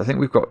 more. I think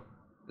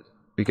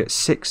we get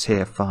 6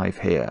 here, 5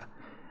 here,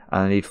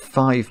 and I need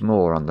 5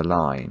 more on the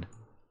line,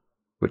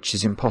 which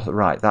is impossible.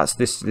 Right,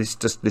 this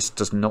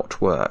does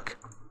not work.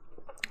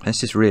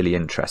 This is really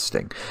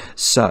interesting.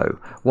 So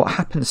what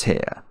happens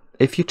here?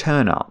 If you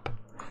turn up,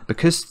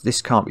 because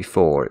this can't be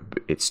 4,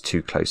 it's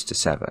too close to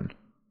 7.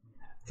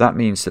 That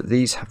means that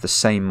these have the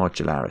same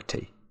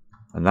modularity,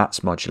 and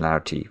that's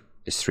modularity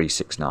is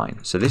 369.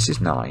 So this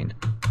is 9.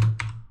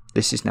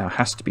 This is now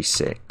has to be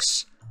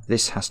 6.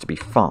 This has to be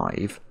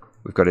 5.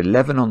 We've got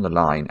 11 on the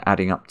line,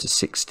 adding up to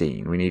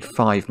 16. We need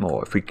 5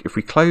 more. If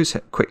we close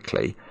it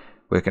quickly,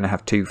 we're going to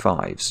have 2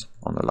 5s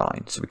on the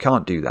line. So we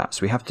can't do that.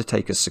 So we have to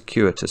take a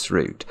circuitous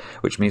route,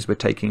 which means we're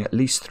taking at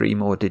least 3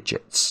 more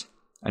digits.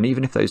 And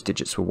even if those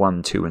digits were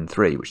 1, 2, and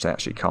 3, which they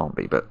actually can't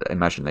be, but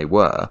imagine they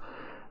were,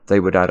 they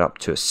would add up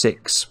to a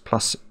 6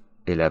 plus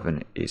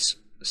 11 is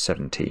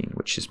 17,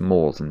 which is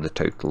more than the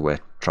total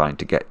we're trying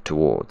to get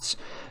towards.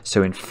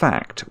 So in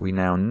fact, we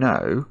now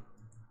know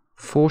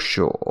for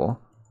sure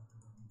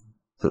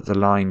that the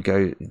line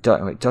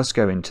it does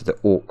go into the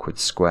awkward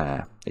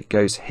square. It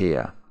goes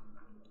here.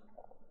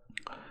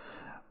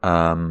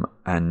 And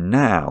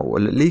now,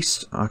 well, at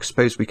least I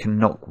suppose we can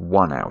knock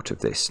 1 out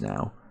of this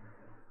now,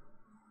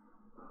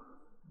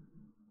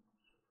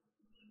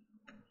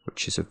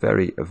 which is a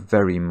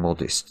very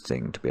modest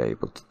thing to be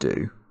able to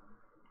do.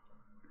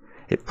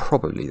 It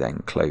probably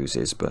then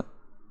closes, but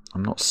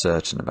I'm not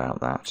certain about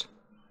that.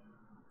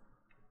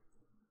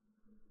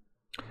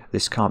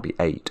 This can't be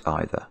 8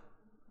 either,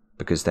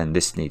 because then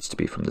this needs to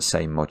be from the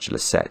same modular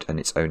set, and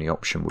its only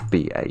option would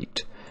be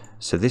 8.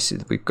 So this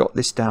is, we've got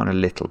this down a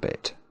little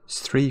bit. It's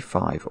 3,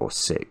 5, or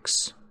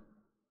 6.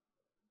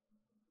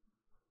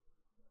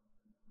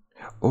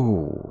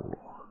 Oh,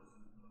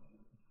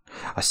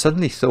 I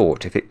suddenly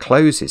thought if it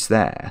closes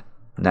there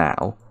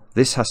now,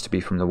 this has to be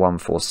from the 1,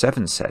 4,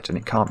 7 set, and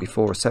it can't be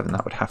 4 or 7.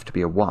 That would have to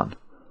be a 1.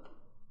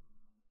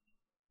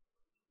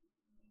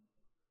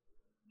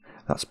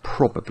 That's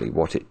probably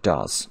what it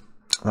does.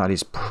 That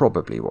is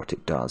probably what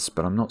it does,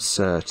 but I'm not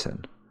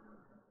certain.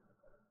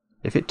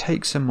 If it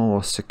takes a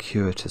more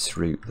circuitous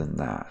route than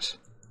that,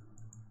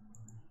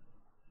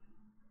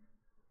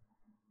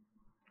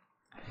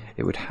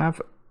 it would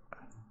have...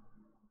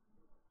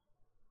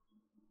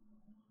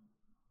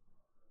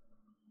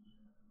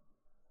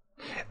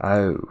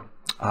 I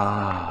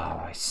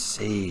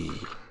see.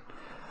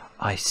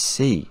 I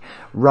see.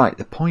 Right,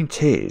 the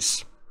point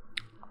is...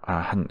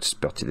 I hadn't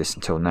spotted this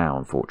until now,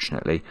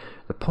 unfortunately.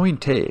 The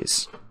point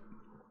is...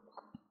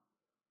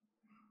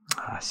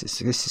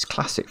 This is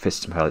classic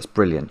Phistomefel. It's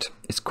brilliant.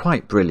 It's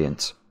quite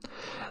brilliant.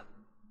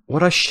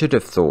 What I should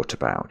have thought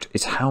about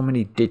is how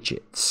many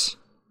digits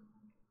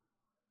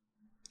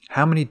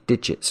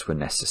were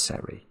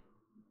necessary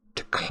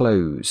to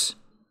close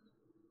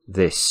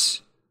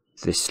this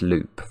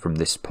loop from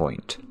this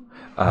point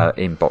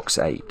in box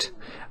 8.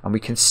 And we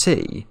can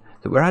see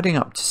that we're adding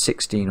up to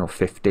 16 or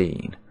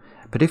 15.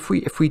 But if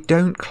we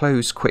don't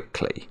close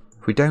quickly,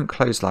 if we don't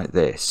close like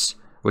this,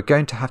 we're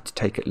going to have to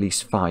take at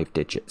least 5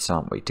 digits,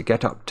 aren't we, to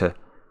get up to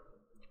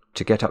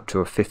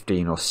a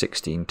 15 or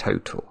 16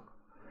 total.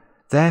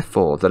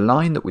 Therefore, the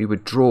line that we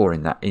would draw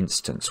in that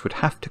instance would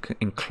have to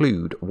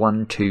include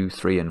 1, 2,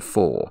 3, and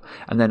 4,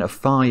 and then a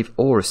 5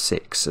 or a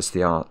 6 as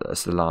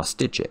the last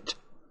digit.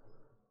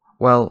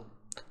 Well,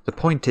 the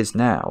point is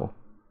now,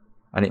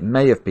 and it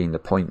may have been the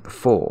point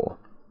before,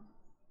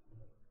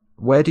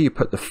 where do you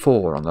put the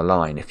 4 on the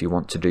line if you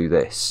want to do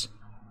this?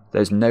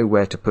 There's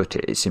nowhere to put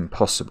it. It's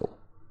impossible.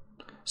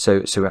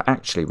 So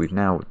actually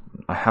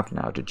I have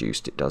now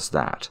deduced it does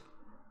that.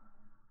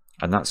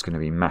 And that's going to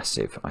be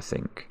massive, I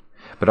think.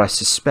 But I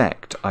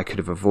suspect I could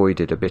have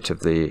avoided a bit of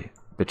the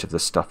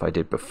stuff I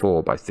did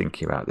before by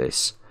thinking about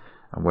this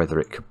and whether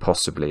it could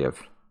possibly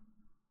have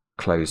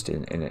closed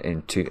in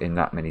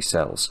that many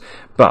cells.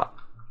 But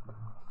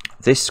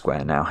this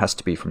square now has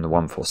to be from the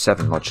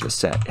 147 modular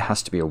set. It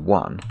has to be a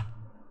 1.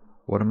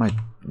 What am I...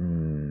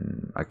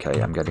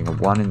 okay, I'm getting a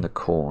 1 in the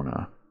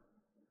corner.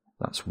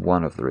 That's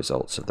one of the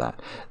results of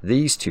that.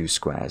 These two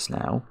squares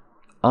now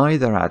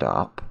either add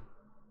up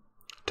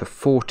to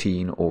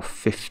 14 or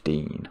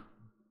 15.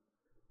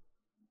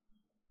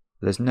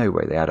 There's no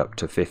way they add up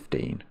to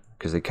 15,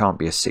 because they can't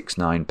be a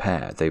 6-9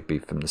 pair. They'd be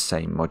from the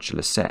same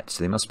modular set.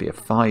 So they must be a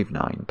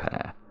 5-9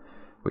 pair,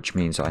 which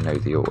means I know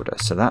the order.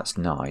 So that's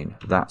 9,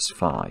 that's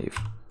 5.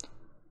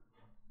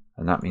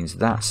 And that means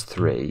that's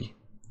 3.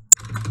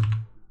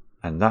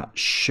 And that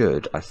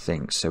should, I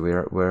think, so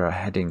we're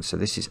heading, so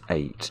this is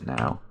 8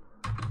 now.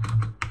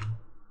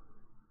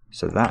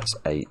 So that's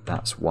 8,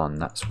 that's 1,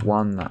 that's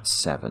 1, that's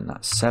 7,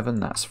 that's 7,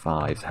 that's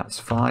 5, that's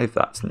 5,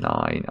 that's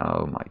 9.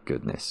 Oh my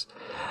goodness.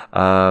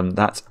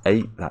 That's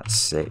 8, that's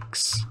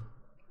 6.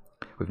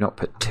 We've not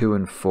put 2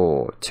 and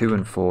 4. 2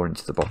 and 4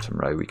 into the bottom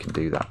row. We can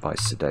do that by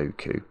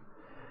sudoku.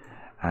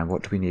 And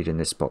what do we need in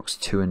this box?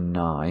 2 and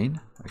 9.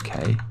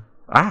 Okay.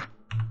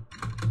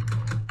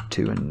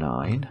 2 and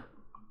 9.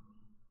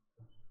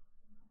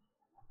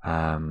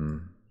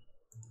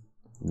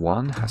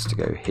 1 has to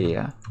go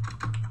here.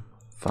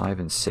 5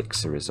 and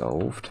 6 are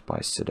resolved by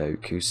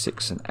sudoku.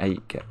 6 and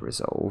 8 get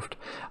resolved.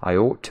 I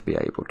ought to be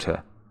able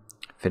to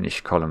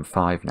finish column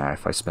 5 now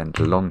if I spend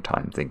a long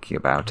time thinking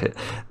about it.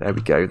 There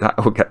we go, that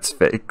all gets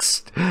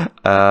fixed.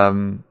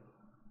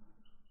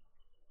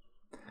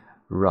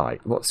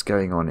 Right, what's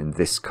going on in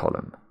this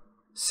column?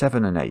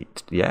 7 and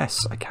 8.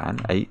 Yes, I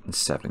can. 8 and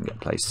 7 get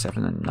placed.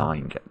 7 and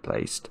 9 get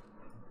placed.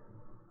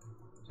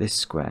 This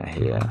square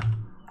here,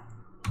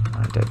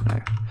 I don't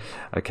know.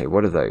 Okay,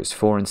 what are those?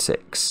 4 and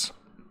 6.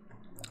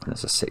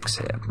 There's a 6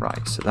 here.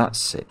 Right, so that's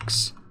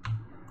 6.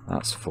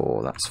 That's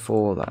 4. That's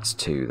 4. That's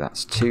 2.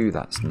 That's 2.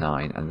 That's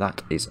 9. And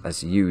that is,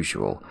 as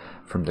usual,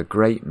 from the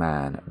great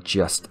man,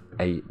 just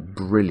a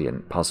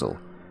brilliant puzzle.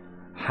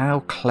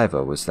 How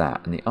clever was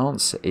that? And the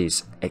answer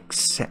is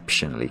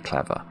exceptionally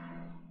clever.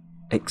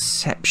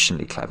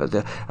 Exceptionally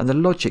clever. And the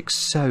logic's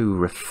so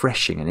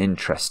refreshing and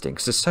interesting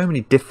because there's so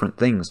many different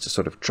things to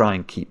sort of try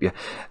and keep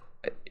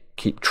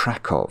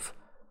track of.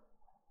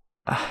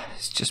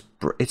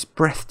 It's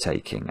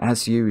breathtaking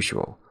as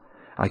usual.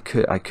 I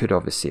could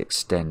obviously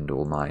extend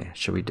all my...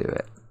 Shall we do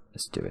it?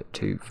 Let's do it.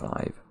 2,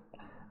 5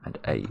 and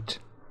 8.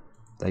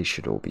 They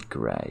should all be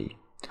grey.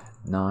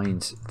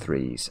 9s,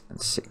 3s and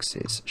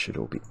 6s should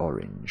all be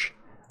orange.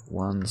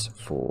 1s,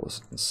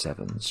 4s and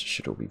 7s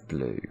should all be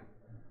blue.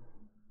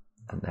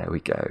 And there we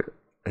go.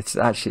 It's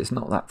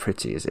not that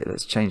pretty, is it?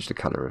 Let's change the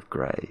colour of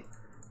grey.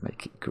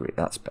 Make it green.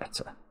 That's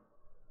better.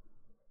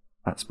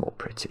 That's more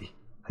pretty.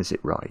 Is it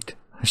right?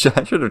 I should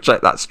have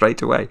checked that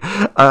straight away.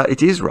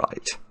 It is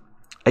right.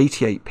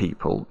 88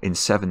 people in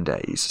 7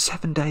 days.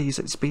 7 days.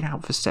 It's been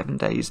out for 7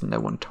 days and no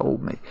one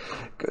told me.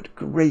 Good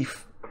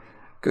grief.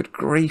 Good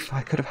grief.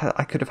 I could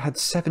have had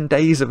 7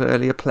 days of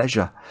earlier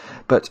pleasure.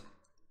 But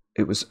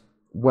it was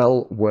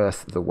well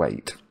worth the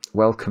wait.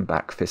 Welcome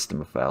back,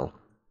 Phistomefel.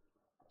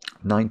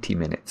 90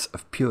 minutes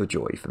of pure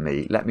joy for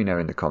me. Let me know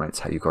in the comments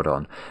how you got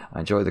on. I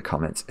enjoy the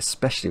comments,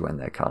 especially when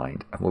they're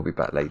kind, and we'll be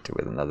back later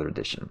with another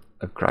edition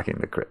of Cracking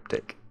the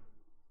Cryptic.